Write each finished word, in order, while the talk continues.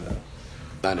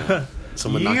I know.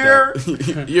 Someone knocked Year.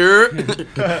 out. You're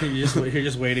You're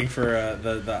just waiting for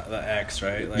the X,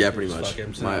 right? Like, yeah, pretty just much.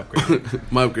 fuck him, My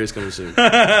upgrade. my upgrade's coming soon.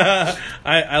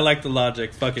 I like the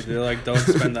logic. Fuck it. They're like, don't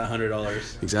spend that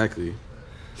 $100. Exactly.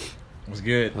 What's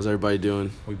good? How's everybody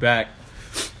doing? We back.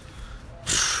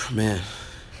 Man,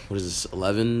 what is this?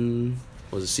 11?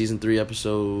 Was it season 3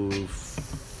 episode?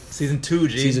 Season 2,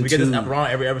 G. Season we get this 2. wrong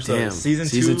every episode. Damn.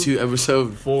 Season 2,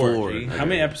 episode 4. G. How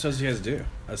many episodes do you guys do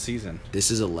a season? This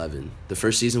is 11. The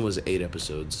first season was 8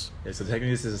 episodes. Yeah, so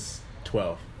technically this is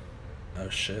 12. Oh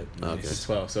shit! Okay. This is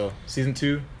 12. So season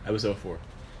 2, episode 4.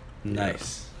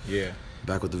 Nice. Yeah.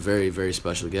 Back with a very, very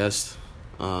special guest.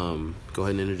 Go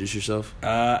ahead and introduce yourself.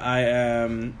 I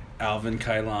am Alvin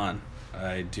Kailan.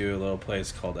 I do a little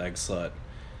place called Egg Slut.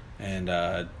 And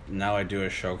now I do a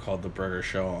show called The Burger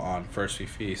Show on First We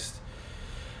Feast.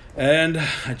 And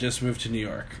I just moved to New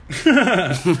York.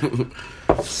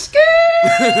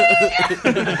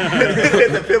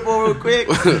 The pitbull real quick.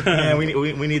 Man,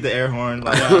 we need the air horn.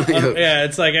 Like, Yeah,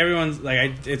 it's like everyone's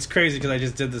like, it's crazy because I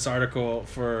just did this article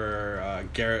for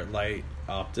Garrett Light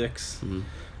Optics. Mhm.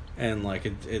 And like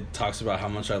it talks about how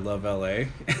much I love LA,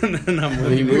 and then I'm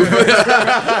moving.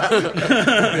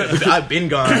 I've been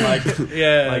gone. Like,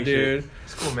 Yeah, like dude.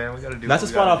 It's cool, man. We gotta do. that's a what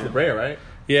we spot gotta off do. La Brea, right?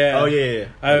 Yeah. Oh yeah.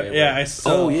 I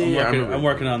still. Oh, yeah, yeah, I remember. I'm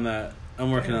working on that. I'm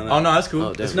working on that. Oh no, that's cool.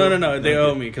 Oh, That's definitely. No. They cool.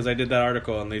 owe me because I did that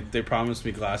article and they promised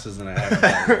me glasses and I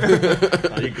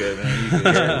haven't. Oh, you're good, man. You good.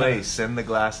 Garrett Lay, send the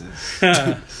glasses.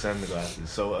 Send the glasses.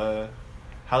 So,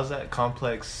 how's that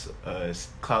complex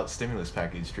clout stimulus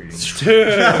package treating you?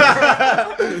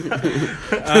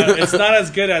 It's not as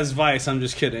good as Vice. I'm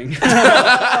just kidding.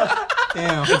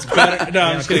 Damn. It's better. No,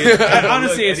 I'm just kidding.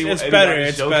 Honestly, Look, it's Eddie better. Murphy's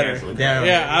It's show better. canceled. Damn.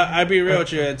 Yeah, I'd be real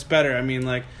with you. It's better. I mean,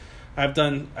 like, I've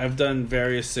done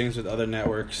various things with other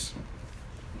networks.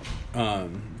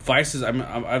 Vice is.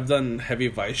 I've done heavy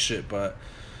Vice shit, but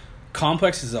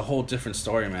Complex is a whole different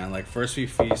story, man. Like First We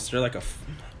Feast,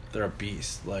 they're a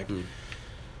beast. Like,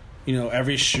 you know,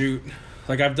 every shoot.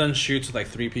 Like I've done shoots with like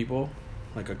 3 people,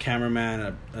 like a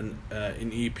cameraman, an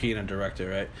EP, and a director.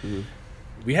 Right. Mhm.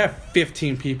 We have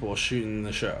 15 people shooting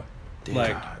the show. Damn.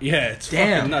 Like, yeah, it's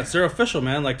Damn. fucking nuts. They're official,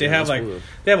 man. Like, they Yeah, have that's like cool.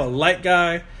 they have a light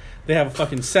guy, they have a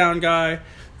fucking sound guy.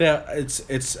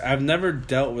 It's. I've never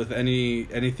dealt with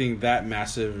anything that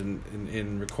massive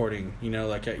in recording. You know,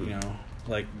 like you know,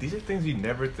 like These are things you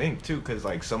never think too, because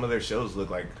like some of their shows look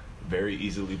like very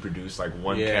easily produced, like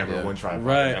one Yeah, camera, yeah. one tripod,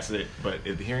 Right. and that's it. But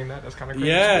hearing that's kind of crazy.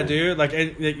 yeah, It's cool. dude. Like,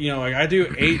 you know, like I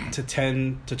do 8 to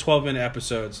 10 to 12 minute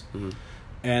episodes, Mhm.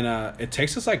 and it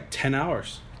takes us like 10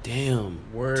 hours. Damn.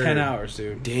 Word. 10 hours,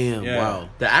 dude. Damn. Yeah. Wow.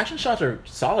 The action shots are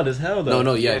solid as hell, though.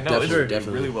 No, yeah, no, definitely, it's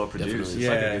definitely. really well produced. Definitely. It's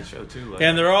like Yeah. a good show too. Like,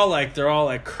 And they're all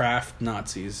like craft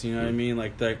Nazis, you know what I mean?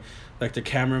 Like the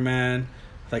cameraman,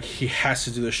 like he has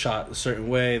to do the shot a certain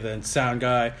way, the sound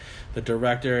guy, the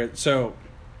director. So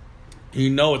you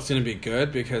know it's gonna be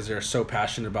good because they're so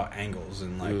passionate about angles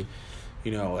and like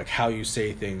you know, like how you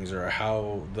say things or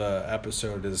how the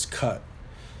episode is cut.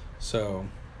 So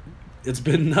it's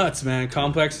been nuts, man.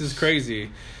 Complex is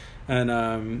crazy.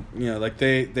 And you know, like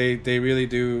they really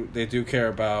do care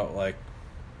about like,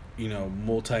 you know,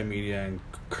 multimedia and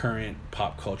current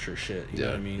pop culture shit. You know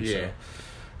what I mean? Yeah.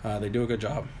 So they do a good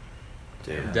job.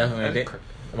 Damn. Definitely.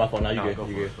 My fault. Now you No, good. go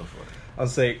You for good. it, go for it. I'll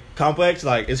say Complex,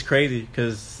 like, it's crazy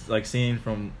because, like, seeing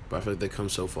from, But I feel like they come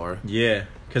so far. yeah,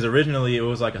 because originally it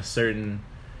was like a certain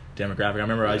demographic. I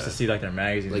remember I used to Yeah. see like their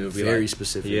magazines. Like it would be very like,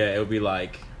 specific. yeah, it would be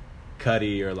like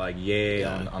Cuddy or like Ye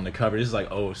Yeah. on the cover. This is like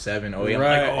 07, 08. I'm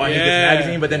Right, like, oh, I need this yeah.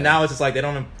 magazine. But then Yeah. now it's just like they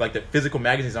don't, like, the physical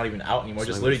magazine's not even out anymore. It's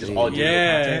Just not literally even just all thing. digital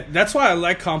Yeah, content. that's why I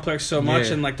like Complex so much.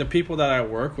 Yeah. And like the people that I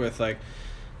work with, like,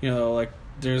 you know, like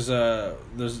there's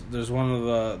one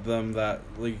of them that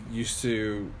like used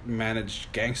to manage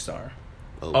Gangstar.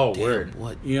 Oh, damn, word.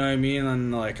 What? You know what I mean?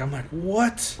 And like I'm like,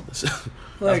 what? That's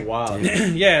Like, wild.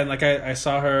 yeah, and like I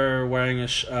saw her wearing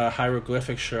a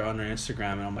hieroglyphics shirt on her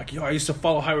Instagram, and I'm like, yo, I used to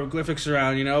follow hieroglyphics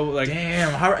around, you know, like.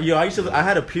 Damn, I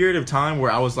had a period of time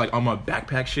where I was like on my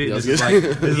backpack shit. Yeah, I was This is gonna like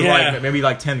say. this is Yeah. like maybe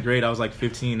like 10th grade. I was like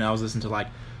 15. And I was listening to like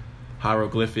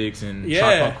hieroglyphics and Yeah.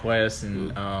 Chocolate Quest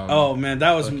and Oh man,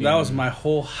 that was fucking- my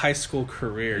whole high school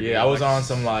career. yeah, dude. I was Like, on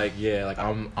some like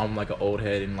I'm like an old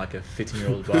head in like a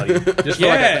 15-year-old's body. Just for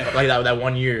Yeah. like that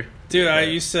 1 year. Dude, I Yeah.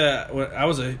 used to. I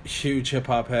was a huge hip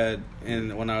hop head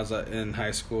when I was in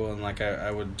high school, and like I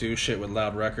would do shit with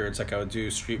Loud Records. Like I would do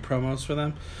street promos for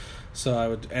them, so I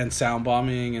would and sound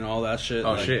bombing and all that shit.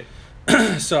 Oh like, shit.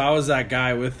 So I was that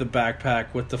guy with the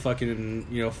backpack with the fucking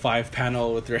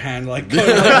 5-panel with your hand like going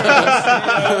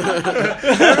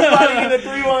Everybody in the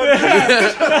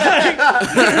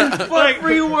 3-1. like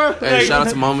free work. Hey, shout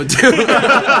out to Mama too.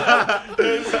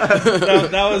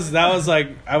 that was like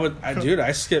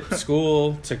I skipped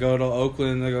school to go to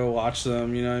Oakland to go watch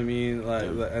them. You know what I mean? Like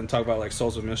and talk about like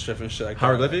Souls of Mischief and shit like that.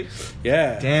 Hieroglyphics?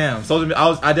 Yeah. Damn.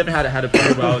 I definitely had a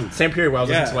period where I was same period where I was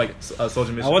listening to like Souls of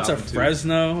Mischief. I went to album, too.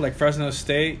 Fresno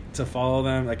State to follow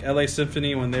them. Like LA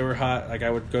Symphony when they were hot. Like I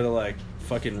would go to like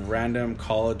fucking random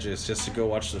colleges just to go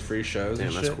watch the free shows. Damn,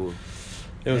 and that's shit. cool.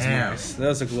 It was Damn. nice. That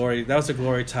was a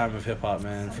glory time of hip hop,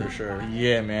 man, for sure.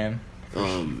 Yeah, man.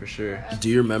 For sure. Do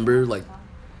you remember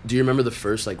the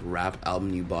first like rap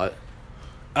album you bought?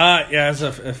 Yeah, it's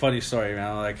a funny story,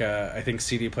 man. Like I think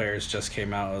CD players just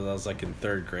came out when I was like in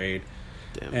 3rd grade.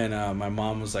 Damn. And my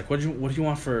mom was like, "What do you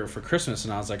want for Christmas?"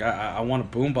 And I was like, "I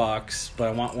want a boombox, but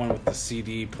I want one with the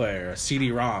CD player, a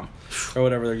CD-ROM, or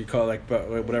whatever you call it, like, but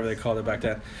whatever they called it back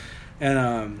then."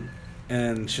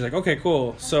 And she's like, "Okay,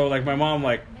 cool." So like my mom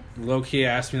like low key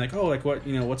asked me like, "Oh, like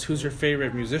who's your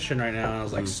favorite musician right now?" And I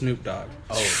was like, "Snoop Dogg."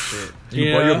 Oh shit.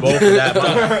 Yeah. You're both of that.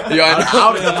 Yeah, I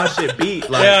I would have my shit beat.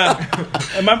 Like, Yeah,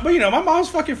 and my mom's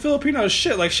fucking Filipino as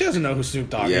shit. Like she doesn't know who Snoop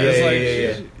Dogg Yeah, is. yeah, Like,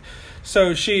 yeah.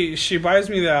 So she buys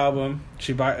me the album.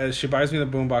 She buys me the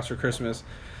boombox for Christmas,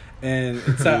 and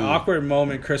it's that awkward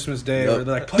moment Christmas Day where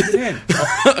they're like, "Plug it in,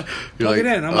 plug it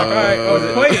in." I'm like, "All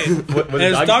right, play it." And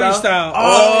it's doggy style.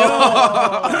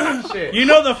 Oh, shit. You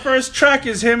know the first track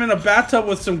is him in a bathtub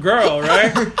with some girl,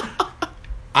 right?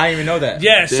 I didn't even know that.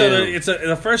 Yeah. So Damn.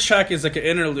 the first track is like an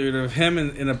interlude of him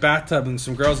in a bathtub and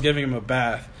some girls giving him a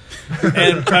bath.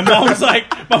 And my mom's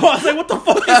like, "What the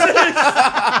fuck is this?"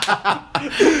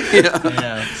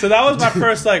 Yeah. So that was my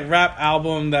first like rap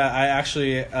album that I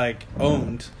actually like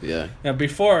owned. Yeah.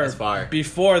 Before That's fire.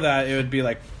 before that, it would be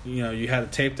like you had a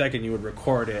tape deck and you would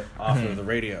record it off of the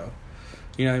radio.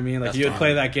 You know what I mean? Like That's you would fire.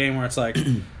 play that game where it's like,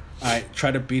 I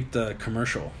try to beat the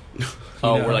commercial.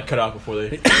 Oh, know? we're like cut off before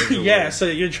they. Yeah, so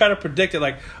you try to predict it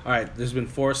like, all right, there's been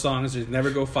 4 songs, there's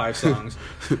never go 5 songs.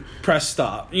 Press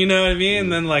stop. You know what I mean?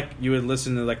 And then like you would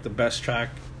listen to like the best track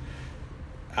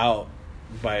out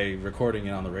by recording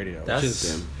it on the radio.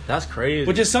 That's crazy.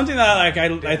 Which is something that like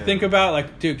I think about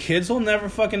like, dude, kids will never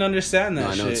fucking understand that No,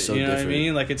 I know, shit. it's so you know different. what I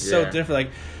mean? Like it's so Yeah. different.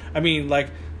 Like I mean, like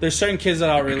there's certain kids that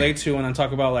I'll relate to when I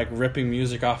talk about like ripping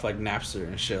music off like Napster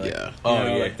and shit. Like, Yeah. you Oh,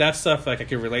 know, yeah. like that stuff like I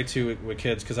could relate to with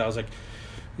kids because I was like,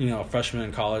 a freshman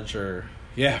in college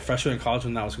freshman in college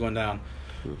when that was going down.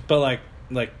 But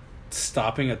like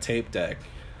stopping a tape deck.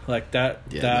 Like that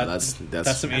Yeah, no, that's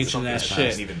that's some ancient ass I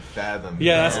can't shit. even fathom.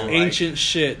 Yeah, that's Like, ancient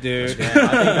shit, dude. Man, I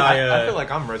think I feel like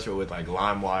I'm retro with like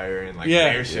LimeWire and like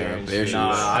Yeah. BearShare Yeah, and BearShare. shit.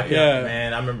 I can't, Yeah.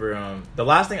 man. I remember the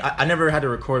last thing I never had to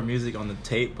record music on the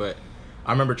tape, but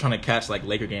I remember trying to catch like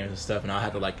Laker games and stuff, and I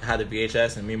had to like had the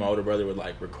VHS, and me and my older brother would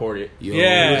like record it. Yo,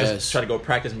 Yeah. We would yes. just try to go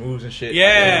practice moves and shit.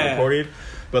 Yeah. Like, recorded.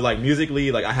 But like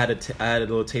musically, like I had a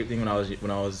little tape thing when I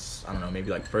was I don't know,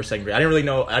 maybe like 1st, 2nd grade. I didn't really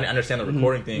know. I didn't understand the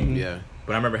recording thing. Yeah.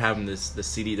 But I remember having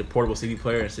the portable CD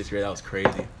player in 6th grade. That was crazy.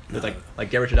 It was like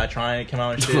Get Rich or Die Trying came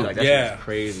out and shit. Like that Yeah. shit was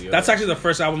crazy. Yo. That's actually the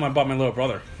first album I bought my little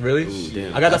brother. really. Ooh,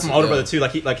 damn. I got that from my older Yeah. brother too.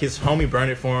 Like his homie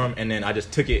burned it for him, and then I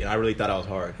just took it, and I really thought I was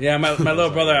hard. Yeah, my little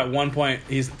brother at one point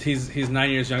he's 9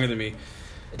 years younger than me.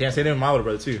 Damn, say that with my older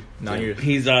brother too. 9 years.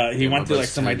 He my went through like brother's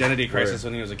some 10. identity crisis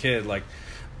Word. when he was a kid. Like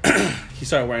he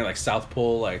started wearing like South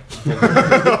Pole like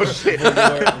Oh shit.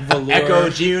 velour. Echo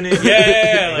G Unit.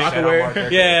 Yeah, like,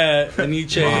 Rockaware. yeah, the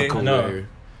Nietzsche. Rockaware. No.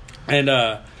 And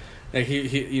like he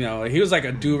he was like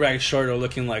a do-rag shorter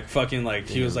looking like fucking like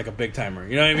he was like a big timer.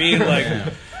 You know what I mean? Like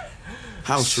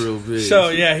House real big. so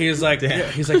yeah, he was like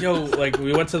Damn. he's like, yo, like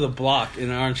we went to the Block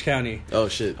in Orange County. Oh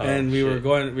shit. And we shit. were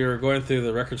going through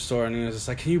the record store, and he was just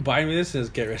like, "Can you buy me this?" And it was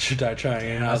Get Rich or Die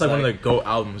Trying. And I That's was like one of the GOAT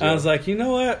albums. I yo. was like, you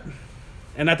know what?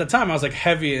 And at the time, I was like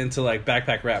heavy into like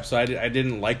backpack rap, so I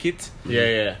didn't like it.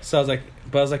 yeah. So I was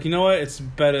like, you know what? It's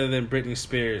better than Britney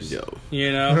Spears. Yo.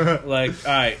 You know, like,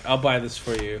 all right, I'll buy this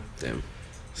for you. Damn.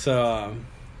 So,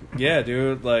 yeah,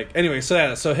 dude. Like, anyway,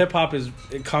 so hip hop is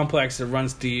complex. It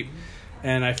runs deep,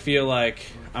 and I feel like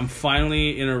I'm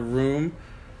finally in a room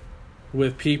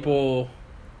with people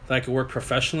that I could work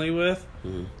professionally with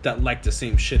that like the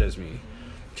same shit as me.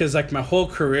 Because like my whole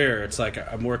career, it's like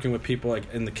I'm working with people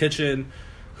like in the kitchen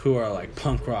who are like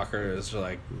punk rockers or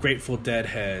like Grateful Dead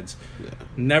heads,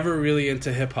 never really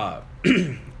into hip hop.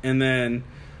 And then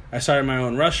I started my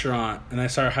own restaurant and I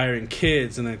started hiring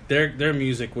kids, and like their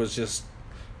music was just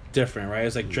different, right?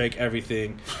 It's like Drake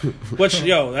Everything, which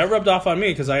that rubbed off on me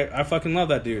because I fucking love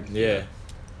that dude. Yeah.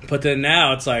 But then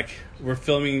now it's like we're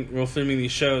filming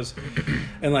these shows,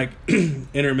 and like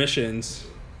intermissions,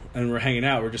 and we're hanging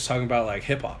out. We're just talking about like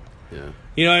hip hop. Yeah.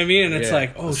 You know what I mean? And it's Yeah,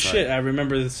 like, oh that's shit, right. I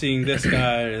remember seeing this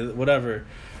guy, or whatever.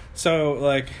 So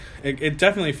like, it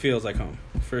definitely feels like home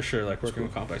for sure. Like working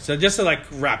with Complex. So just to like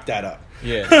wrap that up.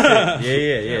 Yeah,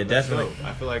 That's definitely. dope.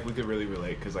 I feel like we could really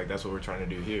relate because like that's what we're trying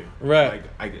to do here. Right.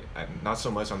 Like I not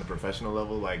so much on the professional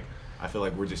level. Like I feel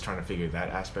like we're just trying to figure that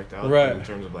aspect out. Right. But in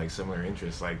terms of like similar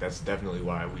interests, like that's definitely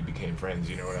why we became friends.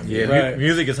 You know what I mean? Yeah, Right.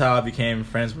 music is how I became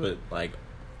friends with like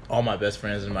all my best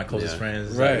friends and my closest Yeah.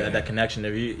 friends. Right. Like, that connection.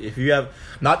 If you have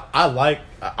not, I like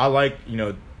you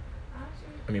know,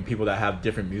 I mean people that have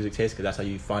different music tastes because that's how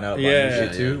you find out about Yeah.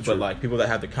 music Yeah, too. true. But like people that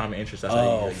have the common interest, that's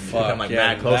Oh how you fuck, become like yeah,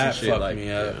 mad close that and shit. fucked Like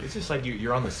me up. It's just like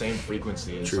you're on the same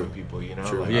frequency as True. some people. You know?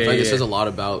 True. Like, I Yeah, feel like it yeah. says a lot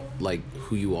about like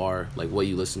who you are, like what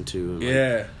you listen to. And, like,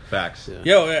 Yeah. facts.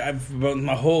 Yeah. Yo,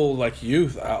 my whole like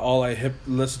youth, all I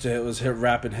listened to was hip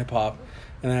rap and hip hop,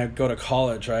 and then I go to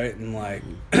college, right, and like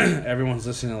everyone's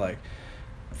listening to like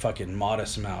fucking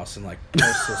Modest Mouse and like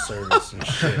Postal Service and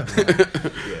shit. And, like,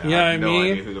 yeah, You know what I have no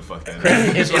mean? idea who the fuck that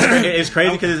is. It's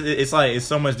crazy because it's like it's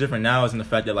so much different now. Is in the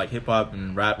fact that like hip hop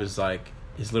and rap is like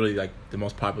it's literally like the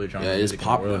most popular genre. Yeah, of it's music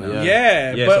popular, in the world now.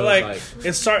 yeah, Yeah, but so like,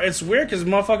 it's it's weird because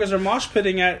motherfuckers are mosh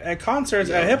pitting at concerts,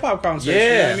 at Yeah. hip hop concerts. Yeah,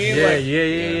 you know what I mean?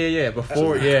 yeah, Like, yeah.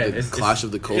 Before, yeah, The clash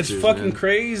of the cultures. it's fucking man.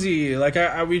 crazy. Like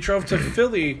we drove to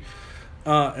Philly.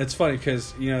 It's funny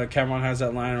because you know Cameron has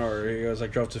that line where he goes, "I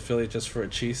drove to Philly just for a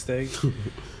cheesesteak."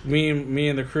 me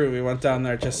and the crew, we went down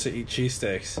there just to eat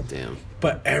cheesesteaks. Damn.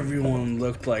 But everyone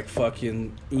looked like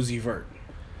fucking Uzi Vert.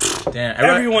 Damn,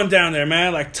 Everyone down there,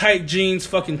 man, like tight jeans,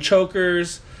 fucking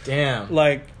chokers, damn,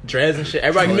 like dreads and shit.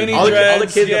 Everybody, Mini all the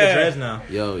dreads, kids got yeah. the dreads now.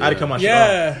 Yo, I had to yeah. cut my shit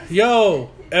off. yeah, yo.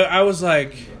 I was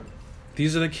like,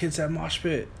 these are the kids at Mosh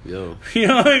Pit. Yo. You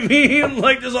know what I mean?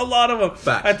 Like, there's a lot of them.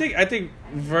 Facts. I think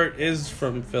Vert is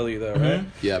from Philly though, right?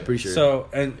 Yeah, pretty sure. So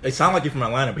and It sounded like you're from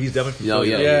Atlanta, but he's definitely from Yo,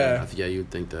 Philly. yeah, Yeah. yeah. I think you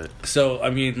would think that. so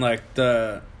I mean, like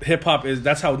the hip hop is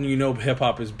that's how you know hip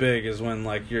hop is big is when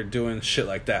like you're doing shit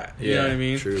like that. You know Yeah, what I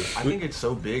mean? True. I think it's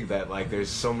so big that like there's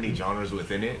so many genres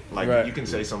within it. Like Right. you can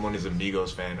say someone is a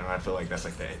Migos fan, and I feel like that's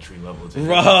like the entry level. To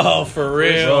Bro, for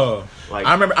real. Bro, Like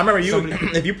I remember you.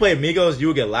 somebody- If you played Migos, you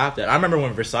would get laughed at. I remember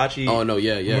when Versace. Oh no,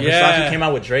 yeah, yeah. When Yeah. Versace came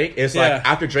out with Drake, it's Yeah. like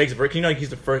after Drake's verse, you know, he's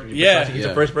the first. Yeah. Versace, he's Yeah.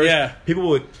 the first verse. Yeah. People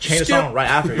would change the Skip. song right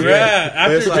after. Yeah, But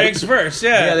after it's like- Drake's verse,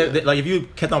 yeah. like if you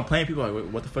kept on playing, people were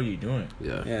like, what the fuck are you doing?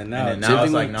 Yeah. Yeah, And now, then Same now thing,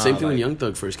 it's like, when, nah, same thing when like- Young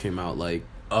Thug first came out. Like,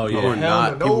 Oh people yeah. were Hell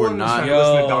not. no, People were one was not. trying to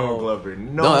listen to Yo. Donald Glover.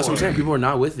 No, No, that's what I'm one. saying. People were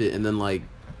not with it, and then like,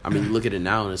 I mean, you look at it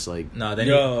now, and it's like, No, then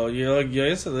yo,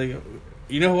 it's like,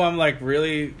 you know who I'm like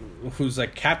really, who's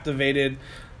like captivated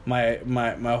my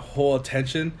whole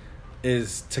attention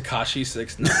is Tekashi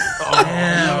 6ix9ine.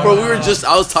 damn. bro,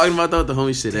 I was talking about that with the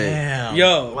homie today. Damn.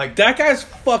 Yo, Like- like that guy's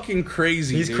fucking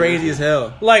crazy. he's dude. crazy as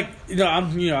hell. Like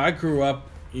I grew up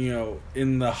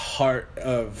in the heart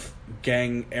of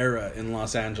gang era in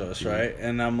Los Angeles, right?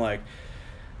 And I'm like,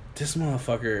 this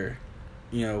motherfucker,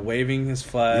 waving his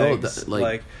flags, Yo,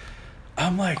 like-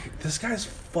 I'm like, this guy's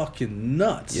fucking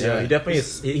nuts. Yeah. Yeah, he definitely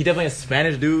is. He definitely a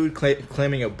Spanish dude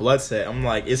claiming a blood set. I'm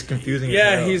like, it's confusing. as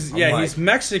Yeah, hell. he's I'm yeah, like, he's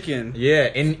Mexican. yeah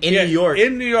in Yeah, New York.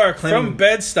 in New York, Claiming- from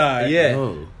Bed-Stuy. Yeah.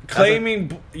 Oh,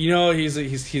 claiming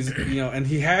he's and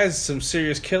he has some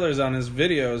serious killers on his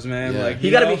videos, man. Yeah. Like he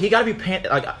gotta be paying.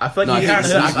 Like I feel No, like he has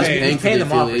to be paying he's paying for the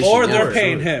them off. affiliation. or Yeah, they're for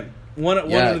paying sure. him. One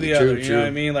Yeah, or the true, other. You true. know what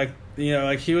I mean?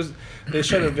 Like he was. They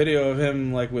showed a video of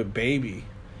him like with Baby.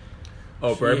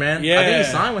 Oh, Birdman. Yeah. I think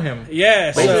he signed with him.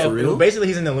 Yeah, Oh, so for real? Basically,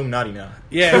 he's in the Illuminati now.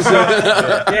 yeah,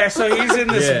 so he's in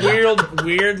this Yeah.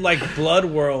 weird like blood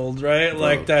world, right?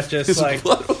 Like Bro. that's just His like.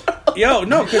 blood- Yo,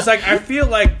 no, because like I feel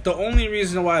like the only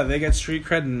reason why they get street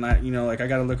cred, and like I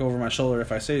gotta look over my shoulder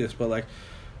if I say this, but like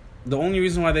the only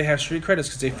reason why they have street cred is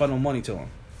because they funnel money to them.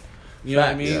 You know what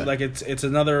I Facts. mean? Yeah. Like it's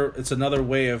another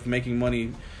way of making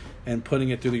money and putting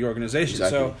it through the organization.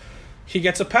 Exactly. So he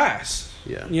gets a pass.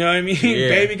 Yeah. You know what I mean? Yeah.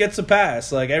 Baby gets a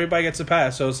pass. Like everybody gets a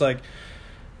pass. So it's like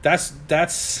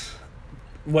that's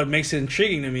what makes it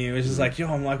intriguing to me. Which is like, yo,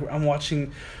 I'm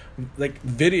watching like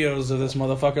videos of this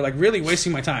motherfucker, like really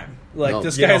wasting my time. Like No.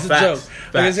 this Yeah, guy's no, a facts. joke.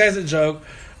 Like this Facts. guy's a joke.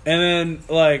 And then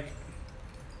like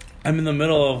I'm in the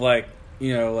middle of like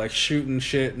like shooting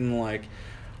shit and like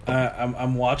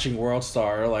I'm watching World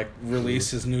Star like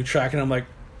release his new track and I'm like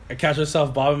I catch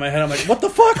myself bobbing my head. I'm like, what the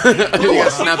fuck? You gotta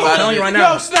snap out I'm of telling it. you right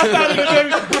now. Yo, snap out of it,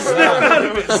 baby. Snap out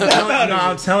of it. Snap out No, of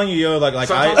I'm it. telling you, yo, like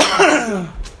Sometimes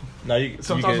No, you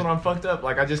Sometimes good. when I'm fucked up,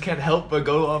 like I just can't help but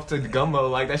go off to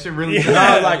Gummo. Like that shit really.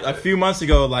 No, like a few months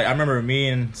ago, like I remember me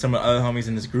and some of the other homies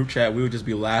in this group chat, we would just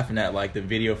be laughing at like the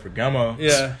video for Gummo.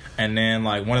 Yeah. And then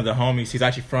like one of the homies, he's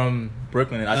actually from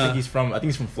Brooklyn, and I think he's from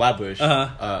Flatbush.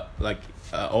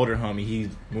 Older homie, he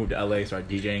moved to LA, started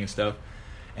DJing and stuff.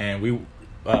 And we,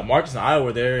 Marcus and I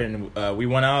were there, and we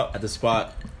went out at the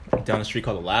spot down the street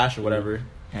called the Lash or whatever.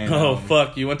 And,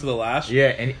 fuck! You went to the Lash? Yeah,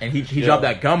 and he dropped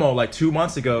that Gummo like 2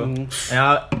 months ago, Mm-hmm.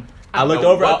 and I looked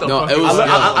over.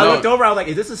 I looked over. I was like,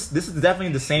 this is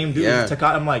definitely the same dude. Yeah.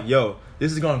 Takata. I'm like, yo,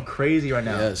 this is going crazy right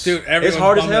now. Yes. Dude, everyone's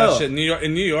hard as bumping hell. that shit.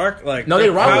 In New York, like No, they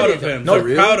they're rock proud with of it. him. No,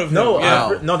 They're proud of him. No,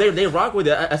 Yeah. they rock with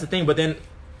it. That's the thing. But then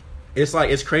it's like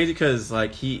it's crazy because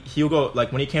like he'll go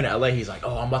like when he came to LA, he's like,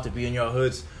 oh, I'm about to be in your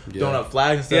hoods, throwing up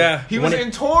flags and stuff. Yeah. He was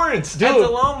in Torrance, dude. At Dude,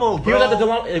 Delomo, bro. He was at the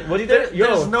Delomo. What he did? Yo,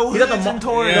 There's no he's at the hoods mall. in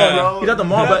Torrance, Yeah. bro. He's at the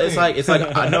mall, but Nothing. it's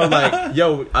like I know like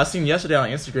yo, I seen yesterday on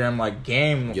Instagram like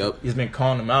Game. Yup. He's been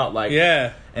calling him out like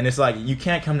Yeah. and it's like you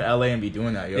can't come to LA and be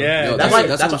doing that, yo. Yeah. Yo, that's that's why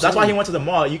what I'm that's why he saying. went to the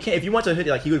mall. You can't if you went to a hood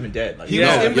like he would have been dead. Like, He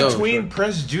Yeah. was in Yo, between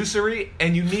Press Juicery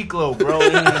and Uniqlo, bro.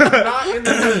 Not in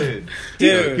the hood.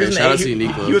 Dude. He was in Shout out the to Asian-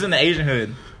 Uniqlo. He was in the Asian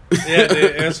hood. Yeah, dude,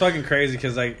 it was fucking crazy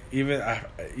because like even I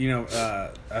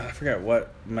forgot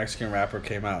what Mexican rapper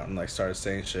came out and like started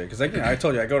saying shit because like I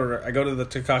told you I go to the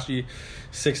Tekashi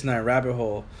 6ix9ine rabbit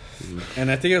hole,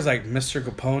 and I think it was like Mr.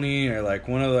 Capone or like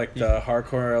one of like the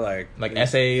hardcore like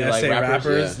essay like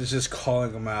rappers. is just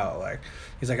calling him out. Like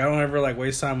he's like, I don't ever like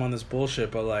waste time on this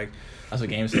bullshit, but like That's what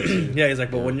Game said too. yeah, he's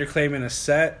like, but when you're claiming a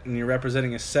set and you're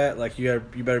representing a set, like you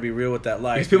better be real with that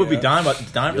life. Because people you be know? dying for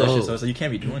that Yo. shit, so it's like you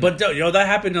can't be doing But that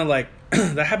happened to like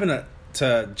that happened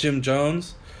to Jim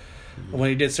Jones when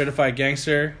he did Certified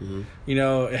Gangster. Mm-hmm. You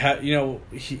know,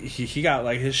 he got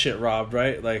like his shit robbed,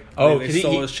 right? Like Oh, they 'cause he-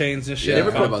 stole his chains and shit. Yeah, I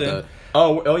or heard about something. that.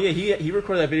 Oh yeah, he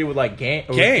recorded that video with like Game.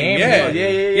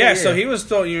 Yeah. So he was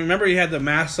still. You remember he had the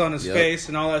mask on his Yep. face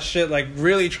and all that shit, like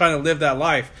really trying to live that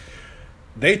life.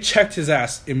 They checked his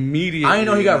ass immediately. I didn't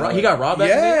know he got robbed. Back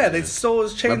Yeah, then? they stole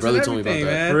his chains. My brother and told me about everything,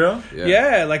 that. man. For real?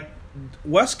 Yeah, like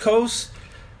West Coast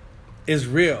is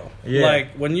real. Yeah.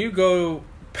 Like when you go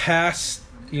past,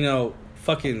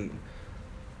 fucking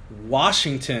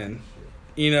Washington,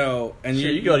 and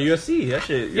Shit, you go to USC. That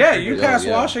shit. yeah, you Yeah, pass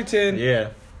yeah. Washington, Yeah.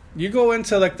 you go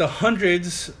into like the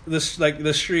hundreds, the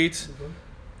streets.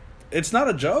 It's not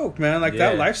a joke, man. Like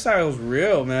that Yeah. lifestyle is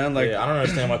real, man. Like I don't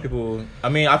understand why people. I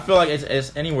mean, I feel like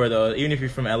it's anywhere though. Even if you're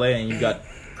from LA and you got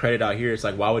credit out here, it's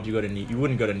like why would you go to you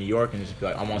wouldn't go to New York and just be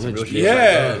like I'm on some real shit.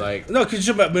 yeah, Like no, because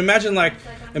imagine like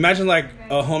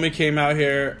a homie came out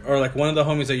here, or like one of the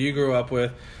homies that you grew up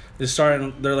with is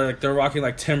starting. They're rocking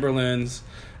like Timberlands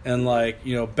and like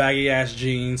baggy ass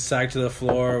jeans, sagged to the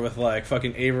floor with like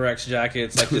fucking Averex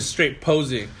jackets, like just straight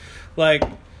posing. Like,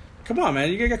 come on, man,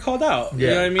 you're gonna get called out. yeah. You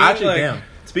know what I mean? Actually, like, damn.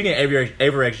 Speaking of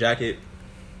Averex jacket,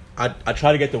 I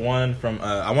tried to get the one from.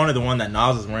 I wanted the one that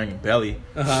Nas was wearing in Belly.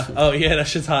 Oh yeah, that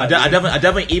shit's hot. I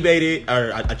definitely eBayed it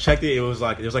or I checked it. It was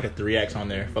like a 3X on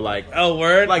there for like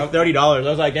word. like $30. I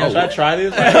was like, damn, should I try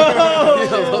this?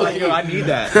 Like, yo, I need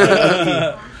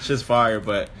that. Shit's fire,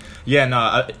 but yeah,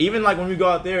 no. Even like when we go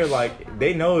out there, like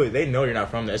they know you're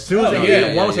not from there. As soon as they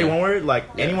hear one say one word, like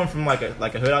anyone from like a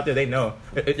hood out there, they know.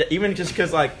 Even just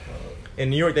because like in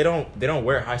New York they don't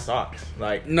wear high socks.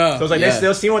 Like No. so it's like Yeah.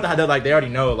 they'll see what they already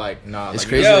know. Like nah, It's like,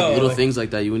 crazy, Yo, like little like- things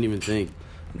like that you wouldn't even think.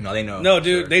 No, they know. No,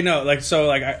 dude, they know. Like, so,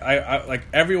 like, I like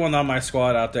everyone on my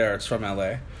squad out there. It's from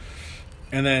LA,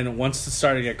 and then once it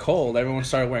started to get cold, everyone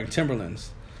started wearing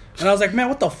Timberlands, and I was like, man,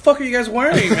 what the fuck are you guys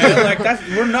wearing, man? Like,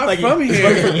 we're not like from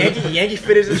here. Yankee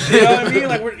fitters and You shit. know what I mean?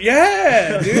 Like,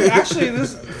 dude. Actually,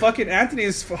 this fucking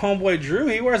Anthony's homeboy Drew,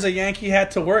 he wears a Yankee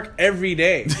hat to work every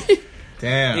day.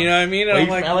 Damn. You know what I mean? And Wait, I'm he's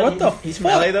like, from LA? what the He's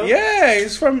fuck? from LA though? Yeah,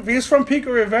 he's from Pico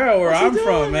Rivera, where I'm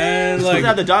from, man. He's Like, supposed to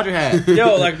have the Dodger hat.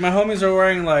 yo, like my homies are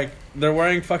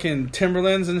wearing fucking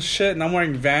Timberlands and shit, and I'm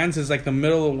wearing Vans. It's like the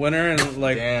middle of winter, and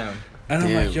like, Damn. and I'm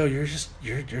Damn. like, yo,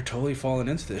 you're totally falling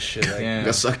into this shit. Like, Damn.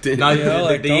 Got sucked in. No, You know,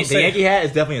 like, the don't say- Yankee hat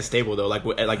is definitely a staple though.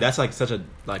 Like that's like such a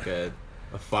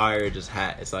fire just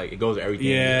hat. It's like it goes with everything.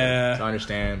 Yeah. So I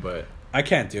understand, but I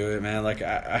can't do it, man. Like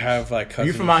I have like cousins.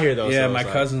 You from out here, though, Yeah, so my it's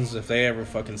like- cousins. If they ever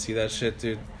fucking see that shit,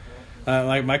 dude.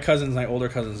 Like my cousins, my older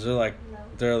cousins,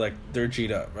 they're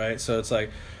G'd up, right? So it's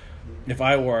like, if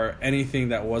I wore anything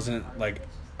that wasn't like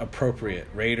appropriate,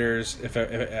 Raiders. If I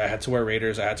had to wear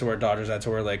Raiders, I had to wear Dodgers. I had to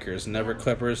wear Lakers. Never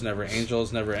Clippers. Never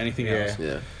Angels. Never anything Yeah. else.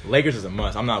 Yeah. Lakers is a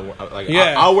must. I'm not like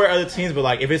Yeah. I'll wear other teams, but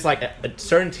like if it's like a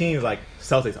certain teams like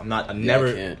Celtics, I'm never.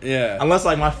 I can't. Yeah. Unless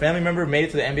like my family member made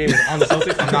it to the NBA was on the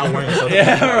Celtics, I'm not wearing the Celtics.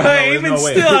 Yeah, No, right. there's Even no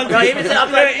way. still, I'm No, like, even still,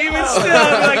 I'm like, even still,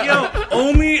 I'm like, yo,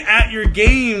 only at your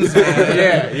games, man.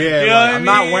 Yeah. You know what I I'm mean?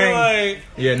 not wearing. Like,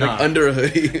 Yeah, no. Under a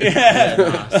hoodie.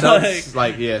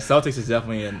 Celtics is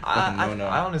definitely a fucking no-no.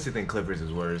 I honestly think Clippers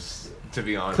is worse. To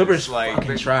be honest, Clippers like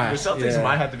fucking trash. The Celtics Yeah.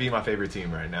 might have to be my favorite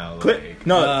team right now. they're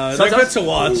good to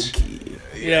watch.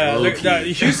 Yeah,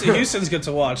 Houston's good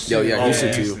to watch. Yo, too. yeah,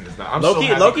 Houston too.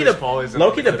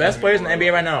 Low-key, the best players in the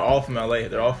NBA right now are all from LA.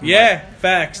 They're all from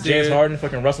Facts, dude. James Harden,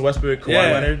 fucking Russell Westbrook, Kawhi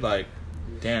Leonard, like,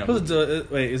 damn.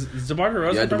 Wait, is DeMar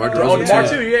DeRozan? Yeah, DeMar Oh, DeRozan DeMar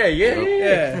too. too,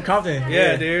 yeah. From Compton.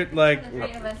 Yeah, dude. Like,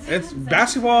 it's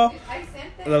basketball.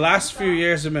 The last few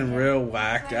years have been real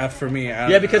whacked for me.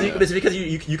 Yeah, because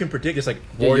you can predict it's like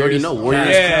Yeah, you already know. Warriors,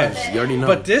 Yeah. Cavs. You already know.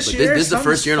 But this year, this is the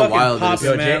first year in a something's while. fucking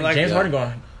That popping, Yo, man. Like, James Harden going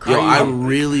yo, crazy. I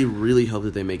really, really hope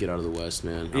that they make it out of the West,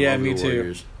 man. I Yeah, love me the too.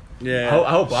 Warriors. Yeah. I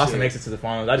hope Boston makes it to the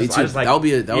finals. I Me just too. like That would be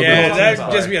Yeah, a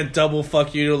that'd just be a double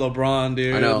fuck you to LeBron,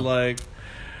 dude. I know. Like,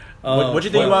 what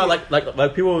you think about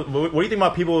like people? What do you think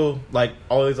about people like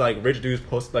all these like rich dudes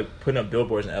putting up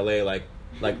billboards in LA like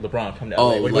LeBron come to LA?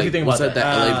 Oh, What do like, you think what's about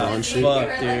that LA Ah, Bron shit?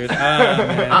 fuck, dude.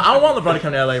 Man. I don't want LeBron to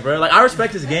come to LA, bro. Like I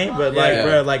respect his game, but like, Yeah.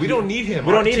 bro, like we don't need him.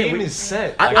 We don't Our need him. team We- is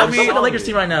set. I'm mean- stuck with the Lakers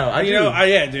team right now. I You do. know,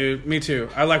 yeah, dude. Me too.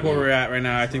 I like where we're at right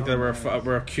now. I think that we're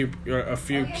a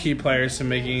few key players to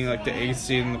making like the 8th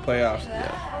seed in the playoffs.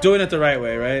 Doing it the right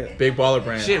way, right? Big baller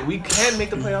brand. Shit, we can make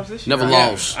the playoffs this year. Never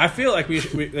lost. I feel like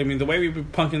I mean, the way we've been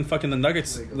punking fucking the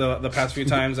Nuggets the past few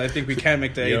times, I think we can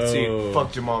make the 8th seed. Yo,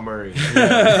 Fuck Jamal Murray.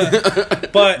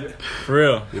 But for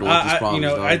real. You don't want these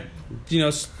problems,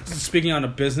 dog. speaking on a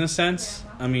business sense,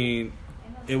 I mean,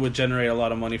 it would generate a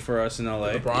lot of money for us in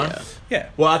LA. LeBron. Yeah.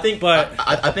 Well, I think, But-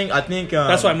 I think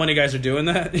That's why money guys are doing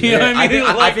that. You know what I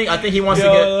mean? I think he wants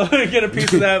to get a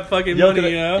piece of that fucking get. money,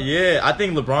 you know? Yeah, I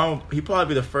think LeBron. He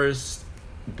probably be the first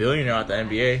billionaire at the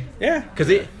NBA. Yeah. Because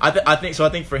I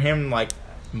think for him, like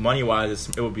money wise,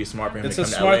 it would be smart for him. It's to a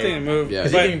come smart to LA. thing to move. Yeah.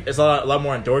 Because But, it's a lot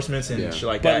more endorsements and Yeah. shit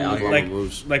like but that. out here. like,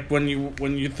 moves. like when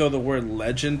you throw the word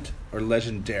legend or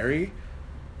legendary,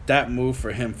 that move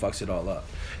for him fucks it all up.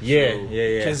 yeah.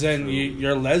 Because then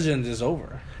your legend is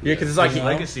over. Yeah, because it's like His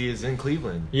legacy is in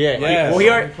Cleveland. Yeah. Yeah.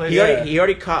 Well, Yeah. he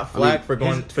already caught flack for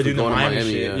doing for the going to Miami,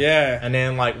 Miami, shit. Yeah. And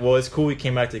then it's cool he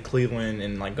came back to Cleveland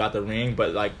and like got the ring,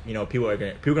 but like people are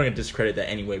gonna discredit that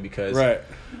anyway because Right.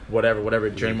 whatever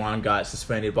Draymond got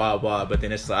suspended, blah blah. But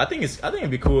then it's like I think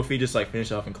it'd be cool if he just like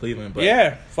finished off in Cleveland. But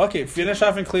Yeah, fuck it. Finish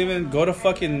off in Cleveland. Go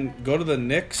to the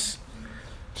Knicks.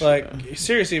 Like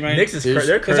seriously, man. Knicks is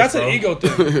they're because that's an bro. ego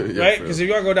thing, Yeah, right? for Because real. if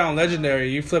you want to go down legendary,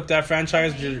 you flip that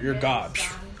franchise, you're god.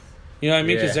 You know what I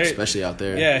mean? Because Especially out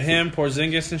there. yeah, him,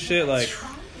 Porzingis, and shit. Like,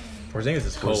 Porzingis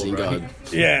is cold, Porzingis. bro.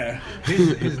 yeah,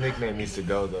 His nickname needs to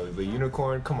go though. The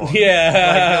unicorn. Come on.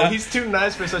 yeah. Like, no, he's too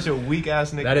nice for such a weak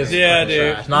ass nickname. That is Yeah, fucking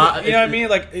dude. trash. Nah, You know what I mean?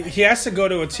 Like he has to go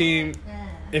to a team.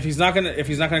 If he's not gonna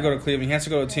go to Cleveland, he has to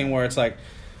go to a team where it's like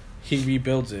he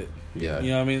rebuilds it. Yeah.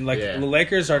 You know what I mean? Like Yeah. the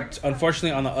Lakers are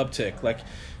unfortunately on the uptick. Like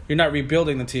you're not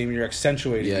rebuilding the team, you're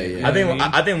accentuating Yeah, it. yeah. You know I think what mean?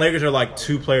 I think Lakers are like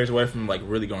 2 players away from like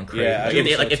really going crazy. Yeah, I Like, think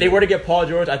so, if they too. were to get Paul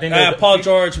George, I think Paul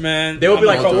George, man. they would be I'm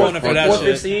like pro Paul winner George, for that fourth, shit.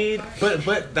 fifth seed.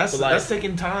 But that's But, like- that's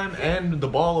taking time and the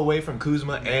ball away from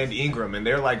Kuzma and Ingram, and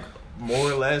they're like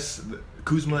more or less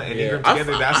Kuzma and Yeah. Ingram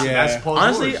together. That's Paul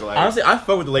Honestly, George. Like, I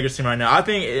fuck with the Lakers team right now. I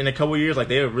think in a couple years, like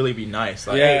they would really be nice.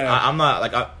 Like, Yeah. hey, I'm not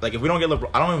like if we don't get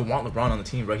LeBron, I don't even want LeBron on the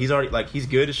team, bro. He's already like he's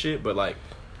good as shit, but like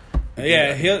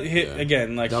Yeah, he'll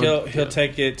again like Don't- he'll yeah.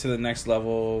 take it to the next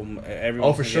level. Everyone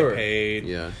Oh, for can sure. get paid.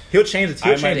 Yeah. he'll change the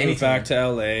I team. might Change move back anything. to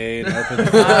LA and open.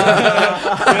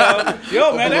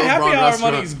 Yo, man, that Open a happy LeBron hour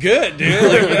restaurant. money's good, dude.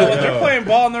 Like, when they're playing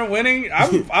ball and they're winning,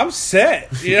 I'm set.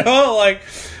 You know, like.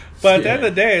 But at the end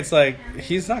of the day, it's like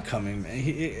he's not coming, man.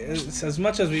 It's, as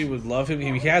much as we would love him,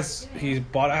 he's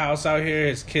bought a house out here.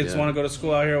 His kids Yeah. want to go to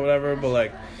school out here, or whatever. But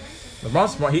like,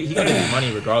 LeBron's smart. He can get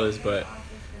money regardless, but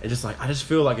it's just like I just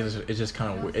feel like it's just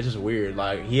kind of it's just weird.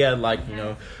 Like he had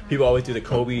people always do the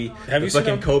Kobe, Have the you seen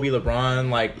fucking him? Kobe LeBron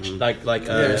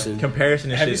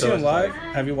comparison and have shit. you seen him live?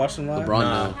 Have you watched him live? LeBron,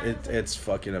 Nah. no. It's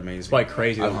fucking amazing. It's like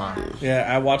crazy. Huh?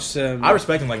 Yeah, I watched him. I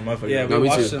respect him like a motherfucker. Yeah, No, we me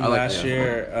watched too. him I like last that.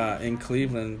 year in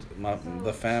Cleveland.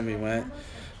 The family went.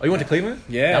 Oh, you went to Cleveland?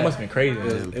 Yeah, That must have been crazy.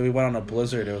 We went on a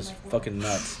blizzard. It was fucking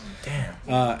nuts. Damn.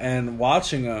 And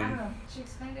watching him, She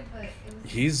explained it, but it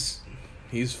was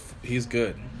he's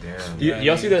good. damn.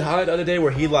 Y'all see the highlight the other day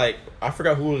where he I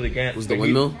forgot who it was against. Was the Like,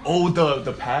 he- windmill? Oh,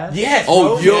 the pass. Yes.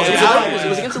 Oh, bro. yo, Yeah. it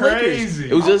was against the Lakers. Crazy.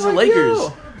 It was just the Lakers.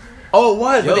 Oh, it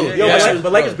was. Yo, But yeah.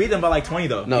 but Lakers beat them by like 20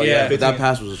 though. No, Yeah. yeah, that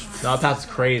pass was. No, that was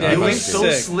crazy. Yeah, It he was was so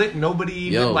sick. slick. Nobody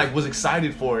even Yo. was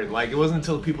excited for it. Like it wasn't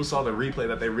until people saw the replay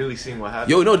that they really seen what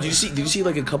happened. Yo, no, did you see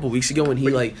like a couple weeks ago when he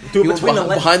like Dude, he went between the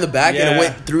behind the back and Yeah. it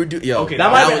went through? Yo, Okay, that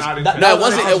might was, have been- no, that it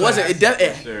wasn't. It was wasn't.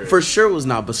 It Sure. for sure was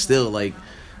not. But still, like,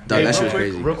 dog, Hey, that shit was real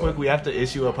crazy. Real quick, we have to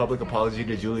issue a public apology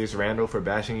to Julius Randle for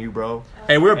bashing you, bro.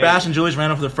 Hey, we were bashing Julius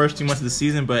Randle for the first 2 months of the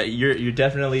season, but you're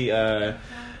definitely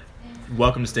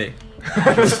welcome to stay.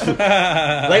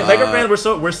 Laker fans,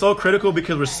 we're so critical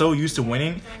because we're so used to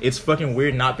winning. It's fucking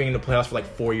weird not being in the playoffs for like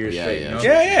 4 years Yeah, straight. yeah. You know?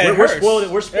 Yeah, it We're hurts.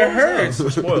 spoiled. We're spoiled. It hurts. We're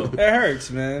spoiled. It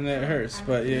hurts, man. It hurts.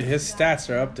 But yeah, his stats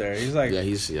are up there. He's like, Yeah,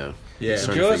 he's Yeah. He's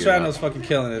starting to Julius figure it out. Randle's fucking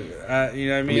killing it. You know what I I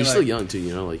mean? mean, he's Like, still young too.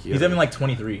 You know, like He's having like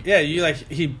 23. yeah, you like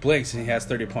he blinks and he has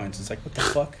 30 points. It's like, what the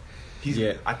fuck?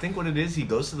 Yeah. I think what it is, he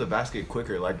goes to the basket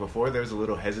quicker. Like before, there was a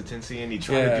little hesitancy, and he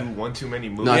tried Yeah. to do one too many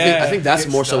moves. No, I Yeah. think that's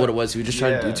Get more so stuck. what it was. He was just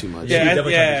trying to do Yeah. too much. Yeah, he Yeah,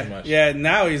 definitely tried to do too much. yeah.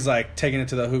 Now he's like taking it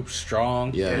to the hoop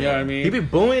strong. Yeah. You know what I mean? He be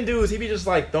bullying dudes. He be just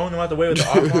like throwing them out the way with the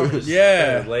arm. Just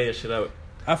Yeah. lay his shit out.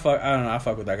 I don't know. I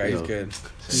fuck with that guy. He's Yo. good.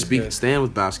 He's good. Stand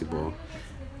with basketball.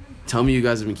 Tell me you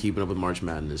guys have been keeping up with March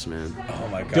Madness, man. Oh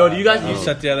my god. Yo, do you guys- You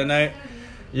set the other night?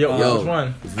 Yo, Yo, which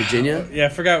one? Virginia, Yeah, I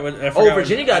forgot what. I forgot Oh, what-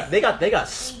 Virginia got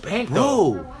spanked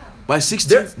though. bro. By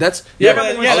 16, that's Yeah,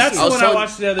 but- but, yeah, that's the one I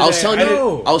watched the other day. I was telling you.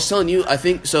 know. I was telling you. I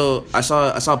think so. I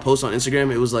saw a post on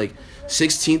Instagram. It was like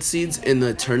 16th seeds in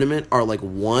the tournament are like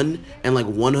 1 and like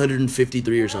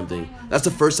 153 or something. That's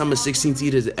the first time a 16th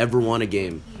seed has ever won a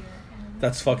game.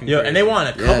 That's fucking. Yo, crazy. and they won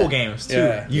a couple Yeah. games too.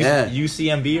 Yeah. Yeah.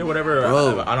 UCMB or whatever.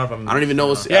 Bro, I don't know if I'm. I don't even know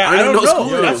what's. Yeah, I don't even know what school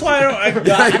Yo, it that's is. why I don't.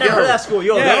 I never heard of that school.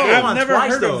 Yo, Yeah, they I've won never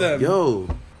twice, heard though. of them. Yo,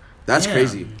 that's Damn.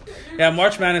 crazy. Yeah,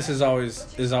 March Madness is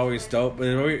always dope, but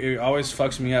it always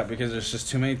fucks me up because there's just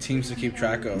too many teams to keep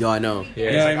track of. Yo, I know. Yeah.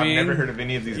 You know what I I've mean? never heard of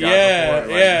any of these guys Yeah,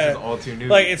 before. Like, yeah. This is all too new.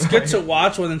 Like it's good to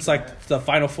watch when it's like the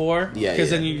Final Four, Yeah,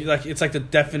 because yeah. then you like it's like the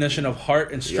definition of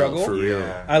heart and struggle. Yo, for real.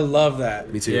 Yeah. I love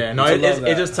that. Me too. Yeah, no, I it's love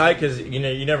that. just tight because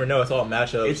you never know. It's all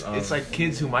matchups. It's like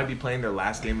kids who might be playing their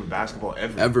last game of basketball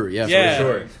ever. Ever, yeah, Yeah, for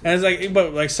sure. sure. and it's like,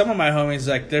 but like some of my homies,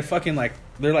 like they're fucking like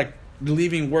they're like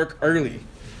leaving work early,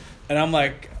 and I'm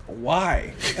like,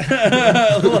 why?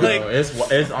 like,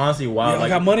 it's honestly you wild. know, I Like,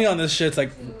 got money on this shit. It's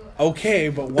like, okay,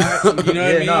 but why? You know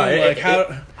what I mean? no, like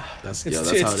how? That's It's, that's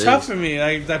how it's it tough is. for me.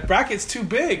 Like that bracket's too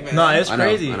big, man. no, it's I know,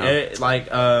 crazy. I know. Like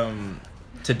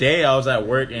today I was at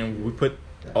work and we put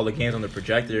all the games on the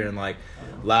projector and like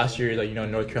last year like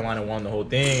North Carolina won the whole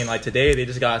thing and like today they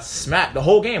just got smacked the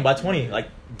whole game by 20, like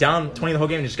down 20 the whole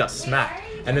game and just got smacked.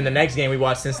 And then the next game we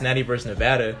watched Cincinnati versus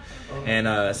Nevada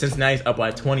and Cincinnati's up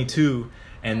by 22.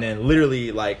 And then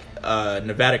literally, like,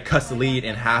 Nevada cuts the lead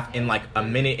in half in, like, a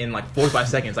minute in, like, 45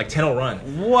 seconds. Like, 10-0 run.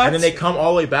 What? And then they come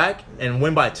all the way back and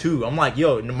win by 2. I'm like,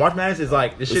 yo, March Madness is,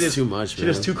 like, this shit It's is too much, shit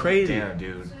is man. too crazy. Damn,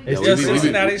 dude. It's Yeah, Is we-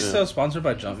 Cincinnati yeah. still sponsored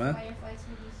by Jumpman?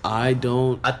 I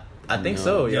don't. I think No.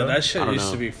 so, Yeah, yo. that shit I don't used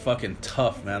know. to be fucking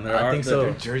tough, man. There I are think the, so.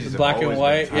 Their jerseys have black and always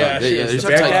white. been Yeah, tight. Yeah, shit yeah, is there's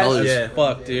very tight tight colors. as Yeah.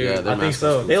 fuck, dude. Yeah, I they're think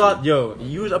so. nice. They lost, yo,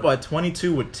 you was up by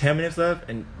 22 with 10 minutes left,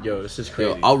 and yo, it's just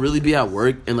crazy. Yo, I'll really be at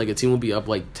work and like a team will be up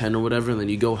like 10 or whatever, and then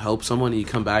you go help someone and you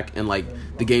come back and like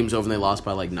the game's over and they lost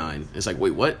by like 9. It's like,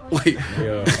 wait, what? Like,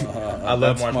 Yo, I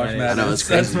love That's March Madness. I know, it's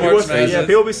That's crazy. March People, Madness. yeah,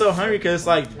 people be so hungry because it's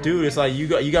like, dude, it's like you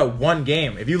got one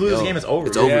game. If you lose Yo, the game, it's over.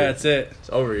 it's yo. over. Yeah, that's it. It's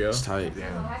over, yo. it's tight.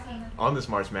 Damn. On this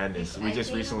March Madness, we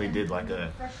just recently did like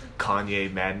a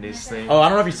Kanye Madness thing. Oh, I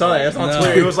don't know if you saw that. It's on No.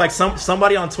 Twitter. It was like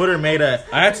somebody on Twitter made a.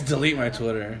 I had to delete my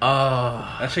Twitter.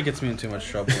 That shit gets me in too much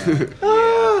trouble.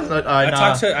 Man.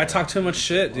 I talk too much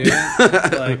shit, dude. like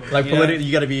you politically, know?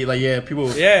 you gotta be like, yeah,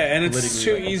 people. Yeah, and it's politically,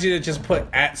 too like- easy to just put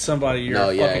at somebody. You're No,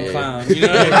 a yeah, fucking yeah, clown. You know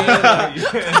what I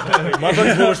mean? Like, My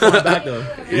buddies will respond back though.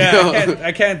 yeah,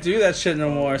 I can't do that shit no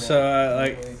more.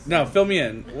 So no, fill me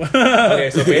in. Okay,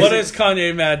 so what basic- is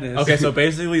Kanye Madness? Okay, so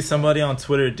basically, somebody on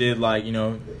Twitter did like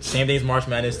same thing as March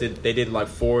Madness. They did like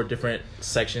 4 different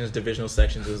sections, divisional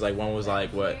sections. It was like one was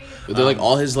like what? But they're like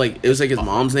all his like it was like his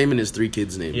mom's name and his 3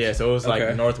 kids' names. Yeah, so it was like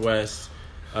Okay. Northwest,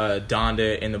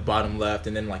 Donda in the bottom left,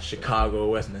 and then like Chicago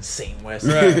West, and then St. West.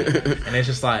 Right. And it's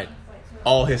just like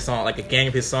all his songs, like a gang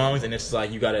of his songs, and it's just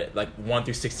like you gotta like 1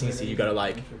 through 16. So you gotta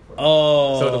like.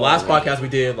 Oh, So the last podcast we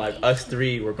did, like us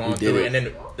 3 were going We did through it, it. and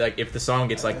then like if the song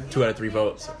gets like 2 out of 3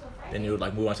 votes, then you would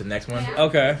like move on to the next one.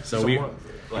 Okay, So we,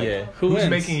 Like, yeah, who who's wins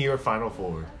making your Final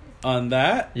Four? on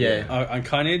that? Yeah. on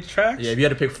Kanye tracks. yeah. If you had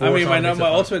to pick 4, I mean, songs, my it's a-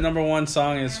 ultimate number 1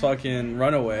 song is fucking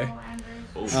 "Runaway."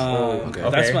 okay.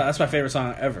 That's my favorite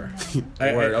song ever.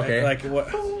 Word, okay. Like what?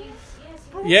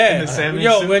 Yeah, And the salmon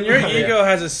yo, soup? when your Yeah. ego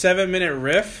has a 7-minute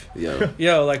riff,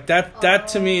 Yo. like that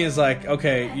to me is like,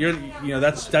 okay,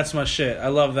 that's my shit. I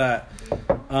love that.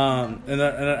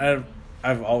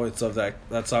 I've always loved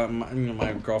that song.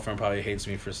 My girlfriend probably hates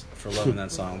me for loving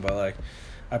that song, but like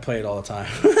I play it all the time.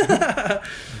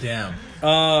 Damn.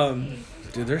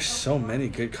 Dude, there's so many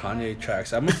good Kanye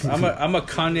tracks. I'm a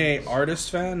Kanye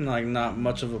artist fan, like not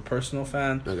much of a personal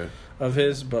fan of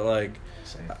his, but like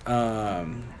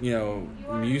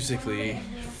musically,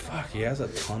 fuck, he has a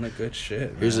ton of good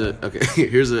shit. Here's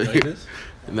man.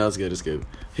 No, it's good. It's good.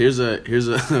 Here's a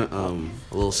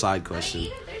little side question.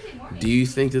 Do you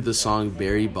think that the song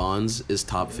Barry Bonds is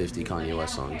top 50 Kanye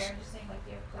West songs?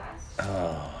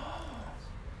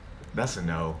 That's a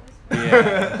no.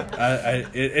 Yeah,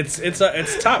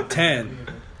 it's top 10.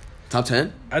 Top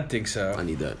 10? I think so. I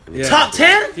need that. Top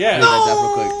 10? Yeah. I need that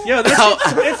real quick. Yo,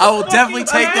 I will definitely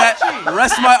take that.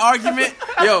 Rest of my argument.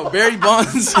 Yo, Barry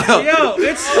Bonds. Yo,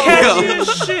 it's catchy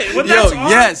as shit. When that's on,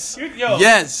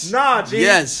 yes. Nah, G.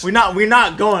 Yes. We're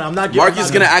not going. I'm not. Mark is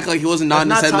gonna act like he wasn't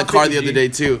nodding his head in the car the other day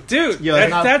too. Dude,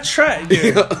 that track,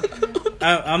 dude.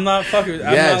 I'm not fucking.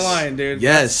 I'm not lying, dude.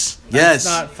 Yes. That's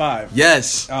not 5.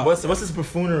 Yes. Oh. What's this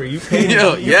buffoonery? You paid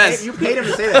him. You paid him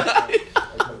to say that.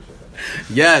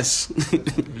 Yes.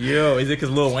 Yo, is it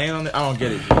because Lil Wayne on it? I don't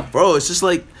get it, bro. It's just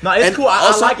like no, it's cool.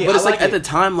 I like it, but it's like at the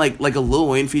time, like a Lil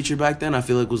Wayne feature back then. I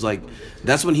feel like was like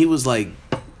that's when he was like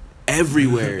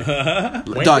everywhere.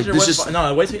 Dog, this just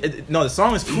no. The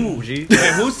song is cool, G.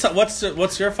 Hey,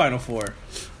 what's your final 4?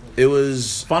 It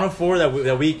was final 4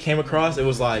 that we came across. It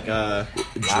was like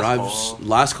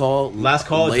last call,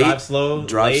 late, drive slow,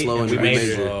 and we made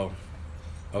it.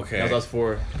 Okay, that was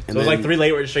 4. So it was like 3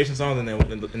 late registration songs, and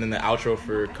then the outro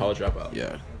for College Dropout.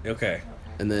 Yeah. Okay.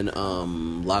 And then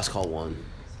last call 1.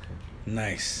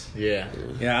 Nice. Yeah.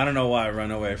 Yeah, I don't know why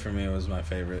Runaway for me was my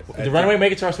favorite. Did Runaway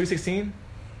make it to our Sweet 16?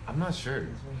 I'm not sure.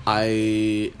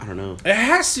 I don't know. It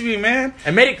has to be, man.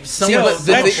 It made it somewhat.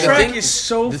 That track is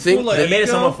so full of It made it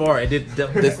somewhat far. It did. The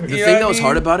thing that was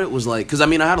hard about it was like, because I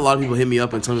mean, I had a lot of people hit me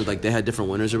up and tell me like they had different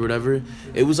winners or whatever.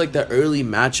 It was like the early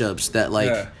matchups that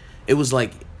like, it was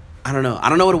like, I don't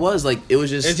know what it was. Like it was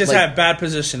just. It just like, had bad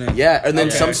positioning. Yeah, and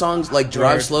then some songs like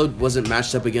Drive Slow wasn't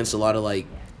matched up against a lot of like.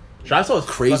 Drive Slow is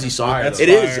crazy songs. It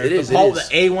is. The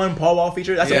A1 Paul Wall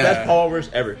feature. That's the best Paul Wall verse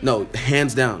ever. No,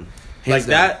 hands down.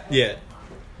 That. Yeah.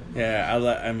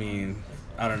 Yeah, I mean,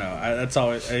 I don't know. That's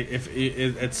always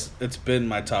it's been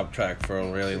my top track for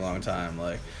a really long time.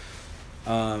 Like,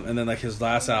 and then like his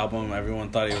last album, everyone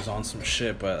thought he was on some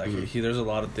shit, but like there's a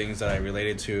lot of things that I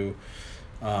related to.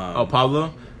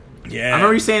 Pablo. Yeah, I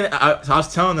remember you saying. I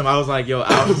was telling them, I was like, "Yo,"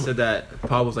 Alvin said that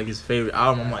Pablo's like his favorite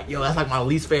album. I'm like, "Yo, that's like my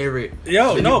least favorite."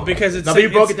 Because it's. No, but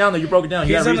you broke it down. Though you broke it down.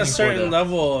 He's on a certain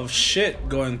level of shit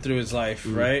going through his life,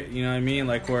 right? You know what I mean?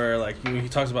 Like where like he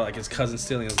talks about like his cousin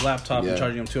stealing his laptop and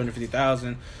charging him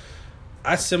 $250,000.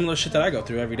 That's similar shit that I go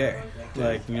through every day.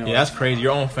 Like yeah, that's crazy.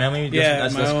 Your own family.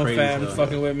 That's my own fam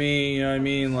fucking with me. You know what I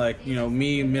mean? Like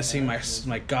me missing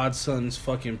my godson's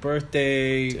fucking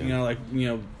birthday.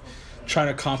 Yeah.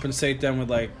 Trying to compensate them with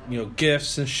like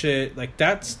gifts and shit. Like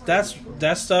that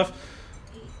stuff.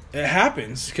 It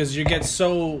happens because you get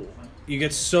so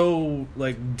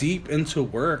like deep into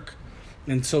work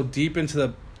and so deep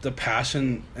into the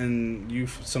passion, and you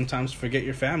sometimes forget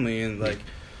your family. And like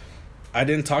I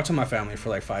didn't talk to my family for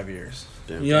like 5 years.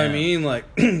 Damn. You know what I mean? Like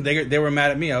they were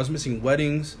mad at me. I was missing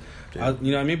weddings. You know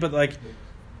what I mean? But like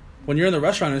when you're in the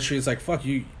restaurant industry, it's like fuck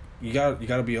you. You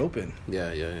gotta be open.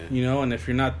 Yeah. And if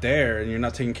you're not there and you're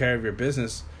not taking care of your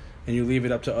business, and you leave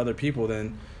it up to other people,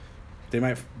 then they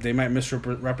might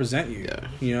misrepresent you.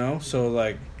 Yeah. So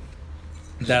like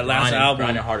that last album,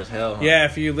 grinding hard as hell. Huh? Yeah,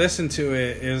 if you listen to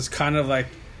it, is kind of like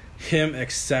him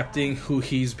accepting who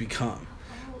he's become.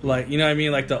 Like you know what I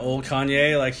mean? Like the old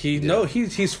Kanye, like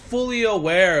he's fully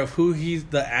aware of who he's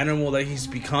the animal that he's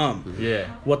become. Yeah.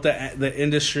 What the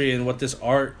industry and what this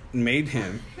art made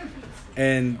him.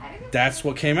 And that's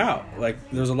what came out. Like,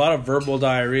 there's a lot of verbal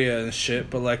diarrhea and shit,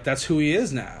 but, like, that's who he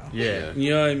is now. Yeah.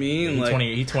 You know what I mean?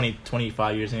 He's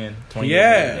 25 years in. 20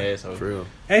 years in. Yeah, so. For real.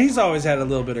 And he's always had a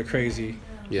little bit of crazy.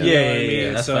 Yeah.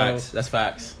 Yeah. That's facts. That's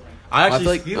facts. I feel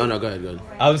like... Oh, no, go ahead. I was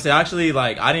going to say, actually,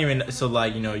 like, I didn't even... So,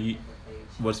 like, College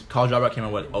Dropout came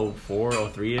out, 04,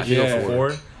 03-ish? Yeah.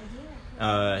 04.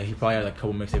 He probably had, like, a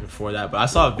couple mixtapes before that. But I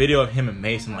saw a video of him and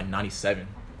Mace in, like, 97.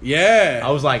 Yeah,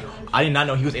 I was like, I did not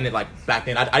know he was in it like back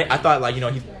then. I thought like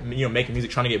he's making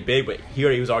music trying to get big, but he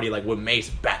was already like with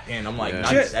Mace back then. I'm like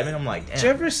 97. I'm like, damn. Did you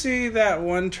ever see that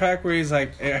one track where he's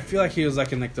like, I feel like he was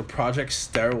like in like the Project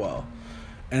Stairwell,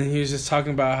 and he was just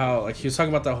talking about how like he was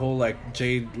talking about the whole like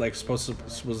Jade like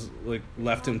was like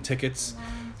left him tickets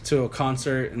to a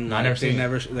concert and like,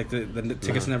 the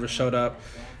tickets never showed up.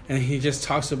 and he just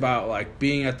talks about like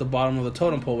being at the bottom of the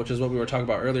totem pole, which is what we were talking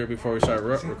about earlier before we started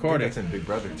recording. That's in Big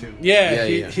Brother too. Yeah,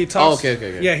 he talks.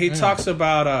 Okay. Yeah, he talks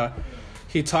about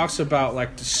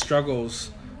like the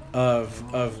struggles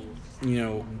of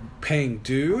paying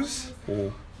dues,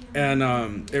 and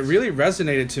it really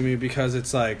resonated to me because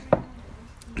it's like,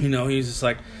 he's just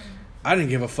like, I didn't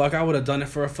give a fuck. I would have done it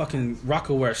for a fucking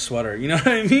Rockaware sweater. You know what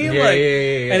I mean?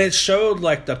 Yeah. And it showed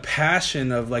like the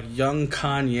passion of like young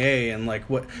Kanye and like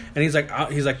what. And he's like,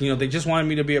 they just wanted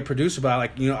me to be a producer, but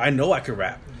I know I could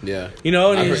rap. Yeah. And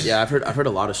I've heard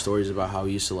a lot of stories about how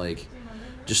he used to like,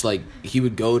 just like he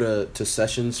would go to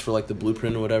sessions for like the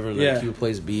Blueprint or whatever, and like he would play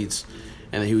his beats.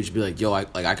 And then he would just be like, "Yo,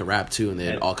 I could rap too," and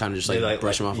they'd all kind of just like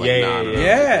brush him off, like, "Nah."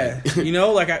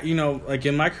 Like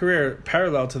in my career,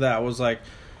 parallel to that was like,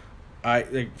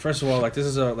 first of all, like this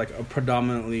is a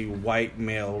predominantly white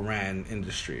male ran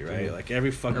industry, right? Mm-hmm. Like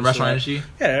every fucking restaurant industry,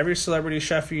 every celebrity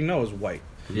chef is white,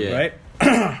 right?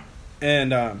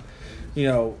 And I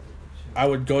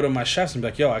would go to my chefs and be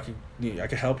like, "Yo, I could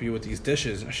help you with these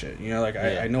dishes and shit."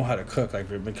 I know how to cook.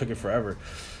 Like we've been cooking forever,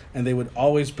 and they would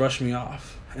always brush me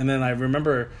off. And then I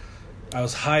remember I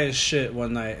was high as shit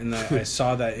one night, and I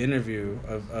saw that interview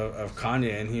of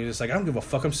Kanye, and he was like, I don't give a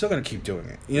fuck, I'm still going to keep doing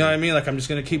it. You know what I mean? Like, I'm just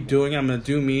going to keep doing it. I'm going to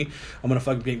do me. I'm going to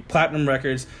fucking be platinum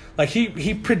records. Like,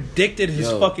 he predicted his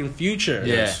fucking future.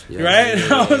 Yeah. Right?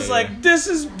 And I was like,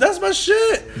 that's my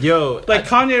shit. Yo. Like,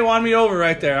 Kanye won me over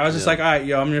right there. I was just like, all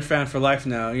right, I'm your fan for life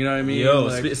now. You know what I mean? Yo,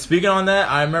 like, speaking on that,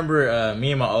 I remember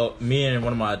me and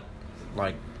one of my,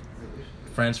 like,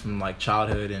 friends from, like,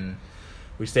 childhood, and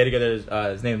we stayed together.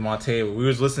 His name is Monte. We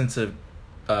was listening to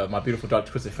My Beautiful Dark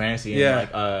Twisted Fantasy, and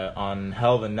like on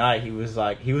Hell of a Night, he was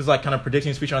like kind of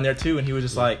predicting his future on there too, and he was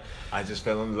just like, I just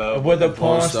fell in love with the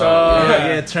porn star.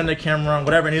 Yeah. Turn the camera on,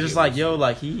 whatever, and he was just like, yo,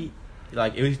 like he.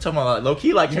 Like he was talking about like low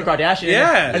key like Kim Kardashian,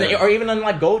 and then, or even on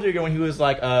like Gold Digger when he was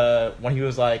like what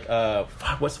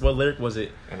lyric was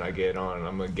it? And I get on,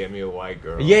 I'm gonna get me a white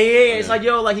girl. Yeah. It's like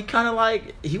yo, like he kind of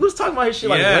like he was talking about his shit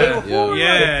like way before.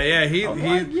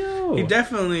 He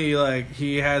definitely like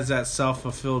he has that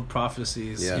self-fulfilled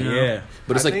prophecies. Yeah.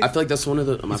 But it's I feel like that's one of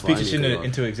the speaking shit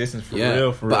into existence for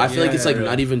real. But I feel like it's like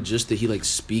not even just that he like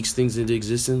speaks things into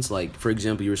existence. Like for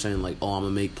example, you were saying like, oh, I'm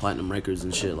gonna make platinum records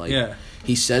and shit. Like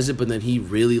he says it, but then he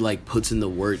really like puts in the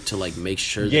work to like make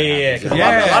sure. A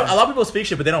lot of people speak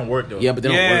shit, but they don't work though. Yeah, but they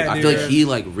don't work. I feel like he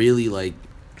like really like,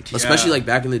 especially like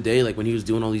back in the day, like when he was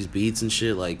doing all these beats and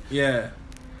shit, like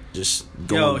just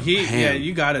going ham.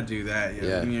 You gotta do that. You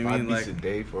know what I mean? Like a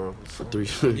day for 3.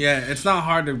 It's not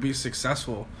hard to be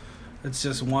successful. It's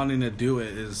just wanting to do it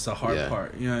is the hard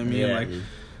part. You know what I mean?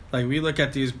 Like we look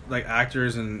at these like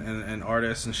actors and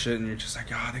artists and shit, and you're just like,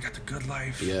 they got the good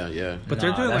life. Yeah. But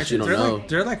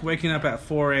they're like waking up at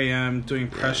 4 a.m. doing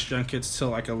press junkets till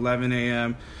like 11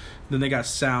 a.m. Then they got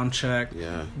sound check.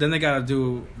 Yeah. Then they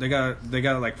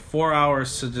gotta like 4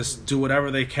 hours to just do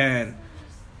whatever they can,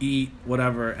 eat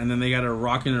whatever, and then they gotta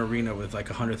rock an arena with like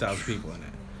 100,000 people in it.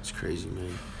 It's crazy,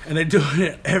 man. And they're doing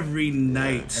it every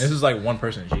night. And this is like one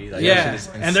person, G. Like,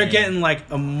 and they're getting like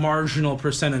a marginal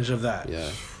percentage of that. Yeah.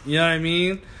 You know what I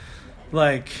mean?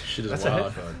 Like shit is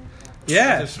wild.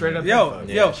 Yeah, it's straight up yo,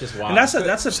 it's just wild. And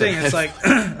that's the thing. It's like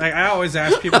I always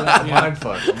ask people. Mind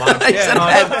fuck. I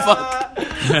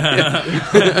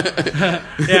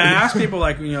ask people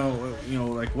like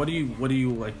like what do you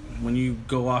like when you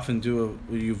go off and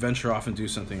you venture off and do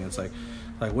something. It's like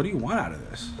what do you want out of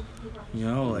this?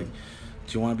 Like.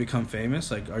 Do you want to become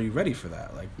famous? Like, are you ready for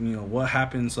that? Like, what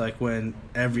happens like when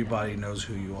everybody knows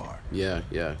who you are? Yeah.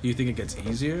 Do you think it gets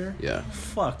easier? Yeah.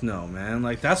 Fuck no, man.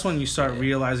 Like, that's when you start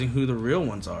realizing who the real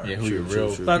ones are. Yeah, who your real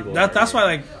people are. That's why,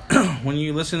 like, when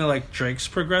you listen to, like, Drake's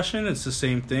progression, it's the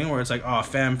same thing where it's like, oh,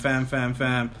 fam.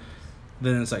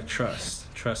 Then it's like trust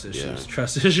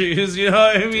issues. You know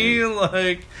what I mean?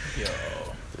 Like,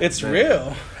 it's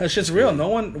real. That shit's real. No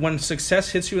one, when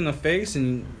success hits you in the face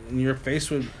and you're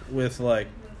faced with like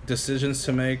decisions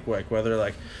to make, like whether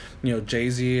like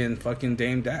Jay-Z and fucking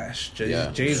Dame Dash.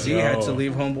 Jay-Z had to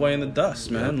leave Homeboy in the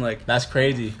dust, man. Like that's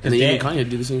crazy. And then even Kanye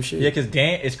do the same shit. Yeah, because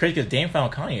it's crazy because Dame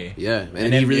found Kanye. Yeah,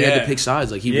 and he really had to pick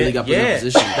sides. Like he really got put in a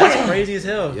position. That's crazy as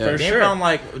hell. Yeah. For Dame sure. Found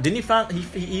like didn't he found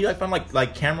he like found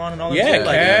like Cameron and all that shit?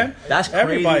 Like, Cam. That's crazy.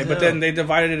 Everybody, but then they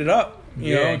divided it up.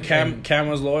 You know, Cam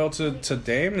was loyal to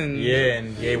Dame and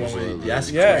went with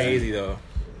that's crazy though.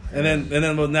 And then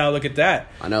now look at that.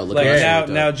 I know. Look like at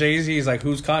now Jay-Z is like,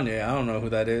 who's Kanye? I don't know who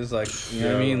that is. Like, you know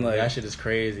what I mean? Like that shit is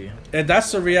crazy. And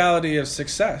that's the reality of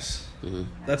success. Mm-hmm.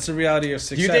 That's the reality of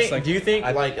success. Do you think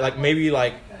maybe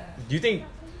like do you think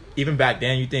even back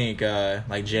then you think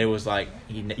like Jay was like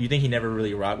you think he never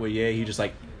really rocked with Ye? He just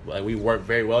like like we work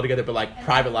very well together, but like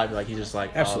private life, like he's just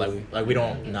like Absolutely. like we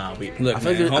don't we Look, I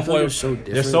feel man, like they're so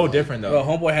different. they're so different though.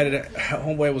 Well,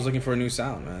 Homeboy was looking for a new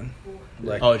sound, man.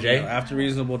 Like, Oh, Jay? after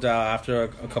Reasonable Doubt, after a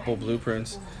couple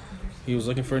blueprints, he was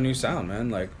looking for a new sound,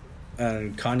 man. Like,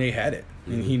 and Kanye had it,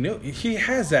 and he knew he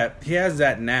has that. He has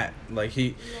that knack. Like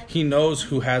he knows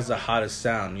who has the hottest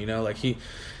sound. You know, like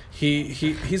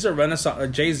he's a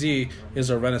renaissance. Jay-Z is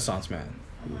a renaissance man.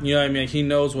 You know what I mean? He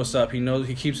knows what's up. He knows,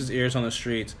 he keeps his ears on the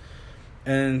streets.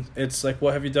 And it's like,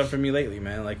 what have you done for me lately,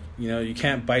 man? Like, you know, you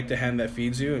can't bite the hand that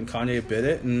feeds you, and Kanye bit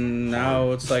it, and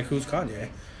now it's like, who's Kanye?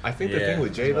 I think the thing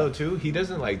with Jay though too, he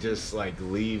doesn't like just like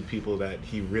leave people that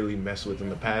he really messed with in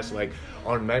the past. Like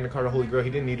on Magna Carta Holy Grail,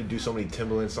 he didn't need to do so many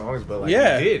Timbaland songs, but like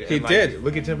Yeah, he did. he And, like, did.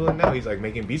 Look at Timbaland now; he's like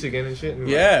making beats again and shit. And,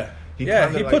 like, Yeah, he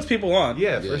kinda, puts people on.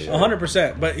 Yeah, for sure.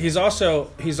 100%. But he's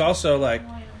also like,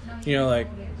 you know, like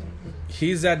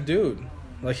he's that dude.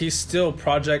 Like he's still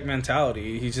project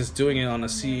mentality. He's just doing it on a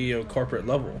CEO corporate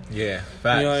level. Yeah,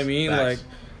 facts. You know what I mean? Facts.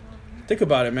 Like, think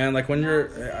about it, man. Like when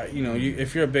you're, you know,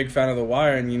 if you're a big fan of The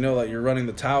Wire and you know that you're running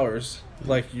the towers,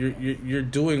 like you're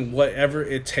doing whatever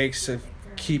it takes to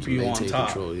keep you on Maintain top.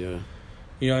 control, yeah.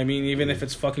 You know what I mean? Even if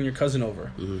it's fucking your cousin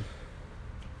over. Mm-hmm.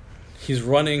 He's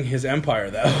running his empire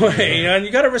that way, you know, and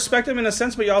you got to respect him in a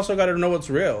sense, but you also got to know what's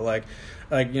real. Like,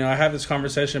 you know, I have this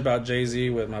conversation about Jay-Z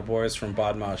with my boys from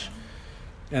Badmash,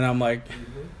 and I'm like,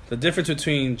 the difference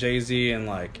between Jay-Z and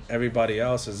like everybody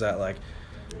else is that like,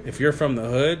 if you're from the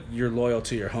hood, you're loyal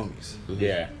to your homies.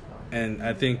 Yeah. And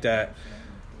I think that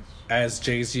as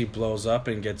Jay-Z blows up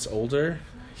and gets older,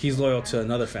 he's loyal to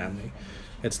another family.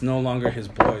 It's no longer his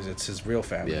boys, it's his real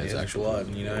family, Yeah, his actual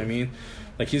blood, you know what I mean?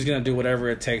 Like, he's going to do whatever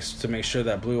it takes to make sure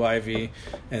that Blue Ivy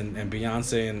and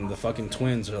Beyonce and the fucking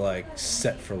twins are, like,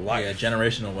 set for life. Yeah,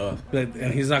 generational wealth.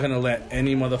 And he's not going to let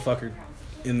any motherfucker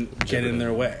get in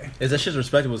their way. Is that shit's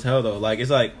respectable as hell though? Like it's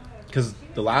like, cause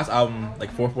the last album, like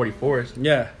 444,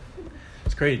 Yeah.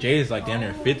 it's crazy. Jay is like damn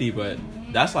near 50, but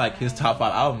that's like his top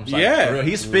 5 albums. Like, Yeah. for real.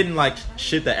 He's spitting like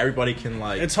shit that everybody can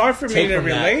like. It's hard for me take to from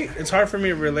that. relate. It's hard for me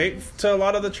to relate to a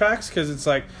lot of the tracks because it's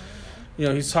like, you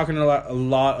know, he's talking a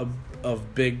lot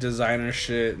of big designer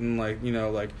shit and like, you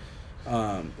know, like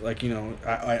you know,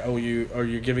 I owe you, or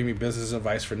you're giving me business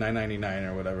advice for $9.99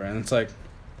 or whatever, and it's like,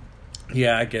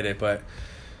 yeah, I get it, but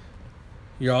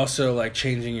you're also like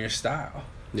changing your style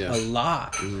Yeah.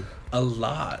 a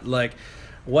lot. Like,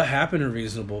 what happened to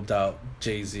Reasonable Doubt,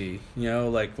 Jay-Z? You know,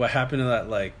 like what happened to that,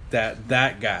 like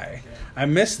that guy? I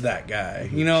miss that guy.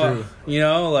 You know, True. you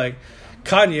know, like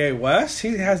Kanye West,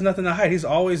 he has nothing to hide. He's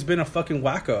always been a fucking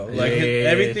wacko. Like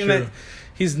everything true.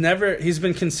 that he's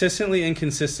been consistently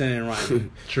inconsistent in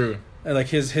rhyming. True. And, like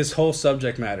his whole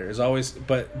subject matter is always,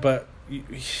 but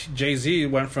Jay-Z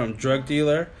went from drug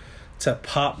dealer to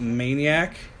pop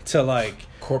maniac to like,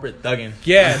 Corporate thugging.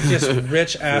 yeah, just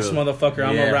rich ass Real. motherfucker.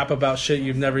 I'm Yeah. gonna rap about shit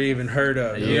you've never even heard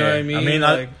of. You know what I mean? I mean,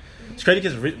 like, it's crazy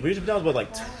because Reasonable Doubt was what,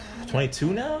 like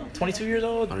 22 now? 22 years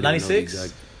old? I don't even know the 96?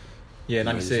 exact- Yeah,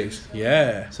 96.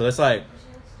 yeah, So that's like,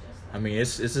 I mean,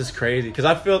 it's just crazy because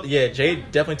I feel Jay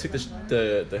definitely took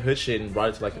the hood shit and brought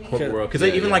it to like the corporate Yeah. world. Because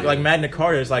Yeah, even yeah, like yeah. Magna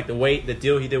Carta is like the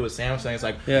deal he did with Samsung. It's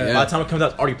like Yeah. by the time it comes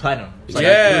out, it's already platinum. It's like,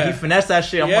 Yeah. he finessed that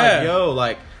shit. I'm Yeah. like, yo,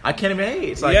 like I can't even hate.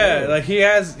 It's like, yeah, yo. like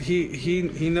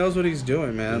he knows what he's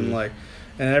doing, man. Like,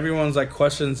 and everyone's like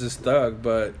questions his thug,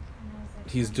 but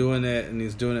he's doing it and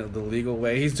he's doing it the legal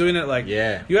way. He's doing it like,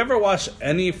 Yeah. You ever watch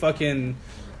any fucking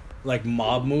like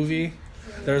mob movie?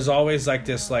 There's always like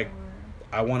this like,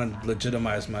 I want to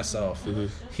legitimize myself.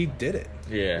 He did it.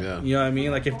 yeah. You know what I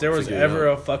mean? Like, if there was Figure it ever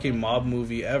out. a fucking mob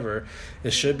movie ever,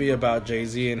 it should be about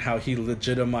Jay-Z and how he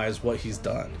legitimized what he's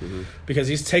done. Because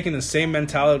he's taken the same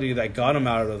mentality that got him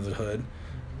out of the hood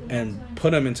and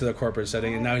put him into the corporate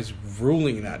setting, and now he's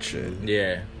ruling that shit.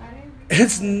 Yeah.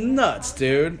 It's nuts,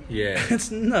 dude. Yeah. It's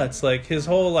nuts. Like, his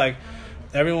whole, like,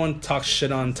 everyone talks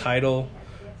shit on Tidal,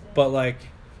 but, like,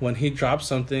 when he drops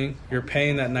something, you're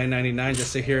paying that $9.99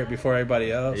 just to hear it before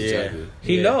everybody else. Yeah.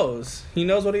 He Yeah. knows. He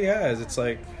knows what he has. It's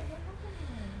like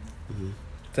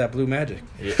that blue magic.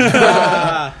 Yeah.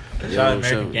 Shout out Yo,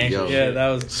 American Gangster. yo. Yeah, that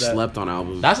was that. Slept on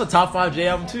albums. That's a top 5 J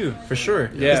album too, for sure.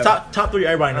 Yeah. It's top 3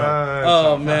 everybody know.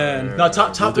 Oh, man. No,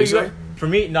 top Don't 3 think so? for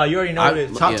me. No, you already know I- it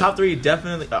is. yeah. Top 3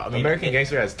 definitely. I mean, American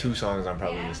Gangster has 2 songs I'm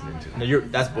probably listening to. No,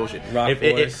 that's bullshit. Rock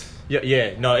Boys.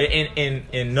 Yeah, no,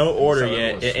 in no order Some of them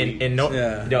yet. was In sweet. no,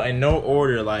 Yeah. no, in no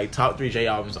order. Like top 3 J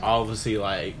albums, obviously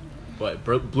like, but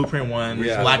Blueprint 1,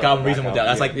 Yeah. Black Album, Black Reasonable Album, Doubt.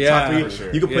 That's like yeah. top 3. For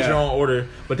sure. You can put Yeah. your own order,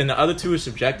 but then the other 2 is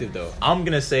subjective though. I'm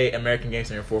gonna say American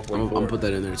Gangster and I'm 444. gonna put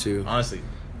that in there too. Honestly,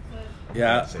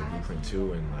 Yeah. I'd say Blueprint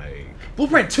 2 and like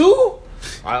Blueprint 2.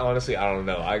 I honestly, I don't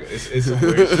know. It's some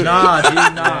weird shit. Nah, dude,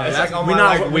 nah. It's like on we my, not,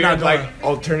 like, we weird, not like, going.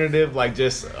 alternative, like,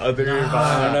 just other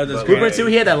I don't know this but, guy. Hooper 2,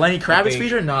 he had that Lenny Kravitz think-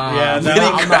 feature? Nah. Yeah, no, Lenny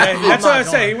I'm Kravitz. not- that's what I I'm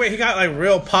say. not He got like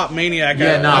real pop maniac. Yeah,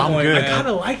 at nah, that I'm point, good. I man. kind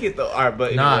of like it, though. All right,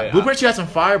 but Nah, anyway, Blueprint 2 had some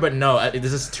fire, but no,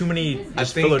 this is too many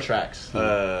just think- filler tracks.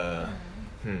 I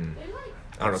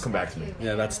don't know. Come back to me.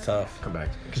 Yeah, that's tough. Come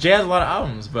back to me. Cause Jay has a lot of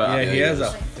albums, but Yeah, he has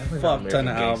a Definitely fuck not ton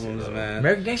of American Gangster, albums, though. man.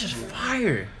 American Gangster's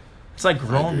fire. It's like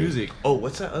grown music. Oh,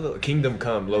 what's that other? Kingdom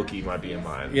Come, Loki might be in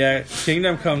mine. Yeah,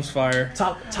 Kingdom Comes fire.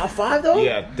 Top 5 though?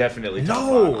 Yeah, definitely. Top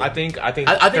No. 5. I think I think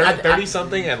 30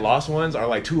 something and Lost Ones are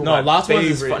like two of No, my Lost Ones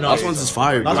is favorite. fu- no, Lost Ones is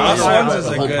fire. Lost bro. Ones Lost Yeah, Ones the is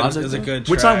a whole good project, is a though. good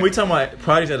We track. talking about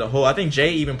projects as a whole. I think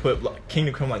Jay even put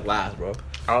Kingdom Come like last, bro.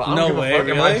 I don't No give a way, fuck.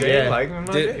 Am I really? Jay? Yeah. Like, am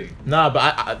I Did- Jay? Nah, but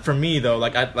I for me though,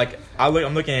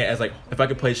 I'm looking at it as like if I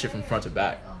could play shit from front to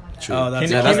back. True. Oh,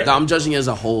 that's yeah, Kingdom- I'm judging it as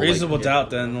a whole. like, Reasonable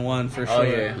Doubt then one for sure. Oh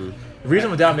yeah.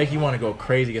 Reason Without make you want to go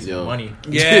crazy, get some Yo. money.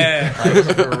 Yeah, Like,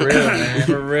 for real, man.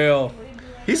 for real.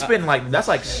 He's spitting like that's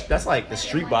like the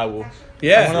street Bible.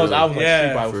 Yeah, One of those albums like yeah.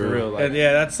 street Bible for real. Like, And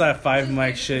yeah, that's that 5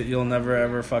 mic shit. You'll never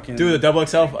ever fucking dude, the double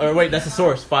XL. Or wait, that's the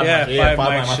source. 5 yeah, mic. 5 5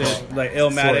 mic mic. my shit, fault. like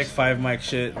Illmatic Source. 5 mic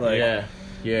shit. Like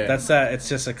Yeah. that's that. It's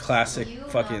just a classic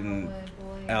fucking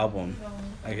album.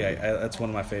 Okay, that's one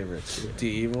of my favorites. D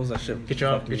Evils, that shit. Get your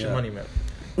fucked me up. money, man.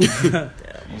 You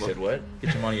said what?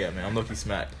 Get your money up, man. I'm low-key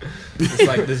smacked. It's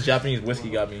like this Japanese whiskey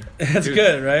got me. That's Dude.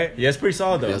 good, right? Yeah, it's pretty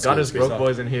solid though. Yeah, it's Got good. us broke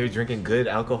boys in here drinking good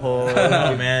alcohol.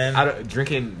 Oh, man.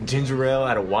 Drinking ginger ale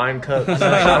out of wine cups.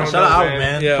 Shout out, Alvin,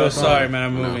 man. Yeah, Close sorry, on. man.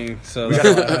 I'm moving. So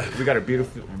We got a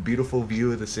beautiful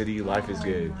view of the city. Life is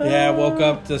good. yeah, I woke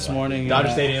up this morning. Dodger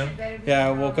and, Stadium. Yeah,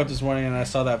 I woke up this morning and I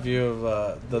saw that view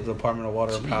of the Department of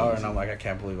Water and Power, and I'm like, I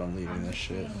can't believe I'm leaving this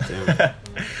shit.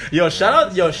 Yo, shout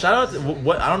out. To,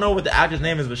 what I don't know what the actor's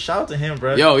name is, but shout out to him,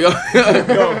 bro. Yo.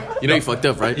 You know you fucked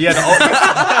up, right? Yeah.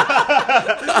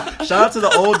 Shout out to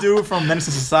the old dude from Menace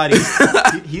to Society.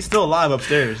 He's still alive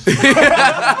upstairs.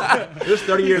 It was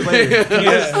 30 years later.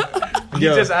 He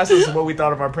just asked us what we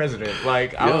thought of our president.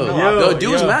 Like, I don't know. Yo,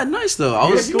 dude was mad nice though. I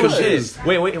was He's cool confused. shit.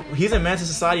 Wait, he's in Menace to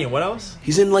Society and what else?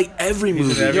 He's in like every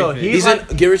movie. in Yo, everything. He's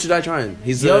like, in Get Rich or Die Trying.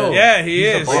 He's Yo. the Yeah, he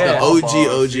is. like Yeah. the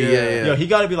OG. Yeah. yo, he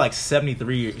got to be like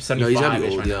 73 or 75 No, he's gotta be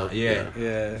old, right now. yeah.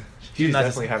 Yeah. He's not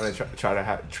definitely having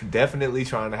to definitely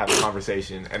trying to have a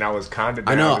conversation, and I was kind of.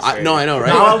 I know, I know, right?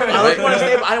 No, I didn't want to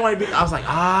say, but I didn't want to be. I was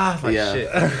like, Yeah.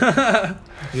 shit.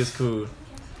 He was cool.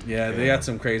 Yeah, they got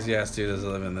some crazy ass dudes that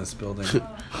live in this building.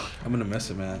 I'm gonna miss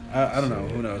it, man. I don't know.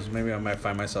 Who knows? Maybe I might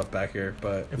find myself back here,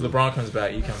 but If LeBron comes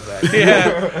back, you come back.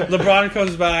 yeah, LeBron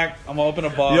comes back. I'm gonna open a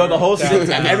bar. Yo, the whole city,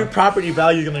 downtown. every property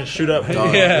value is gonna shoot up.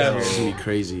 Dog, Yeah. it's gonna be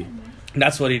crazy.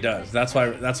 That's what he does. That's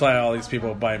why all these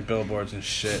people are buying billboards and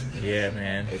shit. Yeah,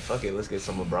 man. Hey, fuck it, let's get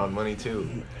some LeBron money too.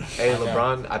 Hey,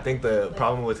 LeBron, I think the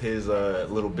problem with his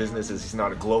little business is he's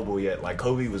not global yet. Like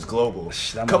Kobe was global.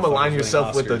 That Come motherfucker's align winning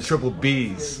yourself with the Oscars. triple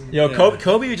B's. Yo, Yeah.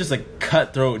 Kobe was just a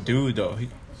cutthroat dude, though.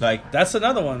 Like That's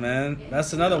another one, man.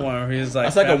 That's another one where he's like.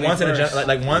 that's like a family once in a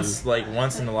first.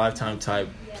 once in a lifetime type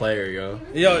player, yo.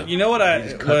 Yo, you know what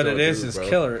He's what cutthroat it is? dude, Is bro.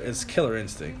 killer. It's killer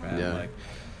instinct, man. Yeah. Like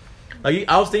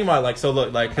I was thinking about like so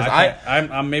look like because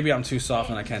I'm maybe I'm too soft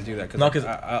and I can't do that because No, 'cause-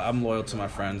 I'm loyal to my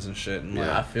friends and shit. And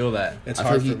I like, feel that. it's I feel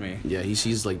hard like for me. Yeah, he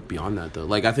sees like beyond that though.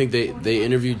 Like I think they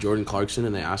interviewed Jordan Clarkson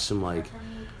and they asked him like,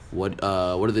 what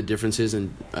are the differences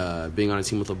in being on a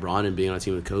team with LeBron and being on a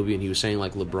team with Kobe? And he was saying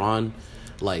like LeBron,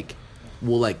 like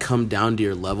will like come down to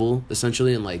your level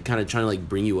essentially and like kind of trying to like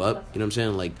bring you up. You know what I'm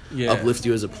saying? Like Yeah. uplift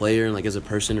you as a player and like as a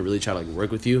person and really try to like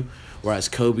work with you. Whereas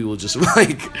Kobe will just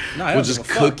like No, I will don't just give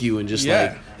a cook fuck. you and just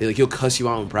Yeah. like he'll cuss you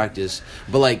out in practice.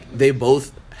 But like they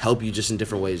both help you just in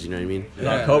different ways. You know what I mean?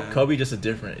 Yeah, No, man. Kobe just a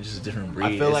different breed.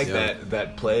 I feel like yeah.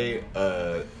 that play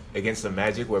against the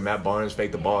Magic where Matt Barnes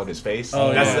faked the ball in his face.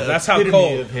 Oh, that's yeah. the That's how epitome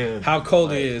cold. of him. How cold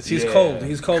Like, he is. He's yeah. cold.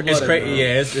 He's cold It's blooded. crazy.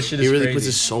 Yeah, this shit is He really crazy. puts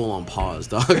his soul on pause,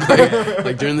 dog.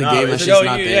 like during the No, game, that it's- shit's Yo,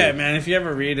 not yeah, there. man. If you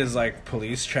ever read his like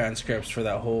police transcripts for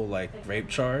that whole like rape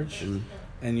charge,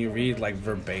 and you read like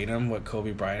verbatim what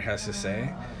Kobe Bryant has to say,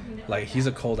 like he's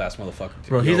a cold ass motherfucker. Dude.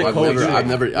 Bro, he's Yo, a I've cold never, dude. I've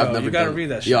never you done- gotta read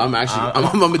that shit. Yo, I'm actually,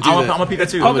 I'm gonna do I'm that. gonna peep that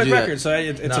too. Public do that. record, so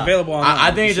it's Nah. available online.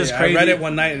 I think it's just Shit, crazy. I read it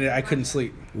one night and I couldn't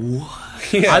sleep. What?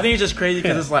 Yeah. I think it's just crazy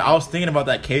because it's like I was thinking about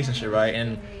that case and shit, right?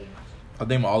 And I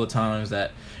think about all the times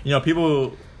that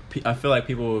I feel like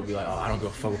people would be like, "Oh, I don't give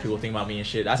a fuck what people think about me and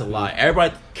shit." That's a lie.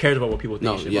 Everybody cares about what people think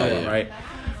No, and shit yeah, about them, yeah. right?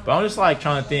 But I'm just like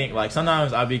trying to think. Like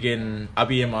sometimes I be in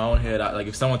my own head. Like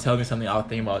if someone tells me something, I'll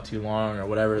think about it too long or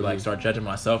whatever. Like start judging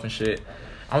myself and shit.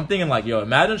 I'm thinking like, yo,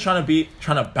 imagine trying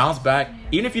to bounce back,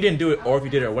 even if you didn't do it, or if you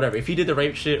did it, or whatever. If he did the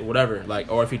rape shit, whatever, like,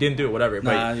 or if he didn't do it, whatever.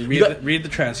 Nah, But read the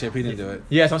transcript. He didn't do it.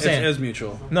 Yeah, that's what I'm saying. It was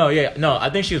mutual. No, I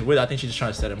think she was with. I think she's just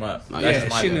trying to set him up. Yeah,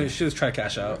 she knew. She was trying to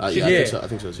cash out. Yeah, I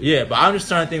think so too. Yeah, but I'm just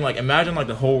trying to think like, imagine like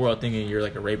the whole world thinking you're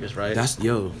like a rapist, right?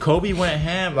 Kobe went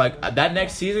ham like that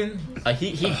next season.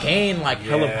 He gained like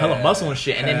hella muscle and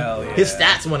shit, and then his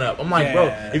stats went up. I'm like, bro,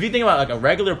 if you think about like a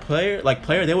regular player,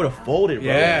 they would have folded,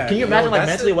 bro. Yeah. Can you imagine like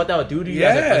mentally what that would do to you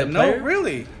as a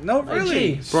player? No, really.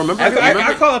 Bro, remember,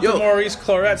 I call it the Maurice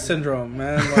Claret syndrome,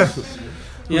 man. Like,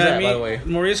 you know what I mean? By the way?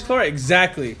 Maurice Claret,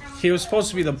 exactly. He was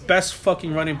supposed to be the best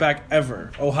fucking running back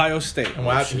ever. Ohio State. And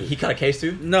what happened? He cut a case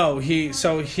too? No, he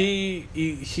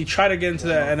tried to get into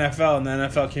the NFL, and the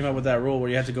NFL came up with that rule where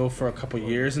you had to go for a couple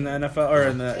years in the NFL or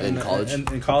in college.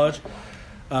 In college.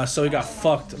 So he got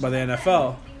fucked by the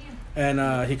NFL,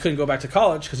 and he couldn't go back to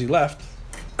college because he left.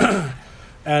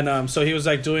 And so he was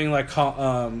like doing like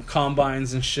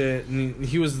combines and shit, and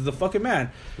he was the fucking man.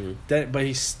 But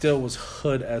he still was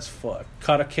hood as fuck.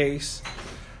 Caught a case.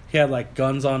 He had like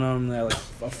guns on him. They had like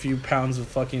a few pounds of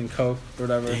fucking coke or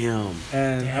whatever. Damn.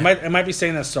 And I might be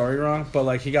saying that story wrong, but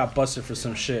like he got busted for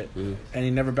some shit, and he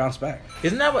never bounced back.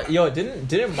 Isn't that what? Yo,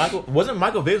 didn't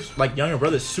Michael Vick's like younger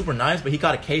brother super nice, but he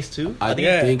got a case too? I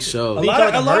think so. A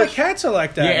lot of cats are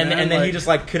like that. Yeah, and man. then he just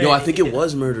like couldn't. No, I think it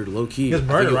was murdered, low key. It was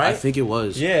murder, right? I think it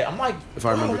was. Yeah, I'm like, if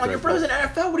I remember correctly. Your brother's in the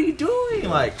NFL. What are you doing?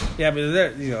 Like, yeah, but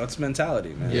it's mentality,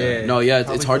 man. Yeah. No, yeah,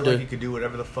 it's hard to. You can do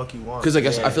whatever the fuck you want. Because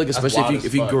I feel like especially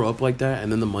if you fuck. grow up like that,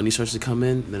 and then the money starts to come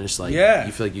in, then it's like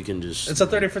you feel like you can just. It's a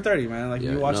 30 for 30, man. Like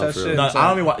you watch that shit. No, I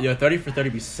don't mean watch. Yo, 30 for 30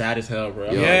 be sad as hell, bro.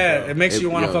 Yeah, it makes you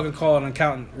want to fucking call an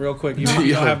accountant real quick. You don't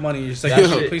have money. You're just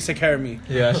like, please take care of me.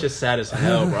 Yeah, that's just sad as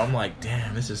hell, bro. I'm like,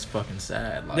 damn, this is fucking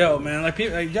sad. Like, yo, man, like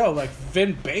people, like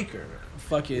Vin Baker,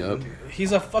 fucking,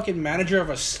 he's a fucking manager of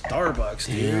a Starbucks,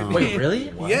 dude. Damn. Wait, really?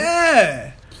 What?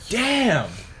 Yeah. Damn,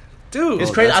 dude,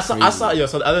 it's crazy. I saw. Yo,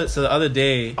 so the other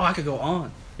day. Oh, I could go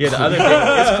on. Yeah, the other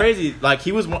day, it's crazy. Like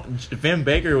Vin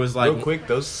Baker was like, real quick,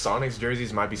 those Sonics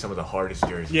jerseys might be some of the hardest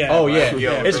jerseys. Yeah. Oh yeah,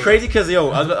 Yo, it's crazy because I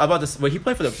was about to. Well, he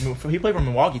played for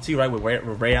Milwaukee too, right? With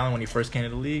Ray Allen when he first came to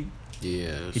the league.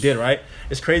 Yeah, he did, right?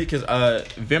 It's crazy because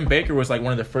Vin Baker was like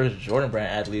one of the first Jordan Brand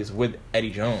athletes with Eddie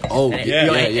Jones. Oh, and,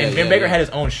 and Vin Baker had his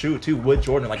own shoe too with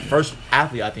Jordan, like first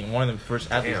athlete, I think, one of the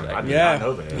first athletes. Damn, like, I did not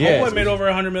know that. Yeah, Homeboy made over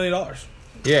 $100 million.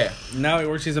 Yeah, now he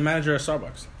works. He's a manager at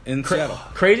Starbucks in Seattle.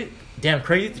 Crazy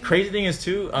thing is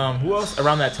too. Who else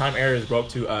around that time era is broke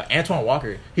too? Antoine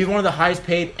Walker. He's one of the highest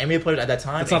paid NBA players at that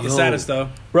time. That's not the saddest though,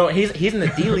 bro. He's in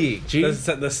the D League.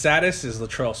 The saddest is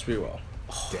Latrell Sprewell.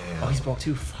 Damn. Oh, he's broke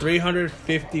too.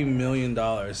 $350 million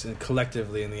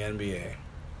collectively in the NBA.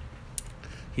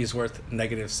 He's worth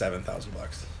negative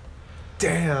 $7,000.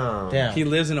 Damn. He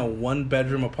lives in a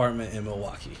 1-bedroom apartment in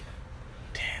Milwaukee.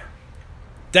 Damn.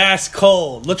 That's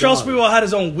cold. Latrell Sprewell had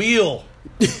his own wheel.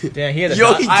 Damn, he had the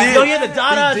he did. He had the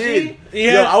Dada. He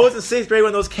did. Yo, I was in 6th grade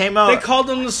when those came out. They called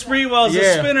them the Sprewells, the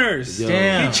spinners. Yo.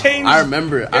 Damn. He changed. I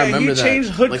remember he that. changed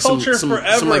hood culture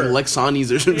forever. Some like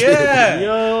Lexanis or something. Yeah.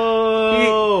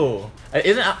 Yo.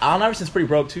 Isn't Allen Iverson's pretty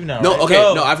broke too now? No, right?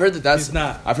 okay, no. I've heard that's. He's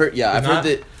not. I've heard not?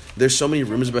 that. There's so many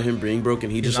rumors about him being broke,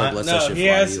 and he just like lets that shit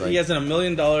fly. He has a $1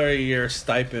 million a year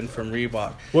stipend from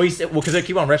Reebok. Well, because they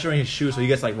keep on retroing his shoes, so he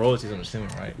gets like royalties. I'm assuming,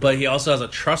 right? But he also has a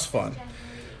trust fund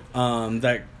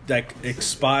that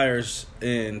expires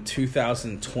in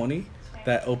 2020.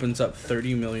 That opens up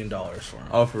 $30 million for him.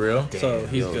 Oh, for real? So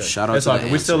he's good. Shout out to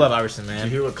the We still love Iverson, man.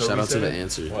 Did you hear what Kobe Shout out to said? the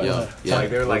answer. What? Yeah.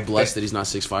 Like, they're like blessed that he's not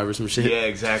 6'5" or some shit. Yeah,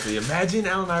 exactly. Imagine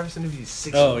Allen Iverson if he's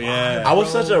 6'5". Oh, yeah. I was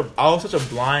such a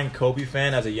blind Kobe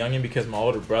fan as a youngin because my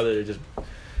older brother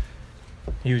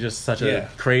he was just such a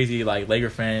crazy like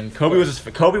Laker fan. Kobe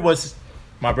was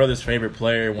my brother's favorite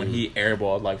player when he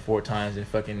airballed like 4 times in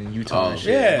fucking Utah and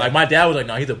shit. Yeah. Like my dad was like,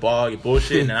 no, he's a bog,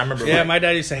 bullshit. And I remember my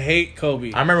dad used to hate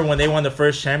Kobe. I remember when they won the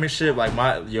first championship, like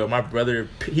my brother,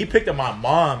 he picked up my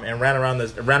mom and ran around the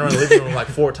living room like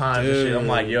 4 times and shit. I'm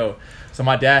like, yo. So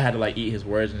my dad had to like eat his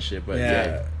words and shit, but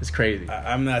yeah it's crazy.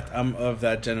 I'm of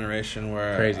that generation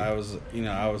where crazy. I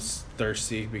was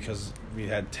thirsty because we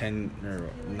had 10 or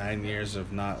 9 years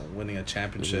of not winning a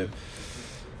championship.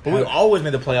 But we always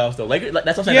made the playoffs though. Like that's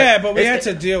what I'm saying. Yeah, but we had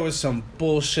to deal with some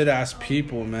bullshit ass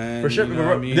people, man. For sure. You know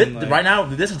what I mean? Right now,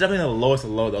 this is definitely the lowest of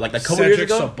low though. Like Kobe Cedric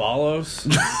years ago. Sabalos.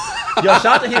 Yo, shout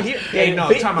out to him. Hey, no,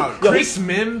 talking about Chris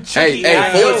Mim. Hey,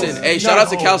 Fullerton. Hey, shout out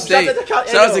to Cal State.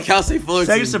 Shout out to Cal State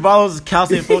Fullerton. Sergio Ceballos is Cal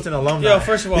State Fullerton alumni. Yo,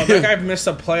 first of all, that guy missed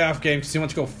a playoff game because he went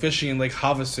to go fishing in Lake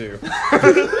Havasu.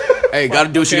 Hey, gotta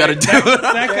do what you gotta do.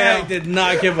 That guy did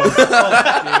not give a fuck,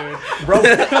 dude. Bro,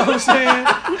 you know what I'm saying?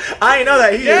 I ain't know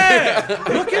that.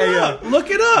 Look it up. Look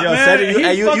it up, Yo, man.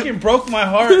 Cedric, He fucking broke my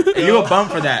heart. You a bum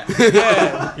for that.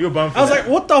 Yeah. You a bum for I was that. like,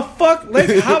 what the fuck? Lake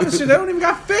Havasu, they don't even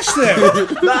got fish there. No,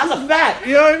 that's a fact.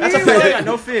 You know what I mean? That's a fact. They got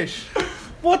no fish.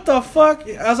 What the fuck?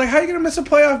 I was like, how you gonna miss a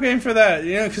playoff game for that?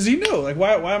 You know, because he knew. Like,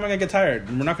 why am I gonna get tired?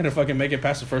 We're not gonna fucking make it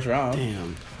past the first round.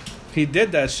 Damn. He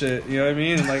did that shit. You know what I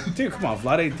mean? Like, dude, come on,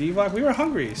 Vlade Divac. We were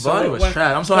hungry. So Vlade was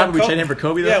trash. I'm so happy we traded him for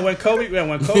Kobe, though. Yeah, when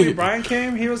Kobe Bryant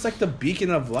came, he was like the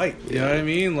beacon of light. You know what I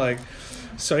mean? Like,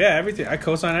 so yeah, everything. I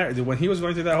co-signed everything. When he was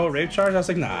going through that whole rape charge, I was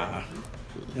like, nah,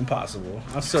 impossible.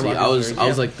 I'm still. See,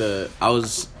 I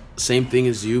was same thing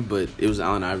as you, but it was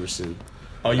Allen Iverson.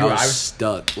 Oh, you I were was Iverson?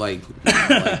 stuck. Like,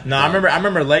 No, I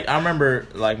remember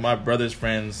like my brother's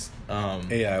friends.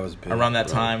 Yeah, I was big, around that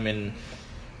time, and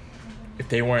if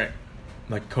they weren't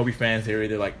like Kobe fans, they were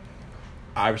either like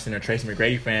Iverson or Tracy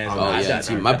McGrady fans. Oh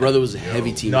yeah, my brother was a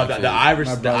heavy team. No, the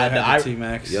Iverson, My brother had the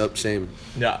T-Max. Yep, same.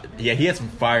 Yeah, he had some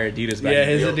fire Adidas back Yeah,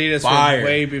 then. his Adidas fire. were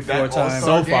way before That time. All-Star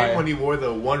So game fire. when he wore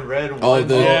the one red, Oh, one,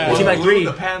 the- Yeah. one Team like blue, green.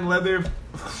 the patent leather.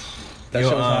 That shit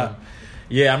was hot.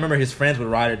 Yeah, I remember his friends would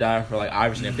ride or die for like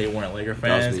Iverson if they weren't Laker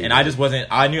That was fans, me. and I just wasn't.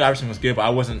 I knew Iverson was good, but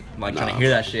I wasn't like trying to hear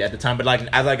that shit at the time. But like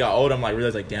as I got older, I'm like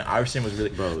realized like damn, Iverson was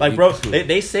really Bro,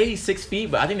 they say he's 6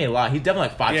 feet, but I think they lie. He's definitely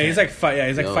like 5'10". Yeah, he's like 5. Yeah,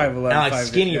 he's like Yo. 5'11", and like 5'8",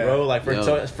 skinny, yeah. bro. Like Yo.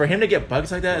 so for him to get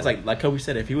bugs like that, it's like Kobe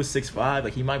said, if he was 6'5",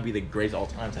 like he might be the greatest all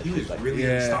time type. He was dude. Like, really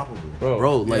Yeah. unstoppable.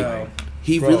 Bro, like Yo.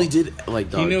 he Bro. really did.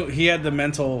 Like, He dog. knew he had the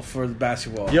mental for the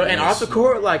basketball. yo, and off the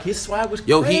court, like his swag was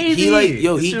Yo, crazy. he like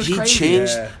yo This he shit was he crazy.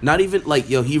 changed. Yeah. Not even like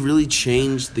yo he really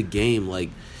changed the game. Like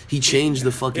he changed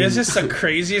the fucking. It was just the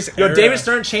craziest. Yo, era. David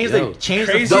Stern changed Yo. the changed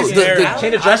Crazy the, No, the-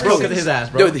 changed the dress code because of his ass,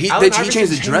 bro. Yo, Allen did he Iverson change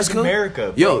the dress changed code?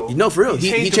 America, Yo, bro. no, for real.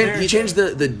 He He changed changed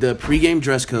the pregame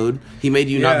dress code. He made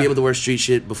you not Yeah. be able to wear street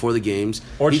shit before the games.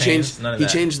 Or he chains, changed none of he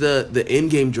that. changed the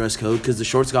in-game dress code because the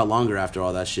shorts got longer after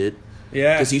all that shit.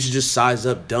 Yeah. Because he should just size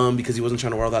up dumb because he wasn't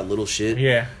trying to wear all that little shit.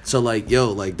 Yeah. So like,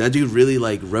 yo, like that dude really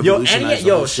like Yo, revolutionized and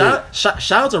the whole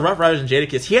shout out to Rough Riders and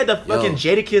Jadakiss. He had the fucking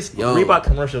Jadakiss Yo. Reebok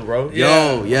commercial, bro. shit.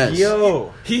 Yo, yes.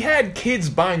 Yo. He had kids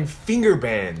buying finger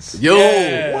bands. Yo,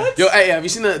 Yeah. what? Yo, hey, have you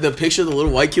seen the picture of the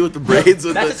little white kid with the braids?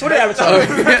 With That's the, a Twitter avatar.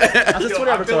 That's a Yo,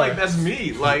 Twitter I feel like avatar. that's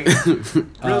me. Like real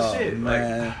Oh, shit.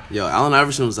 man. Yo, Allen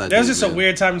Iverson was that. That was dude, just a man.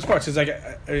 weird time in sports. It's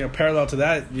like parallel to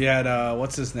that, you had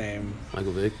what's his name?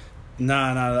 Michael Vick.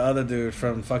 Nah, the other dude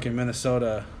from fucking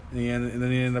Minnesota. And then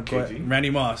he ended up going KG?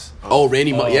 Randy Moss. Oh,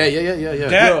 Randy Moss. Oh. Yeah.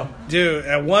 That dude,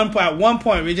 at one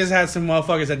point, we just had some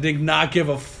motherfuckers that did not give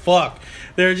a fuck.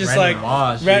 They were just Randy like,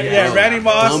 Moss, yeah, Randy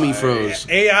Moss, Dummy froze.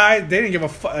 AI. They didn't give a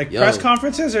fuck. Like Yo. press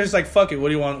conferences, they're just like, fuck it. What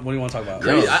do you want? What do you want to talk about?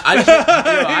 Yo.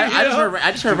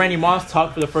 I just heard Randy Moss speak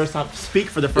for the first time. Yo,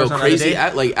 the other crazy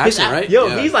day. like His accent, right? Yo,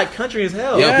 Yeah. he's like country as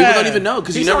hell. Yo, Yeah. people don't even know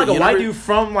because He's you never. like a you white never- dude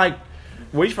from like,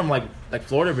 where he's from, like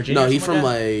Florida, Virginia. No, or he's something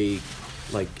from like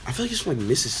like I feel like he's from like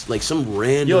Mrs. Like some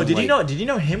random. Yo, did like, you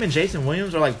know him and Jason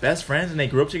Williams are like best friends and they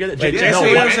grew up together? Wait, No, Jason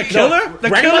wait, Williams, the killer, the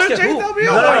Randy killer, Moss can hoop. JW.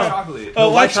 No, White no. chocolate. Oh,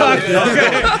 white chocolate. chocolate.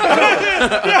 Okay.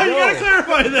 Yeah, you gotta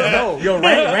clarify that. No, yo,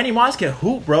 Randy Moss can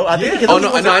hoop, bro. I think because Oh, he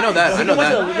no, was I know that. Yo, I know he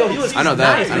went that. to- Yo, he was I know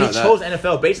that. nice, I but know he that. chose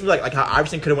NFL. Basically, like how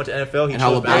Iverson could have went to NFL. He And how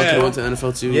chose LeBron basketball. could have went to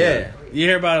NFL too. Yeah. You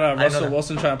hear about know Russell that.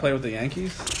 Wilson trying to play with the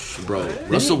Yankees? Bro.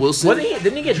 Russell Wilson.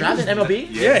 Didn't he get drafted in MLB?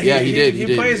 Yeah, he did, he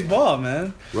did. plays ball,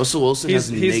 man. Russell Wilson He's-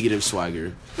 has he's- negative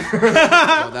swagger. Yo,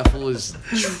 that fool is.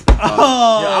 Yeah,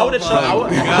 I would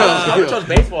have chose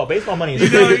baseball. Baseball money is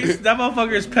You know, crazy. that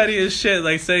motherfucker is petty as shit.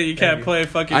 Like saying you can't play I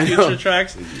fucking know. future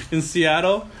tracks in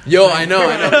Seattle. Yo, I know.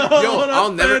 Yo,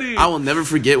 That's petty. I will never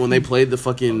forget when they played the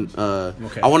fucking. I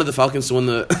wanted the Falcons to win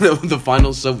the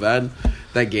finals so bad.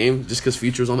 That game, just because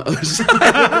Future was on the other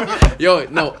side. Yo,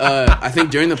 no, I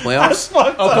think during the playoffs,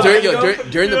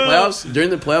 during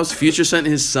the playoffs, Future sent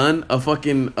his son a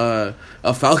fucking a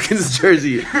Falcons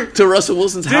jersey to Russell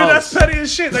Wilson's Dude, house. that's petty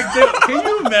as shit. Like, dude, can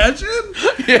you imagine?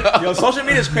 Yeah. Yo, social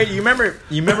media is crazy. You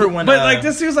remember when? But like,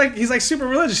 this dude's like, he's like super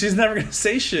religious. He's never gonna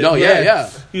say shit. No, yeah.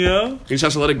 You know? He just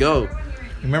has to let it go.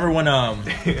 Remember when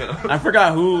I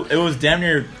forgot who it was, damn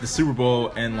near the Super Bowl,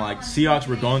 and like Seahawks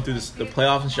were going through the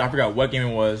playoffs and shit. I forgot what game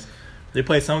it was. They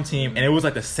played some team and it was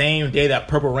like the same day that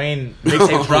Purple Rain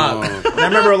mixtape dropped. And I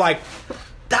remember like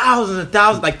thousands and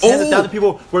thousands, like tens of thousands of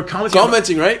people were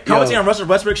commenting right? Commenting on Russell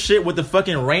Westbrook shit with the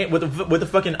fucking rain, with the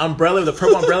fucking umbrella, the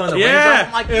purple umbrella and the rain.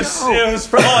 I'm like, it was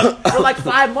fun for like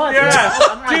 5 months. Yeah,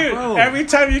 I'm like, dude. bro. Every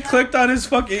time you clicked on his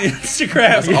fucking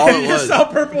Instagram, all it you was. saw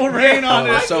purple rain on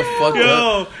it. So fucked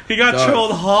up. He got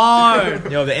trolled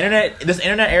hard. Yo, this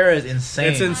internet era is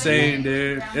insane. It's insane,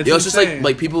 dude. It's just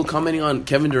like people commenting on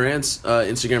Kevin Durant's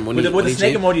Instagram with the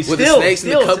snake emoji, with the snakes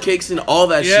and the cupcakes and all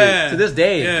that shit. To this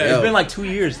day, Yeah. it's been like 2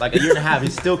 years, like a year and a half.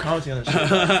 He's still commenting on that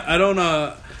shit. I don't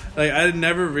know. Like, I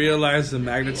never realized the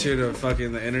magnitude of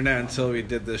fucking the internet until we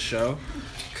did this show.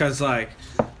 Because, like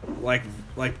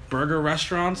burger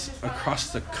restaurants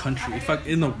across the country,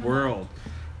 in the world,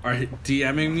 are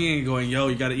DMing me and going, yo,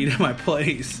 you gotta eat at my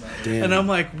place. Damn. And I'm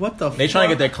like, what the fuck? They trying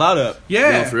to get their clout up.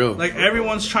 Yeah. No, for real. Like,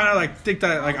 everyone's trying to, like, think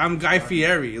that, like, I'm Guy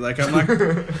Fieri. Like, I'm like,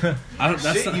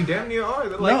 that's Shit, you damn near are.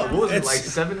 Like, No, what was it, it's- like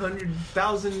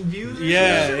 700,000 views? Or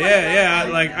Yeah.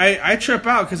 Like, I trip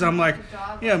out because I'm like,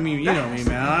 you know me,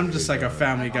 man. I'm just like a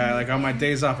family guy. Like, on my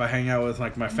days off, I hang out with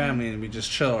like my family and we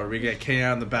just chill, or we get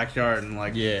out in the backyard and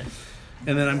like, Yeah.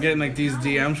 And then I'm getting like these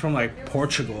DMs from like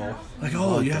Portugal, like,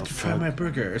 oh, you have to try my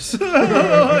burgers.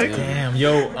 Like, Damn,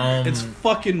 yo, it's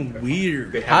fucking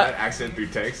weird. They have that accent through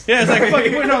text. Yeah, it's like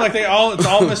fucking weird. No, like it's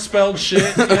all misspelled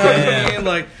shit. You know what I mean?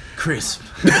 Like, crisp.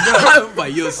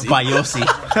 By Yossi.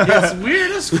 yeah, it's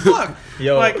weird as fuck.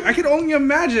 Yo. Like, I can only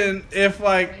imagine if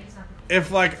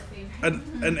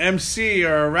an MC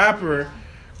or a rapper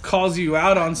calls you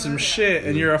out on some shit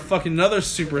and you're a fucking another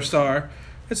superstar,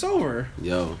 it's over.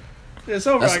 Yo. It's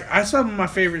over. That's- Like, I some of my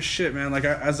favorite shit, man. Like,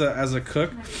 as a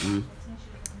cook,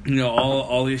 you know,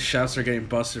 all these chefs are getting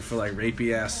busted for like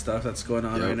rapey ass stuff that's going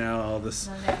on right now. All this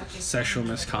sexual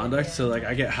misconduct. So like,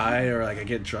 I get high or like I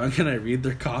get drunk and I read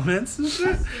their comments and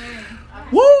shit.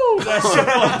 Woo! That shit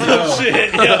fucked up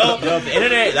shit, yo. Yo, the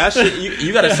internet, that shit,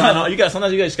 you gotta sign off.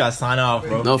 Sometimes you just gotta sign off,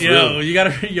 bro. No, for Yo, real. you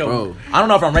gotta, Bro. I don't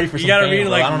know if I'm ready for you some gotta fame, read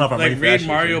bro. like, I don't know if I'm ready for that read shit,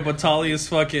 Mario bro. Batalia's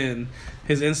fucking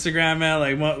his Instagram, man.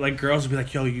 Like girls will be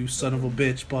like, yo, you son of a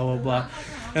bitch, blah blah blah,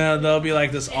 and there'll be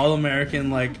like this all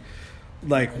American like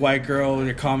white girl in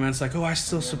your comments like, oh, I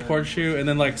still support you, and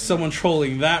then like someone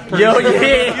trolling that person. Yo,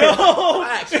 yeah. Yo,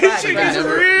 Facts, this facts, shit facts. is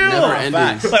Never real. ending.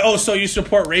 Facts. Like, oh, so you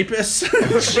support rapists?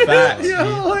 Facts.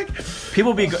 Yo, like,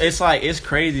 People be, it's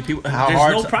crazy. People, how there's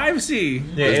hard. no privacy.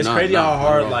 Yeah, There's it's not, crazy no, how not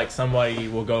hard at all. like somebody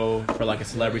will go for like a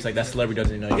celebrity. It's like that celebrity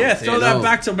doesn't even know. Yeah, throw that no.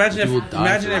 back to imagine People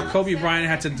die for if that. Kobe Bryant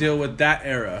had to deal with that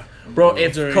era. Bro,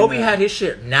 if During Kobe that. had his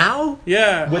shit now,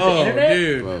 Yeah, With the internet?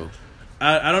 dude. Bro.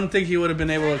 I don't think he would have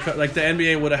been able to like the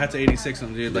NBA would have had to 86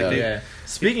 him, dude. Like Yeah. they, yeah.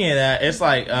 Speaking of that, it's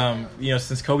like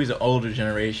since Kobe's an older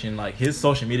generation, like his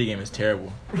social media game is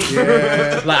terrible.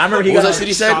 yeah. Like I remember he What was got that shit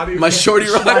he said? My shorty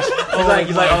rock.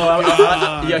 he's like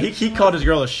yeah, he called his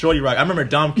girl a shorty rock. I remember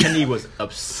Dom Kennedy was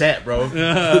upset, bro. He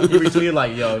retweeted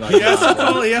like, yo, like, He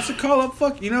has to call up.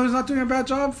 Fuck, you know who's not doing a bad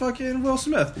job? Fucking Will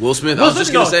Smith. Will Smith. I was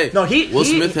just gonna say. no, Will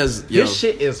Smith has. Yo, his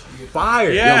shit is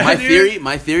fire. Yeah. yo, my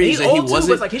dude. theory He's is that he old too, but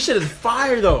wasn't. it's like his shit is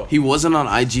fire though. He wasn't on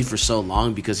IG for so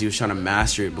long because he was trying to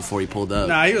master it before he pulled up.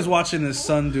 Nah, he was watching his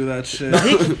son do that shit. No,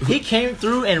 he came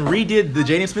through and redid the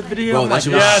Jaden Smith video. Bro, I'm that like,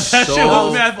 shit yeah, was that so shit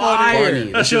was mad funny.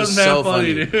 funny. That shit was mad so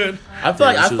funny, dude. I feel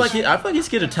like Yeah, I feel like these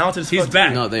kids are talented. As He's fuck, back.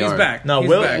 too. No, they he's are. back. No, he's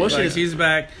Will- back. Will Like, shit is- he's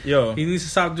back. Yo. He needs to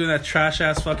stop doing that trash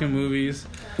ass fucking movies.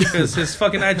 Because his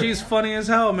fucking IG is funny as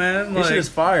hell, man. His Like, shit is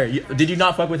fire. Did you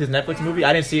not fuck with his Netflix movie?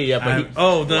 I didn't see it yet, but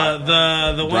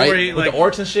the one Right? where he with like the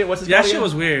orcs and shit. What's his? that name shit again?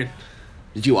 was weird.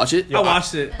 Did you watch it? I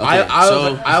watched it. Okay,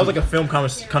 I was like a film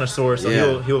connoisseur, so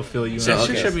Yeah. he'll feel you. So, That in.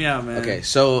 shit okay. tripped me out, man. Okay,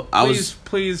 so I was.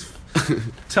 Please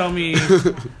tell me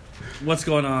what's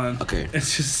going on. Okay.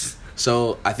 It's just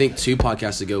So I think 2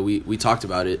 podcasts ago we talked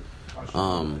about it.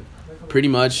 Pretty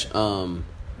much.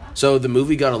 So the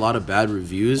movie got a lot of bad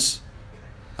reviews.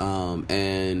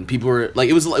 And people were like,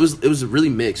 it was really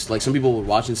mixed. Like some people would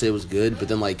watch and say it was good, but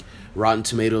then like Rotten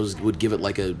Tomatoes would give it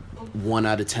like a 1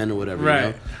 out of 10 or whatever. Right. You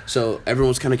know? So everyone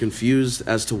was kind of confused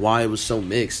as to why it was so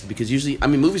mixed, because usually, I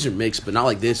mean, movies are mixed, but not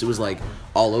like this. It was like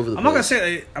all over the I'm place.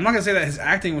 not gonna say that his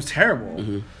acting was terrible.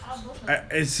 Mm-hmm.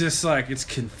 It's just like it's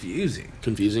confusing.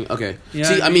 Confusing. Okay. Yeah,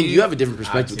 See, I I mean, mean, you have a different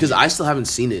perspective because I still haven't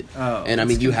seen it, and I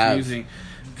mean, you have.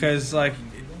 Because like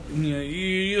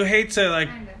you hate to like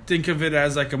think of it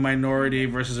as like a minority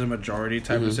versus a majority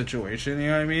type Mm-hmm. of situation. You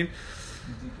know what I mean?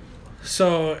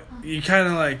 So you kind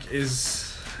of like is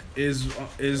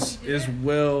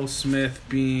Will Smith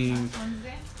being,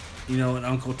 you know, an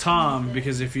Uncle Tom?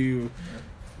 Because if you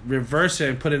reverse it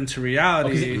and put it into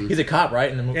reality, He's a cop,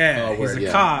 right? In the movie. yeah, Oh, he's word. a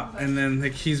Yeah. cop, and then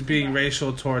like he's being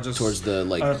racial towards the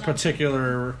like a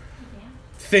particular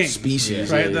thing,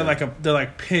 species, right? yeah, They're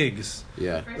like pigs,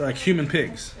 yeah. they're like human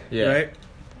pigs, Yeah. right?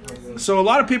 So a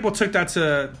lot of people took that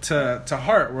to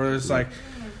heart, where it's like,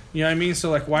 you know what I mean? So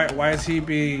like, why is he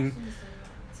being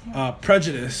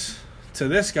prejudiced to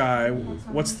this guy?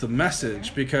 What's the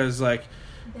message? Because like,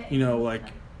 you know, like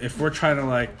if we're trying to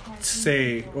like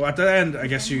say, well, at the end, I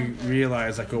guess you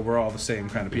realize like, oh, we're all the same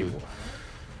kind of people.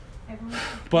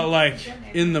 But like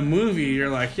in the movie, you're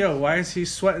like, yo, why is he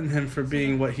sweating him for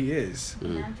being what he is? You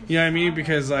know what I mean?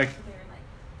 Because like,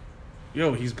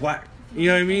 yo, he's black. You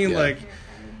know what I mean? Like,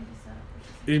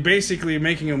 you're basically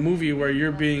making a movie where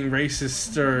you're being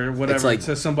racist or whatever like,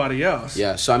 to somebody else.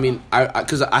 Yeah. So I mean,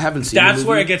 because I haven't seen. That's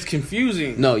where it gets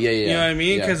confusing. No. Yeah. You know what I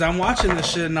mean? Because I'm watching this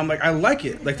shit and I'm like, I like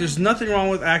it. Like, there's nothing wrong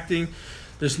with acting.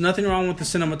 There's nothing wrong with the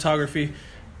cinematography.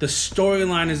 The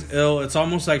storyline is ill. It's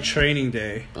almost like Training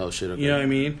Day. Oh shit! Okay. You know what I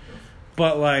mean?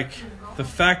 But like the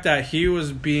fact that he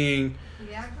was being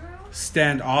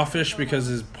standoffish because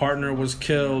his partner was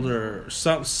killed or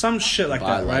some shit like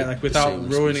that, right? Like without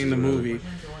ruining the movie.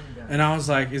 And I was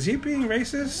like, is he being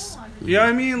racist? You know what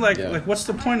I mean? Like like what's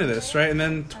the point of this, right? And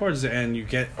then towards the end, you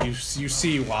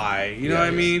see why. You know what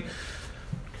I mean?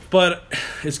 But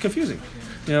it's confusing.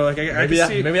 You know, like maybe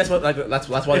that's what that's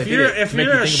why if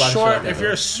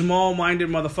you're a small-minded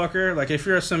motherfucker, like if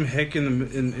you're some hick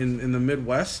in the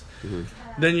Midwest,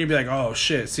 then you'd be like, oh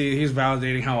shit, see, he's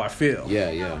validating how I feel.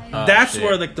 Yeah. That's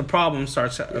where like the problem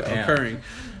starts occurring,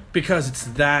 because it's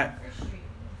that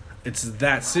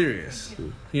serious.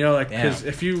 You know, like because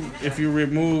if you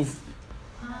remove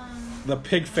the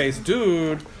pig-faced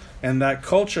dude and that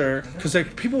culture, because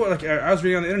like people were like, I was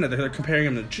reading on the internet, they're comparing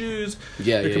him to Jews,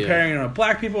 they're comparing him to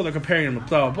black people, they're comparing him to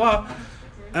blah blah blah,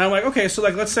 and I'm like, okay, so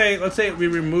like let's say we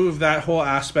remove that whole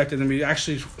aspect and then we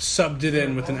actually subbed it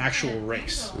in with an actual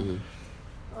race,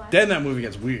 then that movie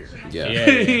gets weird.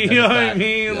 You know what I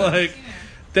mean? Like,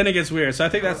 then it gets weird. So I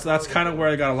think that's kind of where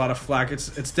I got a lot of flack.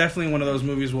 It's definitely one of those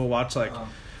movies we'll watch like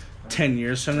 10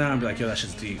 years from now and be like, yo, that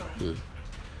shit's deep.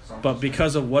 But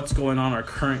because of what's going on in our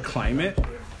current climate,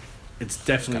 it's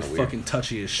definitely fucking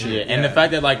touchy as shit. And the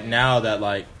fact that like now that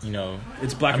like, you know,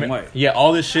 it's black and white. Yeah,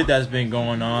 all this shit that's been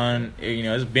going on, you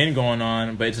know, it's been going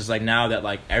on, but it's just like now that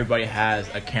like everybody has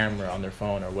a camera on their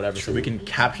phone or whatever, so we can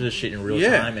capture this shit in real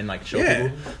time and like show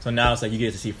people. So now it's like you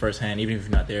get to see firsthand, even if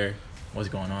you're not there, what's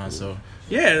going on. So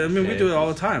yeah, I mean we do it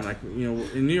all the time. Like, you know,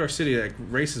 in New York City, like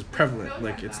race is prevalent.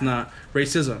 Like, it's not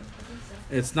racism.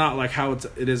 It's not like how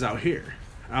it is out here.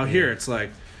 Out here, it's like,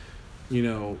 you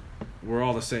know, we're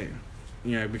all the same.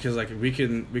 You know, because like we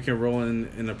can roll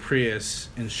in a Prius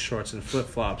in shorts and flip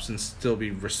flops and still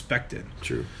be respected.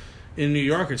 True. In New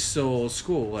York, it's still old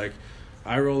school. Like,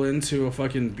 I roll into a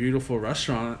fucking beautiful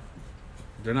restaurant,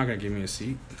 they're not gonna give me a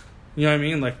seat. You know what I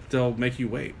mean? Like, they'll make you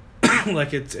wait.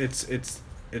 Like, it's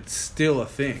still a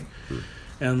thing.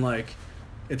 And like,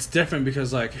 it's different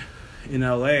because like in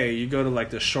LA, you go to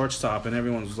like the shortstop and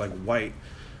everyone's like white,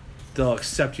 they'll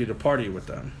accept you to party with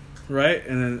them. Right?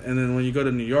 And then when you go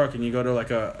to New York and you go to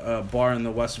like a bar in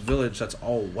the West Village that's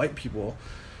all white people,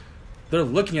 they're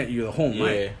looking at you the whole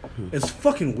night. It's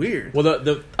fucking weird. Well,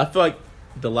 I feel like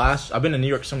I've been to New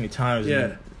York so many times.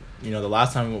 And, you know, the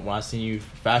last time when I seen you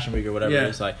Fashion Week or whatever,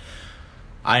 it's like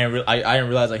I didn't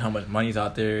realize like how much money's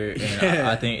out there, and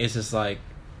I think it's just like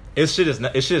It's shit is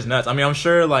nuts. I mean, I'm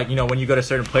sure, like, you know, when you go to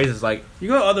certain places, like... You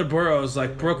go to other boroughs,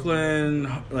 like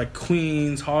Brooklyn, like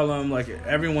Queens, Harlem, like,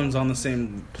 everyone's on the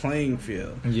same playing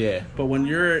field. Yeah. But when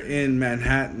you're in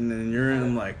Manhattan and you're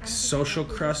in, like, social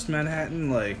crust Manhattan,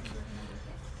 like,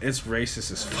 it's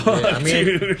racist as fuck, I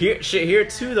mean, dude. Here,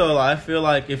 too, though, I feel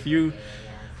like if you...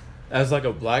 As, like,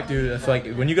 a black dude, I feel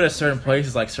like when you go to certain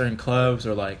places, like, certain clubs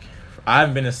or, like... I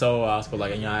haven't been to Soho House, but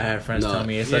like, you know, I had friends tell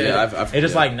me it's like it's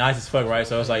just like nice as fuck, right?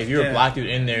 So it's like if you're a black dude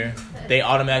in there, they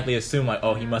automatically assume like,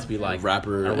 oh, he must be like a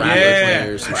rapper,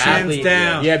 player, some athlete,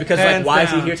 down. Yeah, because like, why is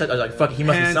he here? Like, fuck, he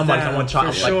must be somebody. Someone talk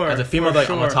like as a female, like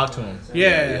I'm gonna talk to him.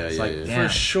 Yeah, for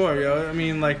sure, yo. I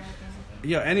mean, like,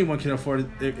 yo, anyone can afford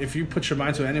it. If you put your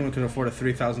mind to it, anyone can afford a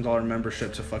 $3,000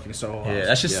 membership to fucking Soho House. Yeah,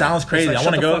 that just sounds crazy. Like, I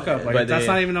want to go. Fuck up. Like, that's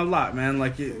not even a lot, man.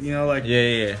 Like, you know, like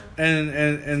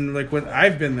And like when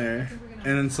I've been there,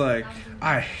 and it's like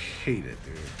I hate it,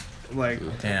 dude. Like,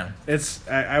 damn, it's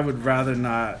I would rather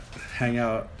not hang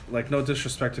out. Like, no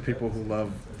disrespect to people who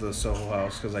love the Soho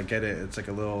House, because I get it. It's like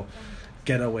a little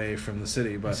getaway from the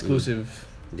city, but exclusive.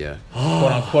 Yeah.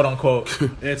 Quote unquote.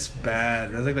 It's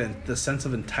bad. It's like the sense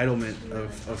of entitlement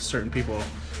of certain people.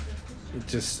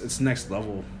 It's next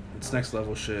level. It's next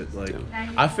level shit. Like,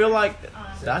 I feel like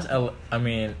that's. I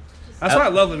mean, that's why I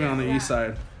love living on the east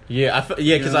side. Yeah,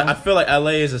 because I feel like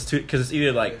LA is just too, because it's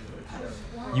either like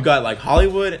you got like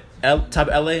Hollywood type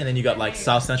of LA, and then you got like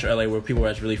South Central LA where people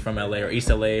are really from LA or East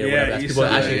LA or whatever. That's East people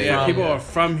LA, actually from people are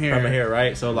from here. From here,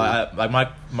 right? So like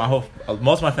my whole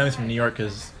most of my family's from New York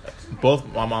because both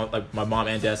my mom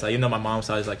and dad's side, even though my mom's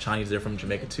side is like Chinese, they're from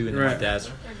Jamaica too, and then my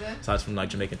dad's side's from like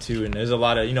Jamaica too. And there's a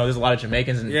lot of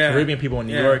Jamaicans and Caribbean people in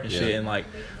New York and shit. And like,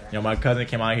 you know, my cousin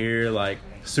came out here like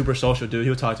super social dude. He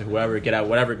would talk to whoever, get out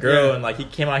whatever girl, and like he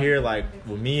came out here like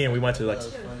with me, and we went to like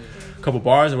a couple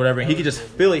bars or whatever, and he could just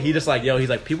feel it. He just like, yo, he's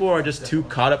like, people are just too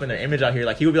caught up in their image out here.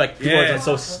 Like he would be like, people are just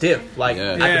so stiff, like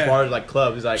at the bars, like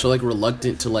clubs. He's like, so like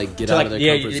reluctant to like get out of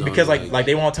their comfort zone. Because like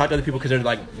they won't talk to other people because they're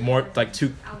like more like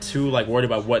too like worried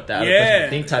about what that other person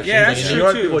think type shit. Like in New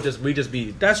York, people we just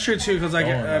be. That's true too, because like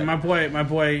my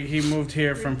boy, he moved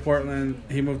here from Portland.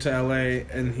 He moved to LA,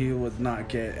 and he would not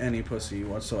get any pussy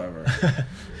whatsoever.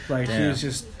 Like he was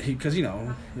just because you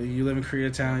know you live in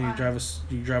Koreatown, you drive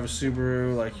a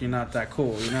Subaru, like you're not that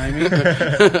cool, you know what I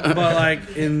mean? But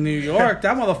like in New York,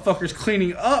 that motherfucker's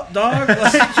cleaning up, dog.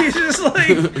 Like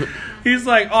he's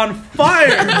like on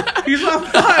fire. He's on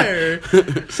fire.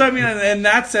 So I mean, in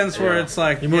that sense, where it's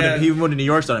like he moved to New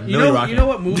York, started Millie Rocking. You know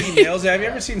what movie nails it? Have you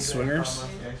ever seen Swingers?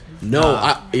 No,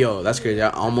 that's crazy. I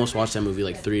almost watched that movie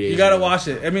like 3 days. You gotta ago. watch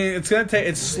it. I mean, it's gonna take.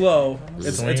 It's slow.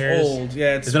 It's old.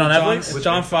 Yeah, is it on Netflix?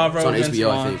 John Favreau. It's on HBO,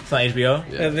 I think. It's on HBO.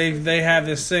 Yeah. They have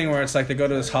this thing where it's like they go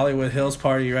to this Hollywood Hills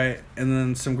party, right? And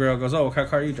then some girl goes, "Oh, what kind of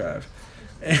car you drive?"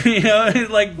 And, you know,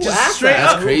 like just straight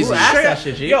up. That's crazy. Who asked that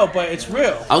shit, G? Yo, but it's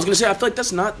real. I was gonna say I feel like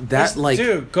that's not that like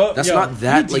dude, not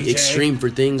that like DJ, extreme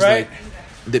for things right? like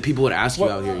that people would ask you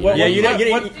out here.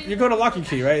 You go to Lock and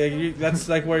Key, right? That's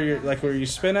like where you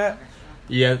spin at.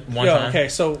 Yeah, one time. Okay,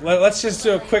 so let's just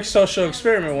do a quick social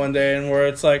experiment one day, and where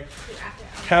it's like,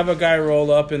 have a guy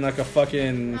roll up in like a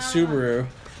fucking Subaru,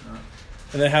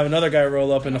 and then have another guy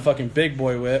roll up in a fucking big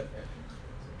boy whip.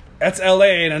 That's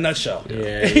LA in a nutshell.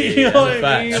 Yeah, you know what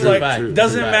I mean? Like,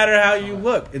 doesn't matter how you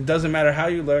look. It doesn't matter how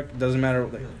you look. It doesn't matter.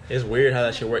 It's weird how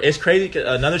that shit works. It's crazy.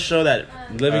 Another show that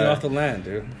living off the land,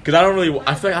 dude. Because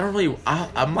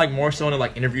I'm like more so into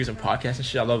like interviews and podcasts and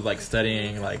shit. I love like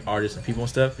studying like artists and people and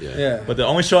stuff. Yeah. But the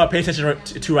only show I pay attention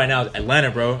to right now is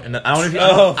Atlanta, bro. And I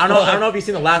don't know if you've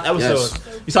seen the last episode.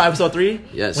 Yes. You saw episode 3?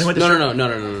 Yes.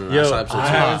 No. Yo, I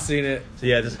haven't seen it. So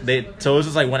yeah, it was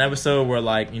just like one episode where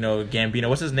like, you know, Gambino,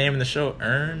 what's his name in the show?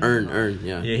 Earn,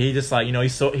 yeah. Yeah, he just like, you know,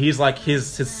 he's like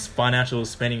his financial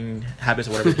spending habits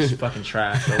or whatever is just fucking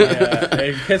trash. So, yeah,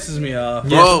 it pisses me off.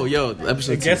 Bro, yo, the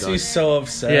episode it gets me so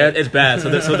upset. Yeah, it's bad. So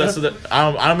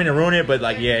I don't mean to ruin it, but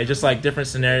like, yeah, it's just like different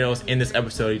scenarios in this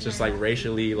episode. It's just like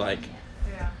racially, like,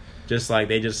 just like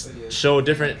they just show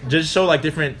like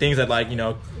different things that like, you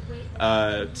know,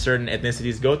 certain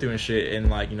ethnicities go through and shit, and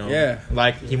like, you know,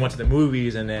 like he went to the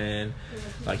movies, and then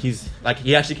like he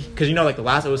actually, because you know, like the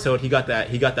last episode he got that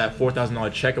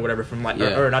 $4,000 check or whatever from like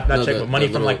but money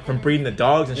from breeding the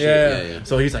dogs and shit. Yeah.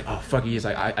 So he's like, oh fuck, he's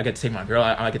like, I get to take my girl,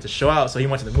 I get to show out. So he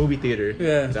went to the movie theater.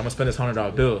 Yeah, I'm gonna spend this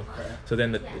 $100 bill. So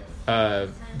then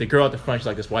the girl at the front, she's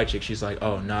like, this white chick, she's like,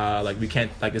 oh nah, like we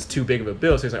can't, like it's too big of a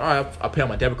bill. So he's like, all right, I'll pay on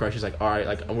my debit card. She's like, all right,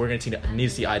 like we're gonna need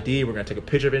to see ID, we're gonna take a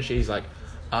picture of it and shit. He's like,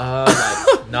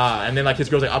 like, nah. And then like his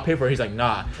girl's like, I'll pay for it. He's like,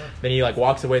 nah. Then he like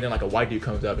walks away. Then like a white dude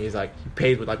comes up and he's like, he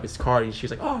pays with like his card. And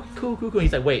she's like, oh, cool.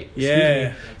 He's like, wait, excuse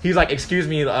me. He's like, excuse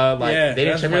me, like they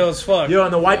didn't that's check real as fuck. Yo,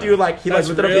 and the white dude like he like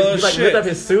lifted up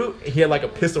his suit. He had like a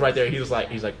pistol right there. He's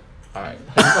like, all right.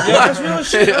 Yeah, that's real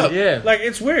shit. Yeah. Like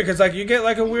it's weird because like you get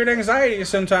like a weird anxiety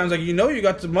sometimes. Like you know you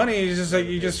got the money, it's just like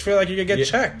you just feel like you could get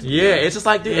checked. Yeah, it's just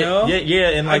like, dude, you know?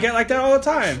 yeah, and like, I get like that all the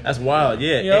time. That's wild.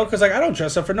 Yeah, you know, because like I don't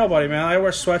dress up for nobody, man. I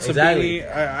wear sweats, a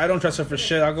beanie. I don't dress up for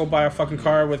shit. I'll go buy a fucking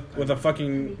car with a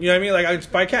fucking, you know what I mean? Like I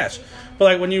just buy cash. But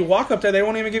like when you walk up there, they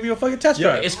won't even give you a fucking test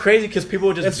drive. It's crazy because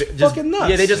people just fucking nuts.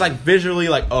 Yeah, they just like visually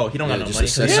like, oh, he don't got no money.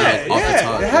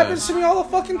 It happens to me all the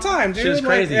fucking time, dude. It's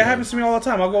crazy. It happens to me all the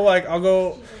time. I'll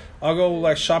go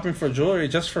like shopping for jewelry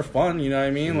just for fun, you know what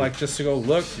I mean? Like just to go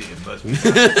look. I'm just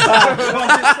saying,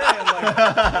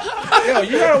 like, yo,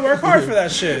 you gotta work hard for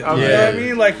that shit. You know what I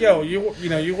mean? Like, yo,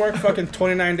 you work fucking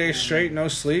 29 days straight, no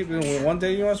sleep, and one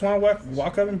day you just want to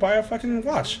walk up and buy a fucking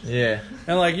watch. Yeah.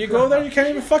 And like you go there, you can't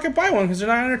even fucking buy one because they're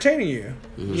not entertaining you.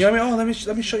 Mm-hmm. You know what I mean? Oh,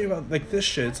 let me show you about like this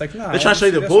shit. It's like, nah. They're trying to show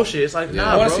you the bullshit. It's like,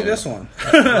 nah, I want to see this one.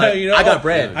 Like, you know, I got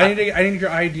bread. I need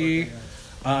your ID.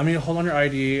 I mean, hold on your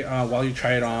ID while you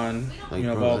try it on, like, you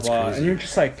know, blah, blah. And you're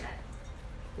just like,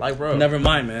 bro. Never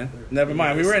mind, man. Never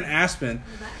mind. We were in Aspen.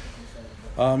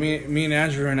 Me and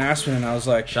Andrew were in Aspen, and I was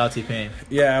like, shout out T-Pain.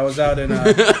 Yeah, I was out in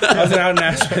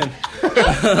Aspen.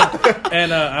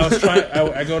 And I was trying,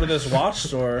 I go to this watch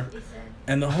store,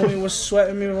 And the homie was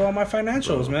sweating me with all my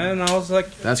financials, man. And I was like,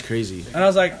 that's crazy. And I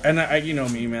was like, and I, you know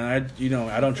me, man.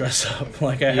 I don't dress up.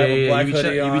 Like I have a black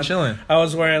hoodie on. You be chilling. I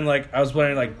was wearing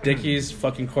like Dickies,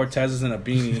 fucking Cortezes, and a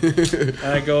beanie.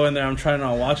 And I go in there. I'm trying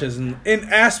on watches, and in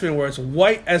Aspen, where it's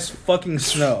white as fucking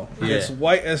snow, it's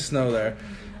white as snow there.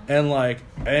 And like,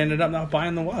 I ended up not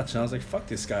buying the watch, and I was like, "Fuck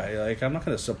this guy! Like, I'm not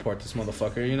gonna support this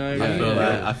motherfucker." You know? What I mean?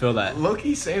 I feel that.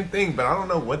 Low-key, same thing, but I don't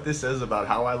know what this says about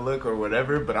how I look or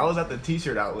whatever. But I was at the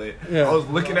t-shirt outlet. Yeah. I was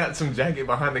looking at some jacket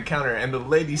behind the counter, and the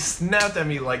lady snapped at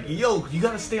me like, "Yo, you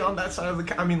gotta stay on that side of the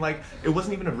counter." I mean, like, it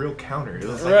wasn't even a real counter. It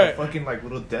was like a fucking like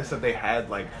little desk that they had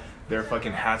like their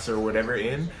fucking hats or whatever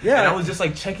in. Yeah. And I was just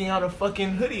like checking out a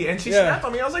fucking hoodie, and she snapped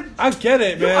on me. I was like, I get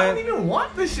it, man. I don't even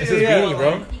want this shit. It's his beanie,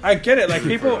 bro. I get it. Like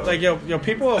people, like yo,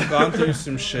 people have gone through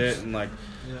some shit, and like,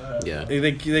 Yeah.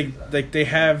 they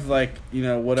have like, you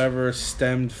know, whatever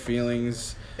stemmed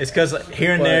feelings. It's because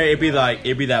here and there it'd be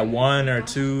that one or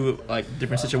two like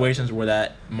different situations where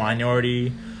that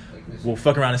minority will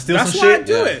fuck around and steal That's some why shit. I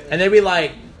do it. And they'd be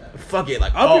like, "Fuck it!"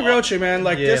 Like, I'll be real with you, man.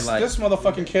 Like Yeah, this like-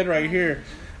 motherfucking kid right here,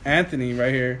 Anthony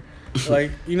right here. Like,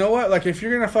 you know what? Like, if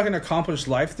you're gonna fucking accomplish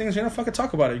life things, you're gonna fucking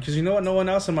talk about it. Because you know what? No one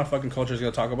else in my fucking culture is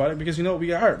gonna talk about it. Because you know what?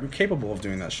 We're capable of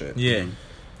doing that shit. Yeah.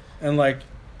 And like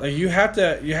you have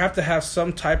to have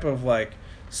some type of like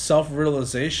self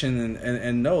realization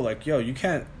and know like, yo, you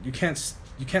can't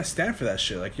stand for that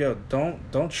shit. Like, yo,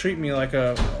 don't treat me like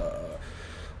a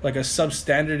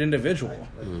substandard individual.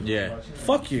 Yeah.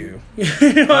 Fuck you.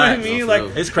 You know what I mean? Like,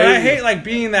 It's and crazy. I hate like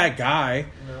being that guy.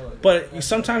 But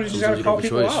sometimes you just gotta you call have a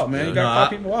people choice. out, man. You No, gotta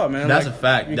call people out, man. that's Like, a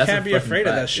fact. You That's can't a be fucking afraid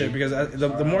of that fact, shit dude. because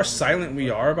the more silent we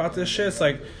are about this shit, it's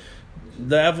like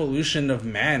the evolution of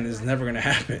man is never gonna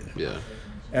happen. Yeah.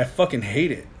 I fucking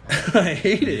hate it. I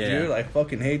hate it, Yeah. dude. I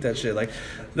fucking hate that shit. Like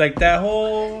that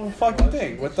whole fucking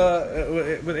thing with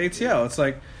ATL. It's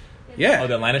like, yeah, Oh,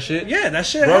 the Atlanta shit. yeah, that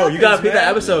shit. Bro, happens, you gotta pick that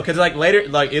man. episode because like later,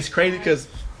 like it's crazy because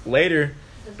later,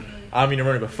 I don't mean to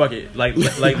ruin it, but fuck it. Like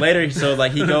later, so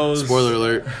like he goes. Spoiler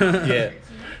alert. Yeah,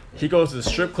 he goes to the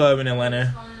strip club in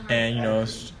Atlanta, and you know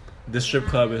this strip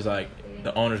club is like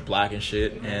the owner's black and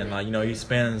shit, and like you know he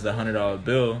spends the $100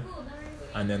 bill,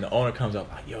 and then the owner comes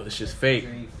up like, "Yo, this shit's fake,"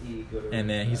 and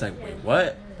then he's like, "Wait,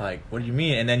 what? Like, what do you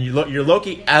mean?" And then you're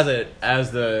Loki as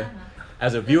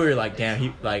a viewer, you're like, damn,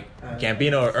 he like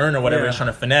Gambino or Earn or whatever is trying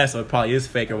to finesse, so it probably is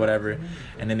fake or whatever.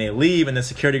 And then they leave, and the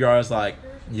security guard is like,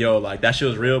 yo, like that shit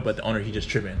was real, but the owner he just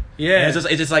tripping. Yeah. And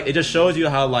it's just like it just shows you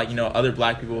how like you know other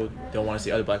black people don't want to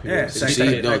see other black people. Yeah, succeed.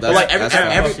 see, no, But like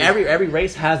that's every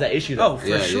race has that issue though. Oh, for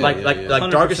Yeah, sure. yeah, Like yeah, like yeah.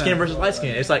 like darker 100%. skin versus light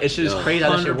skin. It's like it's just Yeah. crazy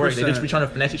how that shit works. They just 100%. be trying to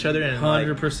finesse each other and like.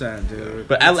 100%, dude.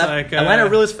 But It's like, Atlanta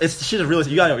real as it's shit is real as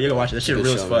you gotta watch it. That shit Good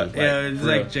real as show, fuck. man. Yeah, it's for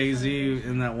real. like Jay-Z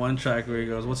in that one track where he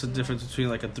goes, "What's the difference between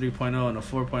like a 3.0 and a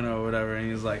 4.0 or whatever?"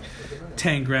 And he's like,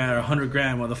 10 grand or 100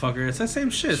 grand, motherfucker. It's the same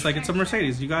shit. It's like it's a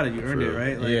Mercedes. You got it. You earned it,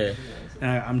 right? Like, Yeah.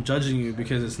 and I'm judging you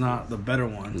because it's not the better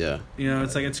one. Yeah. You know,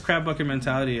 it's like it's crab bucket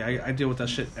mentality. I deal with that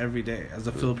shit every day as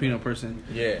a Filipino person.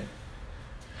 Yeah.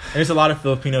 And there's a lot of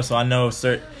Filipinos, so I know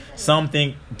some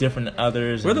think different than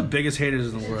others. We're and- the biggest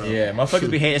haters in the world. Yeah, motherfuckers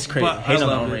be hating. It's crazy. But I Hating on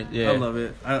love the it. own race. Yeah. I love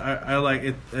it. I like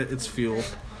it. It's fuel.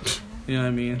 You know what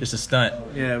I mean? Just a stunt.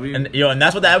 Yeah, we. And and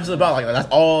that's what the episode's about. Like that's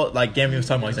all like Gambino was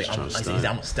talking about. He's like,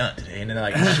 I'm a stunt today, and then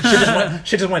like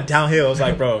shit just went downhill. It's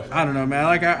like, bro, I don't know, man.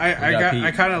 Like got peep.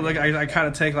 I kind of like I kind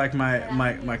of take like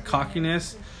my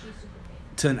cockiness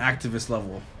to an activist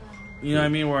level. You know what I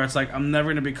mean? Where it's like I'm never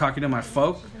gonna be cocky to my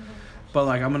folk, but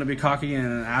like I'm gonna be cocky and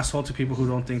an asshole to people who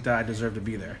don't think that I deserve to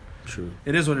be there. True.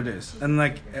 It is what it is, and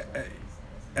like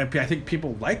I think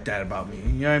people like that about me. You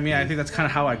know what I mean? I think that's kind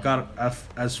of how I got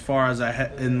as far as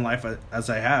in life as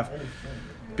I have,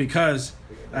 because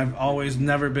I've always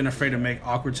never been afraid to make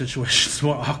awkward situations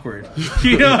more awkward.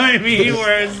 You know what I mean?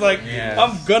 Where it's like, Yeah.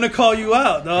 I'm gonna call you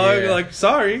out, dog. Yeah. Like,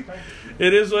 sorry,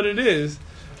 it is what it is.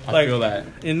 I Like, feel that.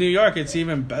 in New York, it's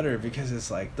even better because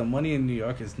it's like the money in New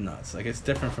York is nuts. Like, it's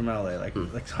different from LA. Like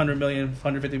 100 million,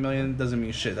 150 million doesn't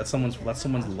mean shit. That's someone's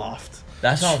loft.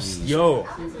 That's how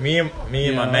me and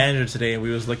You my know? manager today,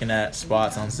 we was looking at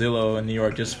spots on Zillow in New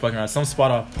York, just fucking around some spot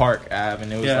off Park Ave,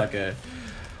 and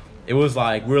it was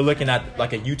like we were looking at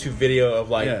like a YouTube video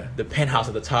of like Yeah. the penthouse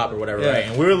at the top or whatever, Yeah. right?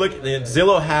 And we were looking.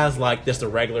 Zillow has like just a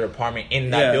regular apartment in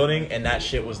that Yeah. building, and that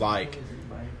shit was like,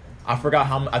 I forgot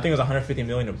how. I think it was 150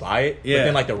 million to buy it. Yeah. But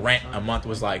then like the rent a month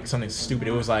was like something stupid.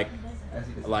 It was like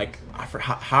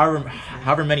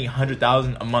however many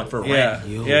 100,000 a month for rent.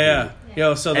 Yeah.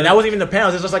 Yo, so And that wasn't even the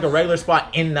penthouse. It was just like a regular spot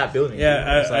in that building.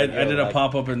 Yeah, It's I like, yo, did a like-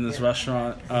 pop up in this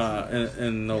restaurant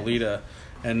in Nolita,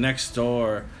 and next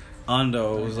door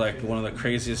Ando was like one of the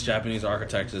craziest Japanese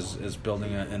architects is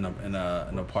building an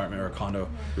apartment or a condo,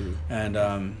 and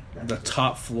the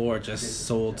top floor just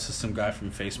sold to some guy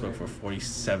from Facebook for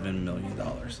 $47 million.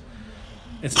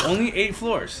 It's only 8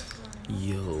 floors.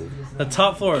 Yo, The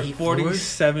top floor is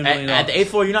 $47 million. At the 8th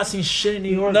floor, you're not seeing shit in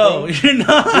New York. No, bro. you're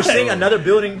not. You're seeing another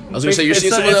building. I was gonna say you're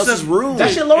seeing someone else's room.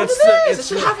 That shit lower than It's this. the- It's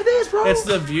just half of this, bro. It's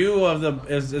the view of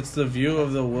the view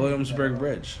of the Williamsburg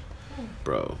Bridge.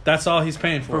 Bro. That's all he's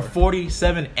paying for for.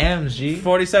 47 M's, G.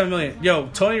 $47 million. Yo,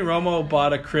 Tony Romo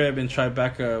bought a crib in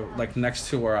Tribeca, like next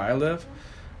to where I live,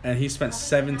 and he spent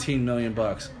 $17 million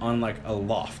on like a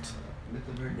loft.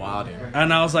 Wow, dude.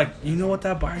 And I was like, you know what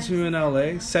that buys you in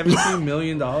LA? $17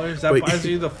 million. That Wait. buys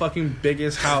you the fucking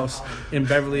biggest house in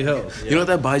Beverly Hills. You know what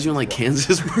that buys you in like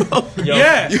Kansas, bro?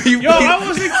 Yeah. You- Yo, I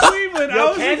was in Cleveland. I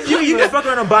was in You Cleveland. fuck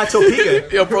around and buy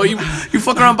Topeka. Yo, bro, you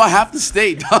fuck around by half the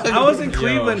state, dog. I was in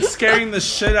Cleveland scaring the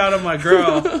shit out of my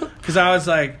girl because I was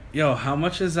like, yo, how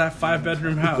much is that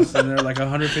 5-bedroom house? And they're like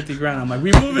 $150,000. I'm like,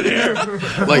 we moving here.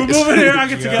 We're moving here. I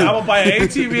get to get. I'm gonna buy an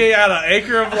ATV out an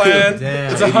acre of land.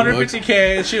 Damn. It's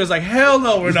 $150K. And she was like, hell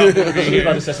no, we're not moving She's here.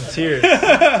 about to set some tears.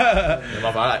 I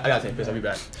gotta take a piss. I'll be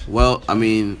back. Well, I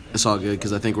mean, it's all good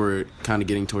because I think we're kind of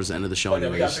getting towards the end of the show, We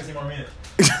got anyways. 15 more minutes.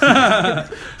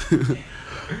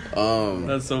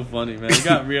 That's so funny, man. It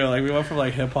got real. Like we went from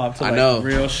like hip hop to I like know.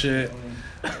 real shit.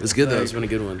 It's good though. It's been a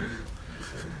good one.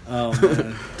 Oh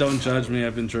man, don't judge me.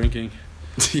 I've been drinking.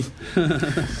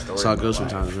 That's how it goes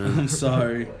sometimes, man. I'm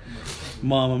sorry,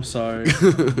 Mom. I'm sorry.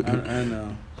 I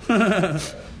know.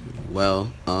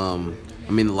 Well,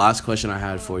 I mean, the last question I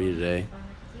had for you today,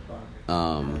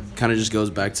 kind of just goes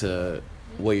back to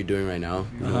what you're doing right now,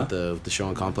 you know, with the show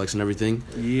on Complex and everything.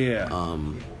 Yeah.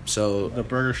 So The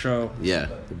Burger Show. yeah,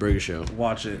 the Burger Show.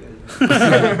 Watch it.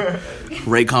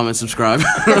 Rate, comment, subscribe.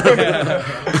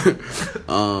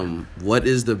 What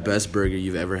is the best burger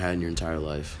you've ever had in your entire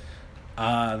life?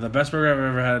 The best burger I've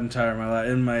ever had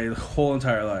in my whole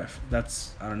entire life.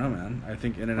 That's, I don't know, man. I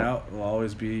think In-N-Out will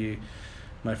always be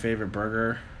my favorite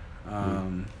burger.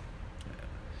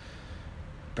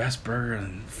 Best burger,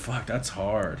 and fuck, that's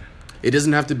hard. It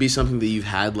doesn't have to be something that you've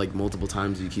had like multiple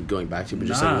times that you keep going back to, but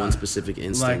just like Nah. one specific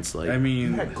instance, like I You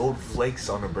mean, had gold flakes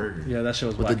on a burger. yeah, that shit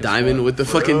was with the whack as diamond, fuck. with the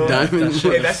fucking Bro, diamond. that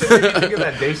shit- Hey, that's the thing. You think of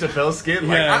that Dave Chappelle skit?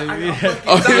 Like, Yeah, I yeah. fucking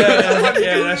Oh, died.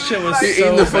 yeah, that shit was Eating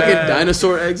so the fucking bad.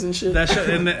 dinosaur eggs and shit. That shit,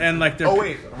 and like they're. Oh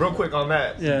wait, real quick on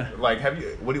that. Yeah. Like,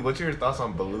 what's your thoughts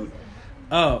on Balut?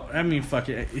 Oh, I mean, fuck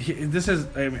it. This is.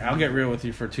 I mean, I'll get real with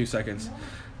you for 2 seconds.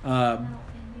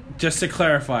 Just to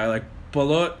clarify, like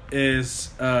balut is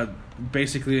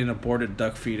basically an aborted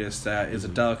duck fetus that is a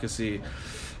delicacy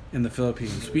in the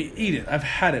Philippines. We eat it. I've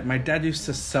had it. My dad used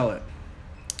to sell it.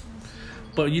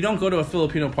 But you don't go to a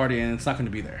Filipino party and it's not going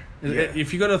to be there. Yeah.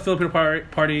 If you go to a Filipino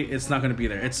party, it's not going to be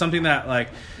there. It's something that like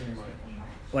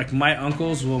my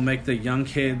uncles will make the young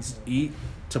kids eat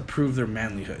to prove their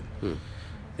manlyhood.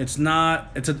 It's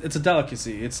not. It's a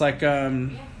delicacy. It's like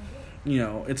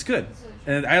it's good,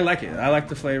 and I like it. I like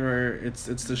the flavor. It's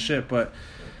the shit, but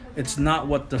it's not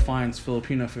what defines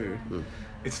Filipino food.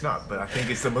 It's not, but I think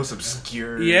it's the most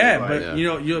obscure. Yeah, like, but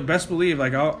Yeah. you best believe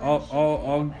like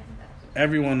I'll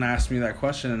everyone asks me that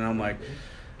question, and I'm like,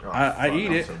 oh, I fuck, eat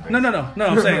I'm it. so No, basic.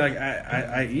 I'm saying like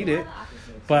I eat it,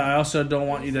 but I also don't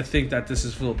want you to think that this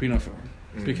is Filipino food.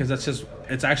 Because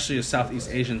it's actually a Southeast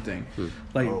Asian thing.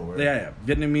 Like, Oh, word. yeah,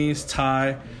 Vietnamese,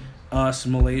 Thai, us,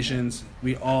 Malaysians,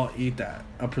 we all eat that.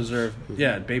 A preserved,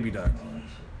 baby duck.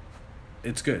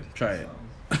 It's good. Try it.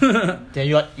 Damn,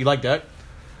 you like duck?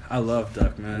 I love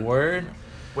duck, man. Word.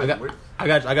 Wait, I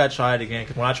gotta try it again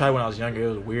because when I tried when I was younger, it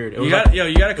was weird. It was You like, gotta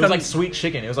it was come. like sweet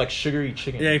chicken. It was like sugary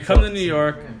chicken. Yeah, you come to New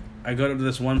York. I go to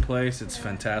this one place. It's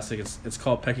fantastic. It's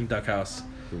called Peking Duck House.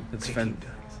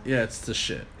 Yeah, it's the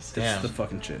shit. It's Damn. the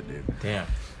fucking shit, dude. Damn.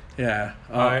 Yeah,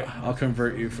 Alright. I'll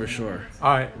convert you for sure.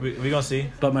 All right, we gonna see.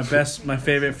 But my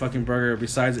favorite fucking burger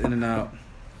besides In-N-Out.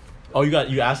 Oh,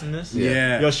 you asked him this?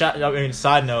 Yeah. Yo,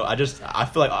 side note, I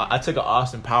feel like I took an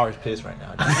Austin Powers piss right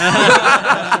now.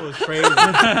 That shit was crazy.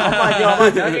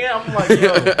 I'm like,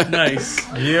 yo, Nice.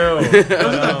 yo. Those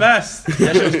are the best.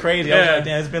 That shit was crazy. I was Yeah. like,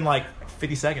 damn, it's been like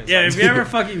 50 seconds. Yeah, if you ever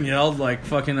fucking yelled like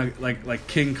fucking like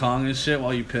King Kong and shit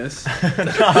while you piss,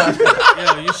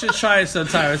 you should try it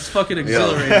sometime. It's fucking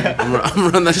exhilarating. I'm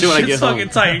running that shit when I get It's home. fucking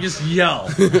tight. You just yell.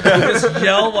 You just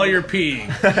yell while you're peeing.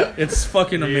 It's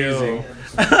fucking amazing.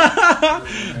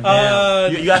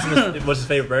 you asked him what's his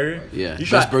favorite burger? Yeah, You best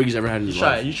try- burger he's ever had in his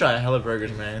life. You try hella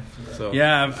burgers, man. So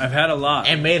Yeah, I've had a lot.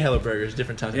 and made hella burgers,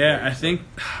 different types. Yeah, of I burgers. think,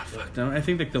 I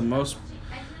think like the most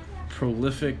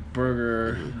prolific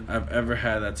burger I've ever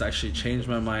had that's actually changed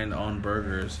my mind on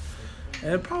burgers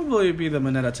It'd probably be the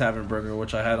Minetta Tavern Burger,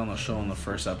 which I had on the show in the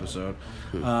first episode.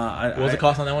 What was the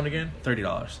cost on that one again?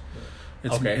 $30.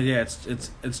 It's, Okay. Yeah,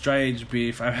 it's dry aged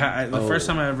beef. I've had the first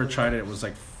time I ever tried it was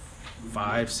like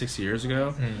 5-6 years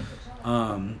ago,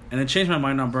 and it changed my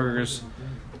mind on burgers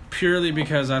purely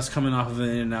because I was coming off of an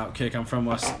In-N-Out kick. I'm from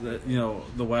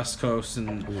the West Coast,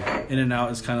 and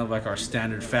In-N-Out is kind of like our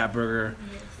standard fat burger.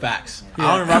 Facts. Yeah.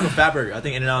 I don't even rock with fat burger. I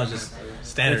think In-N-Out is just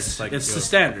standard. It's the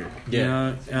standard.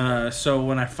 Yeah. You know? So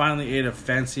when I finally ate a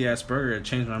fancy ass burger, it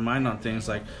changed my mind on things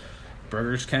like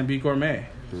burgers can be gourmet.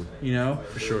 You know,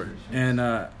 for sure.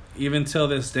 And even till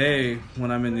this day,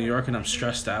 when I'm in New York and I'm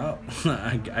stressed out,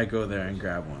 I go there and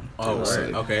grab one. Oh,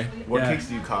 right. Okay. What Yeah. kicks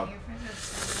do you cop?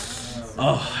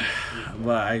 Oh,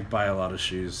 but I buy a lot of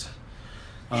shoes.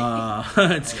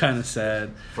 It's kind of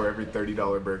sad. For every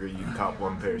 $30 burger, you cop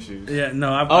one pair of shoes. Yeah,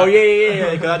 no.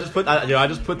 Yeah. Because I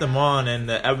just put them on, and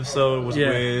the episode was Yeah.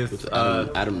 with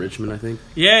Adam Richmond, I think.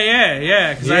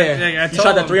 Yeah. Because I you told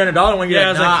tried that him- $300 one. Yeah, I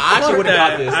was like, I actually fuck would have that.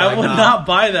 got this. I would not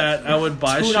buy that. I would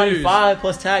buy shoes. $295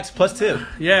 plus tax plus tip.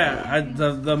 Yeah,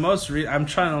 the most I'm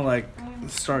trying to like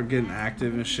start getting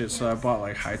active and shit, so I bought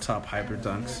like high top hyper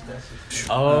dunks.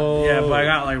 Oh, Yeah, but I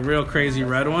got like real crazy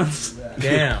red ones.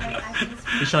 damn.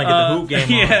 He's trying to get the hoop game on.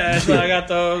 Yeah, so I got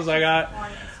those.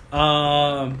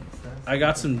 I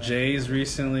got some J's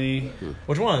recently.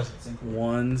 Which ones?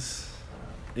 Ones.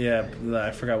 Yeah,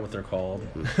 I forgot what they're called.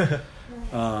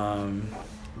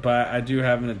 But I do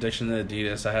have an addiction to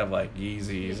Adidas. I have like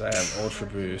Yeezys. I have Ultra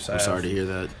Boost. I'm sorry to hear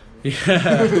that.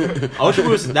 Yeah. Ultra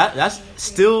Boost, that's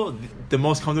still the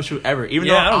most comfortable shoe ever. Even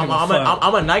Yeah, I though don't give a fuck.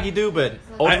 I'm a Nike dude, but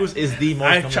Ultra Boost is the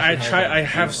most comfortable shoe. I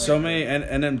have so many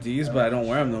NMDs, but I don't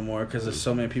wear them no more because there's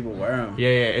so many people wear them. Yeah,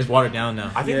 it's watered down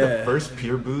now. I think Yeah. the first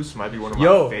Pure Boost might be one of my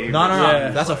Yo, favorites. no, Yeah.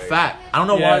 that's a fact. I don't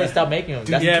know Yeah. why they stopped making them.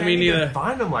 Dude, That's, you Yeah, can't me even neither.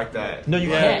 find them like that. no, you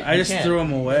Yeah, can't. I You just can't. threw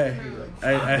them away.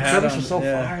 I had Service them. was so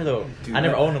Yeah. fire though. Dude, I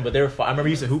never that- owned them, but they were fire. I remember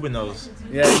used to hoop in those.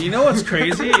 Yeah, you know what's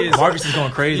crazy is Marcus is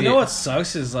going crazy. you know what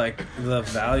sucks is like the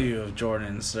value of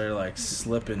Jordans. They're like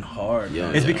slipping hard.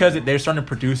 Yeah. It's because they're starting to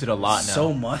produce it a lot now.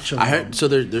 So much of I them. heard so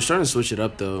they're starting to switch it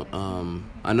up though.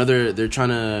 I know they're trying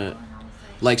to,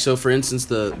 like, so for instance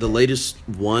the latest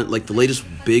one, like the latest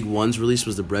big ones released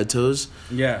was the Bread Toes.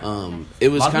 Yeah. It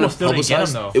was A lot of kind of people still didn't get 'em,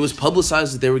 publicized. though. It was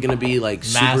publicized that they were gonna be like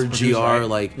Mass super produced, GR, right?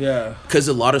 like Yeah. because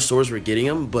a lot of stores were getting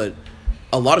them, but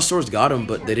a lot of stores got them,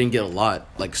 but they didn't get a lot.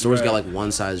 Like stores Right. got like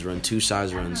one size run, two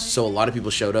size runs. So a lot of people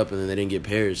showed up and then they didn't get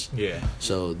pairs. Yeah.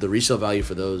 So the resale value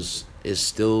for those is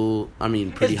still, I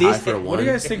mean, pretty It's high decent. for a What one. do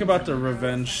you guys think about the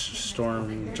Revenge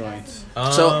Storm joints?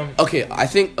 So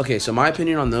so my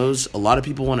opinion on those, a lot of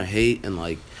people want to hate, and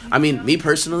like, I mean, me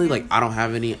personally, like, I don't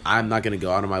have any. I'm not gonna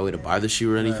go out of my way to buy the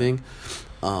shoe or anything.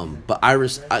 But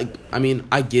I mean,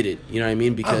 I get it. You know what I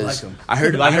mean? Because 'em. I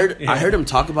heard Yeah. I heard him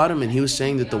talk about him, and he was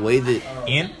saying that the way that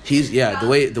Ian?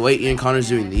 the way Ian Connor's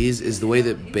doing these is the way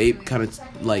that Bape kind of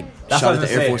like That's shot what I at was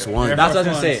the gonna Air say. Force One. Air That's what I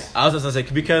was Force gonna say. Ones. I was just gonna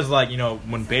say because like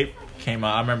when Bape came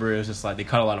out, I remember it was just like they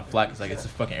cut a lot of flack. It's like it's a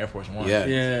fucking Air Force One. Yeah.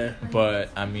 Yeah. But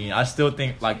I mean, I still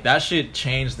think like that shit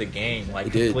changed the game like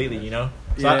It did. completely. You know.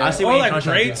 So Yeah. I see or what like Ian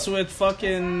Connor's greats with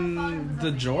fucking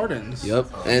the Jordans. Yep,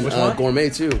 and Which one? Gourmet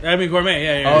too. I mean Gourmet.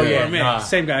 Yeah. Oh, yeah, Gourmet. nah.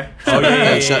 Same guy. Oh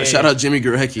yeah. Hey, shout out Jimmy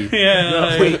Gurecki. Yeah. No,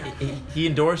 like- wait, he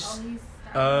endorsed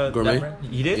Gourmet? that brand?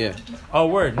 He did? Yeah. Oh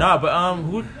word. Nah, but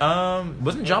who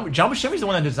wasn't John Buscemi's the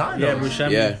one that designed Yeah, those?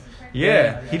 Buscemi. Yeah.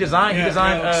 Yeah. He designed Yeah,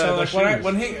 so those like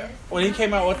shoes. when he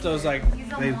came out with those, like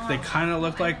they kind of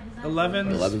looked like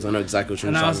 11s. 11s, I know exactly what you're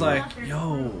And I was talking like,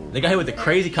 yo, They got hit with the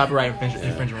crazy copyright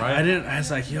infringement, right? I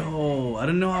was like, yo, I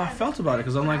didn't know how I felt about it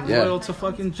because I'm like Yeah. loyal to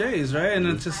fucking Jays, right? And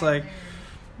it's just like,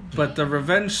 but the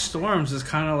Revenge Storms is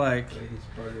kind of like,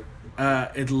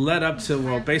 it led up to,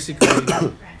 well, basically,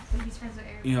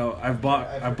 you know, I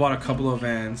bought a couple of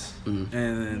Vans, and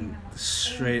then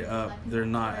straight up, they're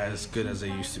not as good as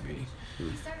they used to be. You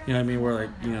know what I mean? Where like,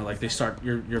 you know, like they start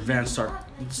your Vans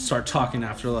start talking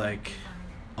after like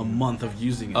a month of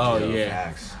using it. Oh you know? yeah.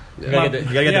 Facts. You gotta get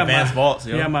the Vans my, vaults,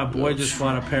 yo. Yeah, my boy just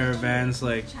bought a pair of Vans,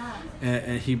 like,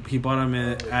 and he bought them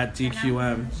at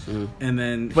DQM, and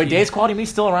then Wait, Days Quality Meat's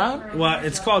still around? well,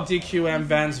 it's called DQM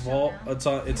Vans Vault.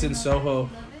 It's in Soho.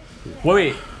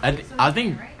 Wait, I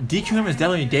think DQM is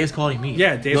definitely Days Quality Meat.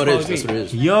 Yeah, Dave's No, it is. Quality That's what it Meat.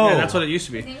 is. Yo, Yeah, that's what it used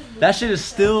to be. that shit is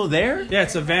still there? Yeah,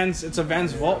 it's a Vans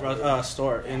Vault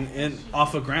store in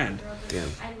off of Grand. Damn.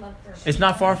 It's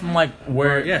not far from like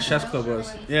where. Yeah, Chef's Club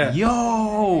was. Yeah,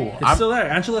 Yo, it's still there.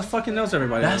 Angela fucking knows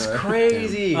everybody. that's over there.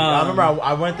 crazy. I remember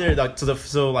I went there like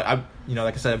like I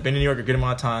like I said I've been in New York a good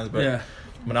amount of times, but Yeah.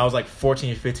 when I was like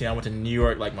 14 or 15, I went to New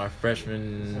York like my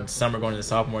freshman summer going into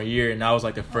sophomore year, and I was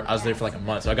like I was there for like a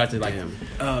month, so I got to like.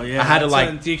 Oh yeah. I had to That's like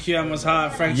when DQM was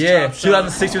hot. Frank's yeah, Chop Shop.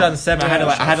 2006, 2007. Yeah,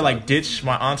 I had to like ditch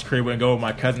my aunt's crib and go with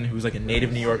my cousin who's like a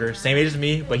native New Yorker, same age as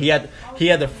me, but he had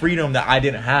the freedom that I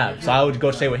didn't have. So I would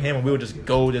go stay with him, and we would just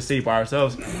go to the city by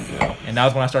ourselves. And that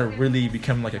was when I started really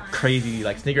becoming like a crazy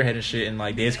like sneakerhead and shit. And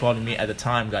like Days Called Me at the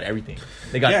time got everything.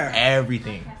 They got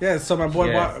everything. Yeah. So my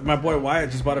boy Wyatt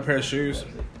just bought a pair of shoes.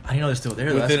 I didn't know they're still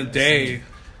there. Within a day,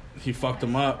 he fucked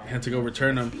them up. He had to go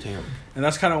return them. Damn. And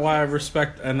that's kind of why I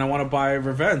respect and I want to buy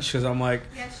Revenge, because I'm like,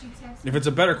 if it's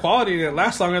a better quality and it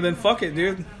lasts longer, then fuck it,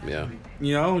 dude. Yeah.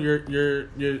 You know,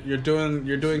 you're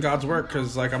doing God's work,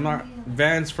 because like I'm not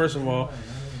Vans. First of all,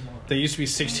 they used to be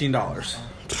 $16.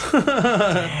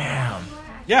 Damn.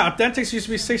 Yeah, Authentics used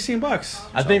to be $16.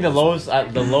 I think the lowest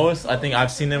I think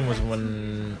I've seen them was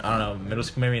when I don't know middle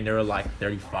school maybe, and they were like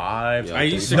 35. Yeah, I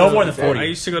used to no go more to than 40. I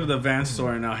used to go to the Vans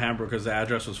store in Alhambra because the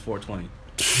address was 420.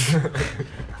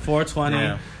 420.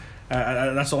 Yeah.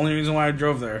 That's the only reason why I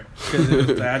drove there, because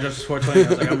the address was 420.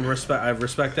 I was like, I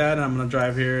respect that, and I'm gonna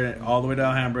drive here all the way to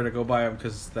Alhambra to go buy them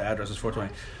because the address is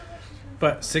 420.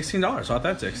 But $16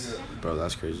 Authentics. Bro,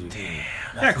 that's crazy. Damn.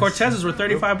 Yeah, Cortezes were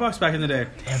 $35 back in the day.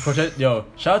 Damn, Cortez, yo,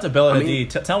 shout out to Bella Hadid.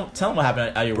 Tell them what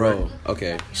happened at your work. Bro,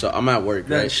 okay. So I'm at work,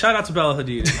 Yeah, right? shout out to Bella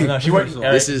Hadid. No, she works.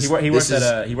 This is- he this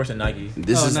works at Nike.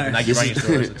 This is nice. Nike this running is,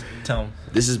 stores. Tell him.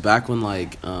 this is back when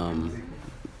like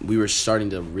we were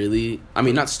starting to really, I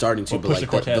mean not starting to, Well, but push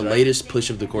like the Cortez, the right? latest push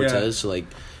of the Cortez, so like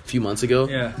a few months ago.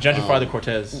 Yeah. Gentrify the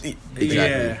Cortez.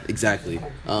 Exactly.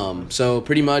 So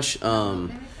pretty much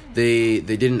they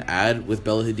did an ad with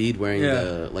Bella Hadid wearing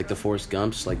the Forrest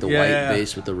Gumps, like the white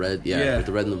base with the red, with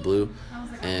the red and the blue.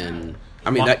 And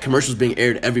I mean that commercial's being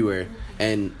aired everywhere.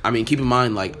 And I mean keep in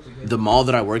mind like the mall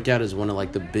that I work at is one of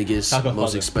like the biggest, Taco most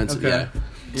Plaza. expensive. Okay.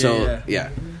 Yeah.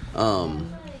 So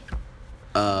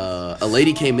a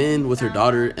lady came in with her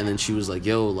daughter, and then she was like,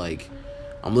 yo, like,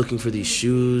 I'm looking for these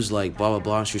shoes, like, blah, blah,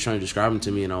 blah. She was trying to describe them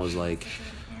to me, and I was like,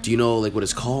 do you know, like, what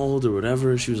it's called or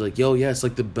whatever? She was like, yo, yeah, it's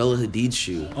like the Bella Hadid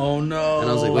shoe. Oh, no. And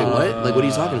I was like, wait, what? Like, what are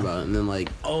you talking about? And then,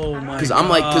 like, oh, my because I'm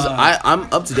like, because I'm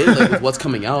up to date, like, with what's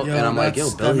coming out, Yo, and I'm like, yo,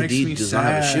 that Bella makes me Hadid does not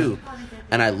have a sad. shoe.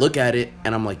 And I look at it,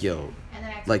 and I'm like, yo,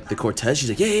 like, the Cortez? She's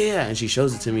like, yeah. And she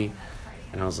shows it to me.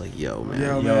 And I was like, yo, man.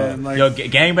 Yo, man, like,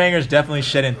 Gangbangers definitely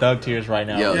shedding thug tears right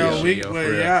now. Yo,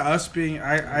 us being,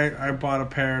 I bought a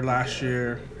pair last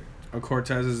year of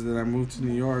Cortezes, then I moved to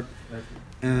New York,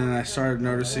 and then I started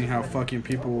noticing how fucking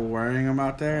people were wearing them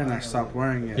out there, and I stopped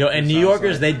wearing it. Yo, and So New I was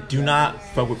Yorkers, like, they do not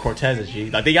fuck with Cortezes, G.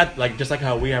 Like, they got, like, just like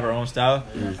how we have our own style,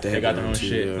 they got their own too,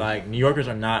 shit. yeah. Like, New Yorkers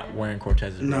are not wearing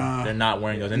Cortezes, bro. Nah. They're not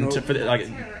wearing those. And Nope. like,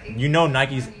 you know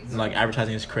Nike's, like,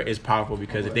 advertising is powerful,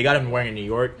 because if they got them wearing in New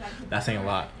York, that's saying a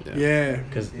lot. Yeah.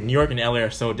 Because New York and LA are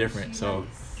so different, so...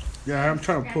 Yeah, I'm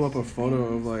trying to pull up a photo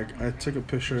of, like, I took a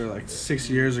picture, like,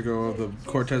 6 years ago of the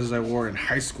Cortezes I wore in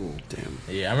high school. Damn.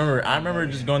 Yeah, I remember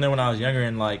just going there when I was younger,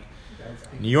 and like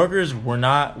New Yorkers were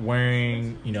not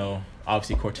wearing, you know,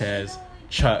 obviously Cortez,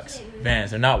 Chucks, Vans.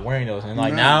 They're not wearing those, and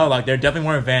like No. now, like they're definitely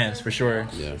wearing Vans for sure.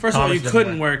 Yeah. First of all, you Converse couldn't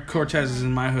doesn't wear Cortezes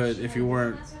in my hood if you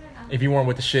weren't. if you weren't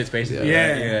with the shits, basically.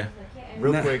 Yeah. yeah.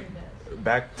 Real Nah. quick,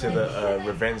 back to the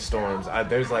Revenge Storms.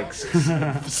 There's like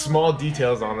small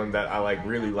details on them that I like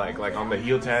really like. Like on the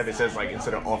heel tab, it says like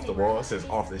instead of off the wall, it says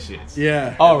off the shits.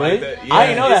 Yeah. Oh Like really? the- I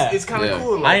didn't know that. It's kind of Yeah.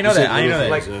 cool. Like, I didn't know that. I didn't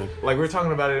know that. Like we were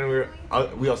talking about it,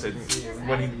 and we all said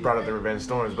when he brought up the Revenge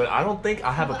Storms. But I don't think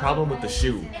I have a problem with the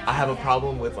shoe. I have a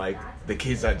problem with like the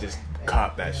kids that just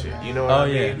cop that shit. You know what I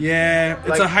yeah. mean? Yeah, it's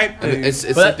Like- a hype thing. It's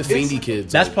But like the it's- Fendi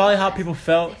kids. That's like, probably how people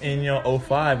felt in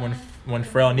 05 when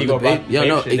Pharrell and When Nigo the babe- brought yeah, Babe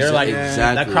no, shit. They're like,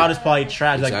 exactly. that crowd is probably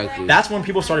trash. Exactly. Like that's when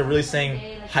people started really saying,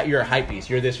 "You're a hype beast.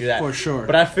 You're this. You're that." For sure.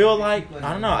 But I feel like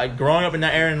I don't know. Like, growing up in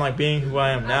that era and like being who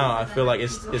I am now, I feel like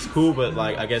it's cool. But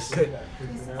like I guess I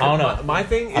don't know. My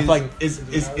thing I is, feel like- is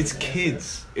it's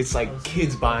kids. It's like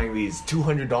kids buying these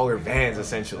 $200 Vans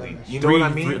essentially. You know what I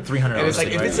mean? $300 And it's like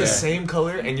if right, it's the yeah. same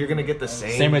color and you're gonna get the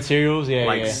Same materials, yeah,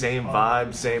 like yeah. same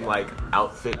vibe, same like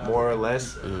outfit more or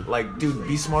less. Like, dude,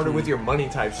 be smarter with your money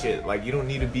type shit. Like, you don't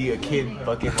need to be a kid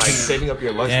fucking like saving up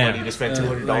your lunch Yeah. money to spend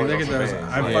 $200 Like, on look at some those.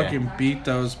 Vans. I Like, fucking beat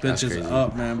those bitches crazy.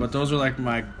 up, man. But those are like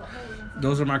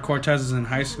those are my Cortezes in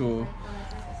high school.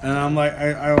 And I'm like,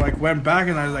 I like went back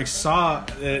and I like saw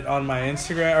it on my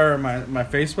Instagram or my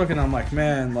Facebook, and I'm like,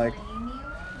 man, like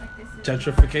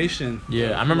gentrification.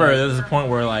 Yeah, I remember there was a point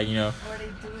where like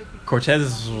Cortez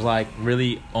was like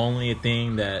really only a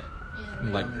thing that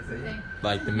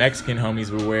like the Mexican homies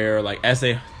would wear, like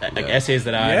essays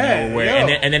that I know would wear,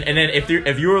 and then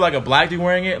if you were like a black dude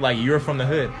wearing it, like you were from the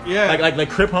hood. Yeah. Like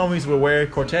Crip homies would wear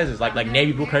Cortezes, like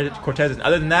navy blue Cortezes.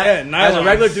 Other than that, as a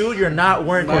regular dude, you're not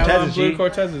wearing Cortezes. Blue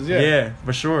Cortezes, yeah,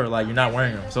 for sure. Like you're not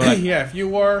wearing them. So like, yeah, if you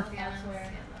wore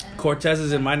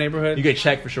Cortezes in my neighborhood, you get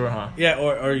checked for sure, huh? Yeah,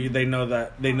 or they know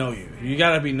you. You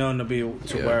gotta be known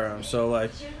to wear them. So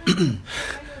like.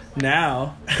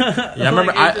 Now, I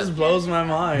remember it just blows my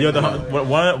mind. Yo,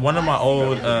 one of my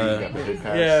old,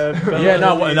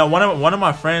 one of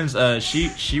my friends,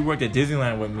 she worked at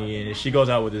Disneyland with me, and she goes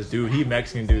out with this dude. He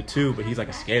Mexican dude too, but he's like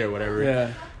a skater or whatever.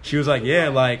 Yeah. She was like, yeah,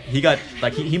 like he got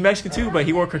like he Mexican too, but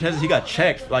he wore Cortezes. He got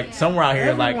checked like somewhere out here.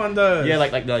 Everyone does. Yeah,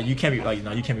 like you can't be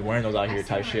you can't be wearing those out here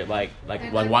type shit. Like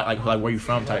where you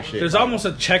from type shit. There's almost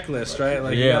a checklist, right?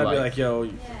 Like you Yeah, gotta be like, yo,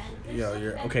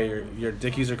 your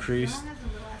dickies are creased.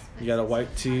 You got a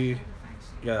white tee.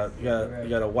 You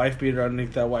got a wife beater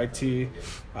underneath that white tee.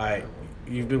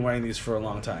 You've been wearing these for a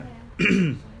long time.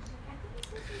 Then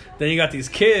you got these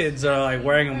kids that are like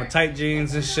wearing them with tight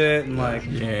jeans and shit, and like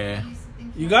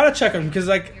you gotta check them because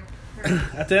like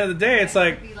at the end of the day, it's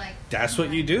like that's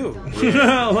what you do.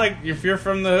 Like if you're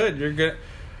from the hood, you're good.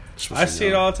 I see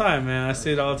it all the time, man. I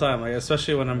see it all the time. Like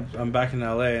especially when I'm back in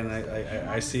LA and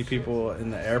I see people in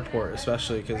the airport,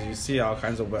 especially because you see all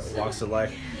kinds of walks of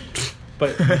life.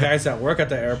 But the guys that work at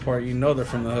the airport, you know they're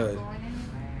from the hood,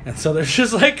 and so they're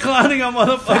just like clowning on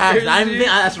motherfuckers.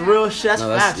 That's real shit.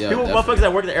 That's facts. People, motherfuckers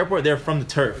that work at the airport, they're from the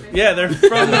turf. Yeah, they're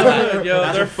from the hood,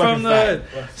 yo. They're from the hood.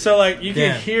 So like you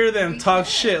can hear them talk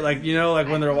shit, like like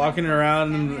when they're walking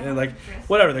around and like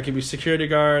whatever. There could be security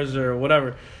guards or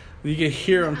whatever. You can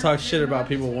hear them talk shit about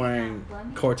people wearing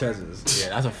Cortezes. Yeah,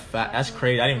 that's a fact. That's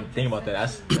crazy. I didn't even think about that.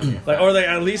 That's like, or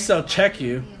at least they'll check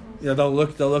you. They'll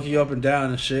look you up and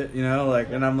down and shit. Like,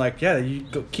 and I'm like, yeah, you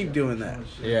keep doing that.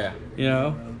 Yeah.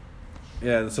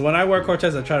 Yeah. So when I wear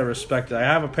Cortez, I try to respect it. I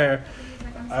have a pair.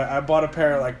 I bought a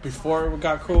pair like before it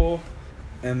got cool,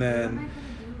 and then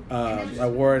I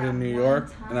wore it in New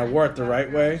York, and I wore it the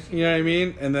right way. You know what I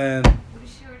mean? And then,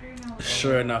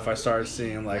 sure enough, I started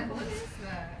seeing like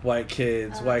white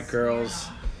kids, white girls.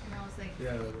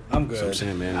 I'm good. That's what I'm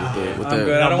saying, man. With I'm the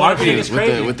good. I don't marketing is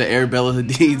crazy. with the Arabella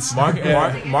Hadid's.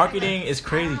 Marketing is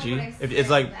crazy, G. It's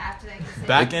like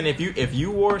back then, if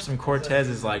you wore some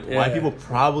Cortezes, like white people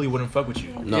probably wouldn't fuck with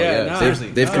you. No,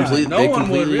 seriously, they've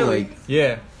completely like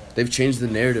they've changed the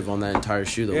narrative on that entire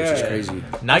shoe though, which is crazy.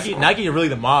 Nike are really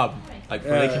the mob. Like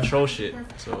they control shit.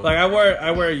 So. Like I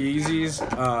wear Yeezys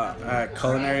at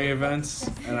culinary events,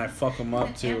 and I fuck them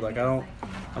up too. Like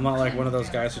I'm not like one of those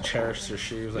guys who cherish their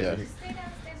shoes. Like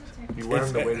you wear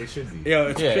them the way they should be.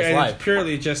 It's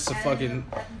purely just to fucking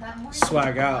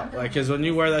swag out. Like, cause when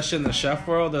you wear that shit in the chef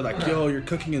world, they're like, "Yo, you're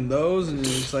cooking in those," and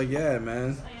it's like, "Yeah,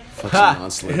 man." Fuck some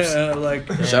non-slips.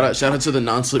 Shout out to the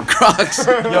non-slip Crocs.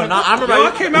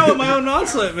 I came out with my own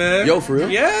non-slip, man. Yo, for real?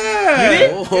 Yeah. You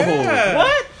did? Oh. Yeah.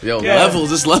 What? Yo, levels.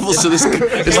 There's levels to this.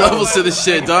 There's levels to this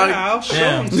shit, dog. Yeah, I'll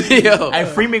show them. Yo. Hey,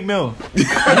 free McMill.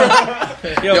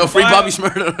 Yo, free Bobby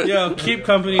Shmurda. Yo,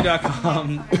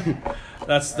 keepcompany.com.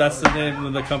 That's the name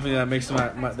of the company that makes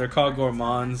them. They're called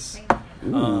Gourmands.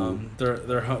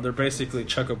 They're basically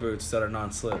Chucko boots that are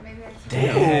non-slip.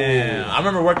 Damn. I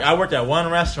remember I worked at one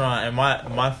restaurant, and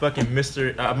my fucking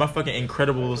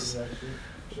Incredibles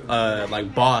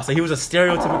like boss, like he was a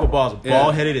stereotypical boss,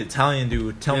 bald-headed Italian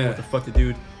dude, telling me what the fuck to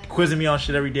do, quizzing me on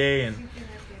shit every day, and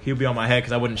he would be on my head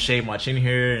because I wouldn't shave my chin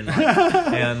here, and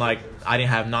and like I didn't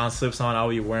have non-slips on. I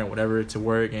would be wearing whatever to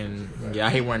work, and I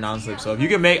hate wearing non-slips. So if you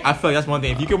can make, I feel like that's one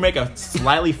thing. If you can make a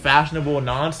slightly fashionable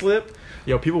non-slip,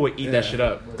 people would eat that shit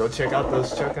up. Go check out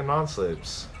those Chucko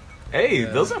non-slips. Hey,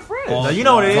 those are fresh. You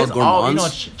know what it is? All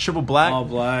triple black. All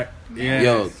black. Yeah.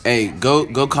 Yo, hey,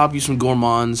 go copy some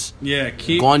Gourmands. Yeah.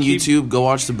 Go on YouTube. Go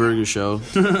watch the Burger Show.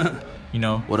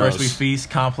 What else? First We Feast,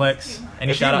 Complex.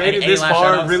 If you made it this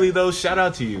far, really though, shout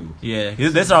out to you. Yeah,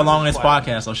 this is our longest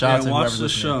podcast, so shout out to watch whoever's the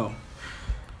listening. show.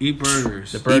 Eat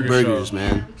burgers. The Burger Eat burgers, Show.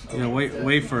 man.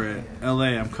 Wait for it.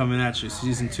 LA, I'm coming at you.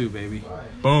 Season 2, baby.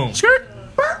 Boom.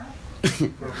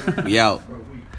 We out.